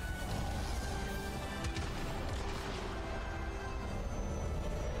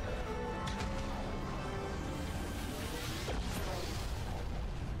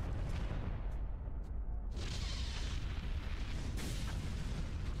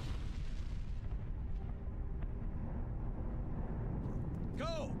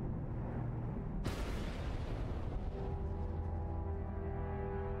 Go!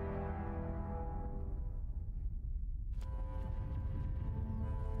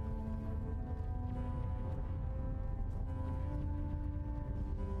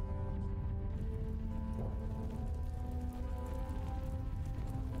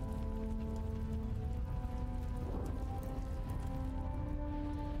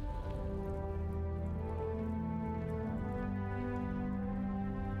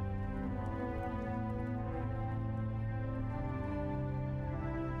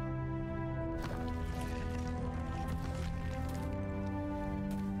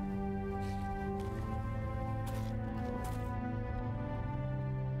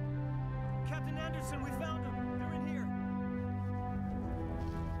 Captain Anderson, we found them. They're in here.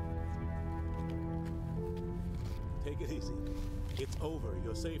 Take it easy. It's over.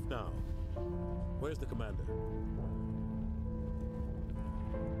 You're safe now. Where's the commander?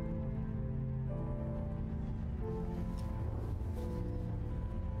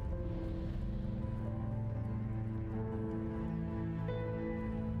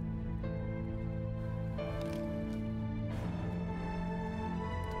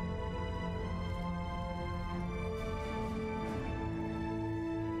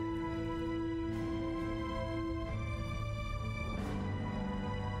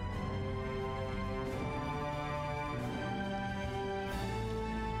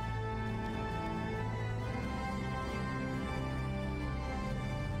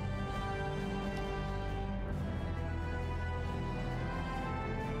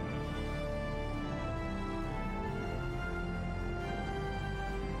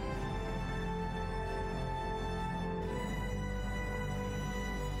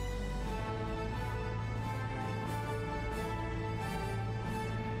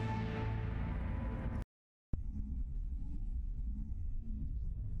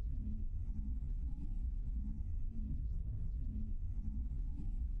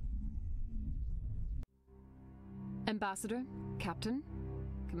 Ambassador, Captain,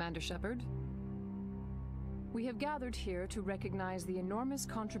 Commander Shepard, we have gathered here to recognize the enormous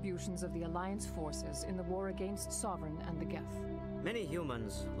contributions of the Alliance forces in the war against Sovereign and the Geth. Many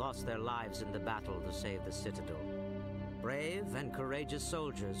humans lost their lives in the battle to save the Citadel. Brave and courageous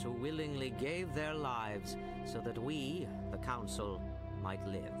soldiers who willingly gave their lives so that we, the Council, might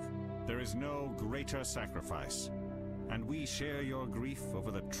live. There is no greater sacrifice, and we share your grief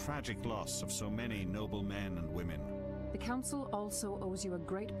over the tragic loss of so many noble men and women. The Council also owes you a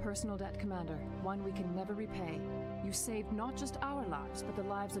great personal debt, Commander, one we can never repay. You saved not just our lives, but the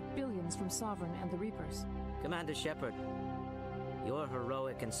lives of billions from Sovereign and the Reapers. Commander Shepard, your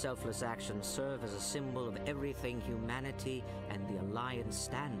heroic and selfless actions serve as a symbol of everything humanity and the Alliance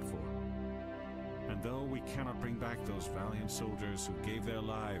stand for. And though we cannot bring back those valiant soldiers who gave their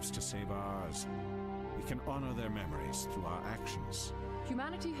lives to save ours, we can honor their memories through our actions.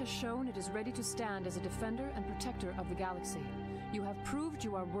 Humanity has shown it is ready to stand as a defender and protector of the galaxy. You have proved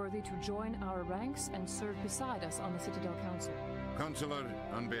you are worthy to join our ranks and serve beside us on the Citadel Council. Consular,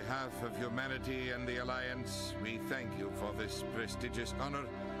 on behalf of humanity and the Alliance, we thank you for this prestigious honor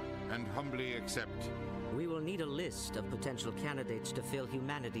and humbly accept. We will need a list of potential candidates to fill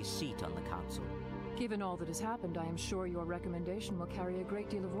humanity's seat on the Council. Given all that has happened, I am sure your recommendation will carry a great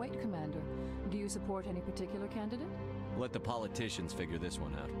deal of weight, Commander. Do you support any particular candidate? Let the politicians figure this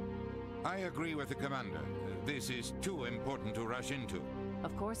one out. I agree with the Commander. This is too important to rush into.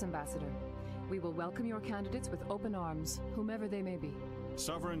 Of course, Ambassador. We will welcome your candidates with open arms, whomever they may be.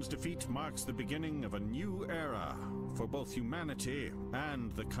 Sovereign's defeat marks the beginning of a new era for both humanity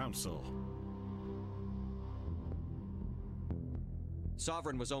and the Council.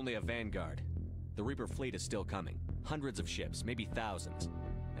 Sovereign was only a vanguard. The Reaper fleet is still coming. Hundreds of ships, maybe thousands.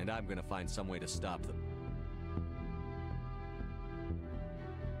 And I'm gonna find some way to stop them.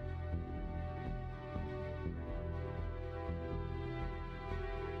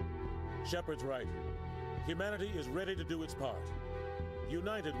 Shepard's right. Humanity is ready to do its part.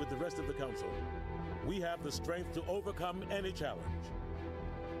 United with the rest of the Council, we have the strength to overcome any challenge.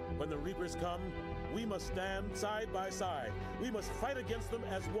 When the Reapers come, we must stand side by side. We must fight against them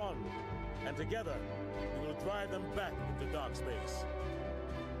as one. And together, we will drive them back into dark space.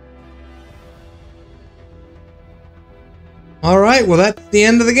 All right, well, that's the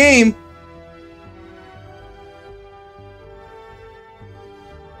end of the game.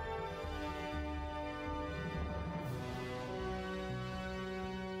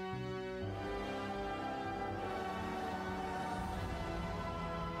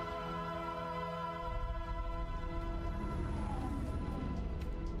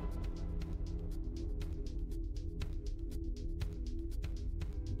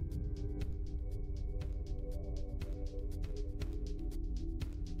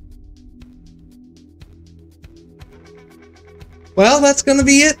 Well, that's going to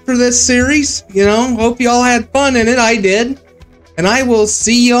be it for this series. You know, hope y'all had fun in it. I did. And I will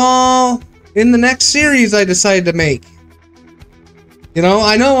see y'all in the next series I decide to make. You know,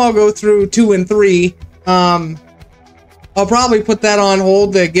 I know I'll go through 2 and 3. I'll probably put that on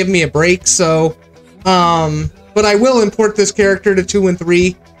hold to give me a break, so... but I will import this character to 2 and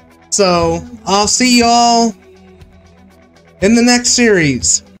 3. So, I'll see y'all in the next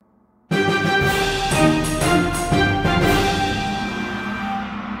series.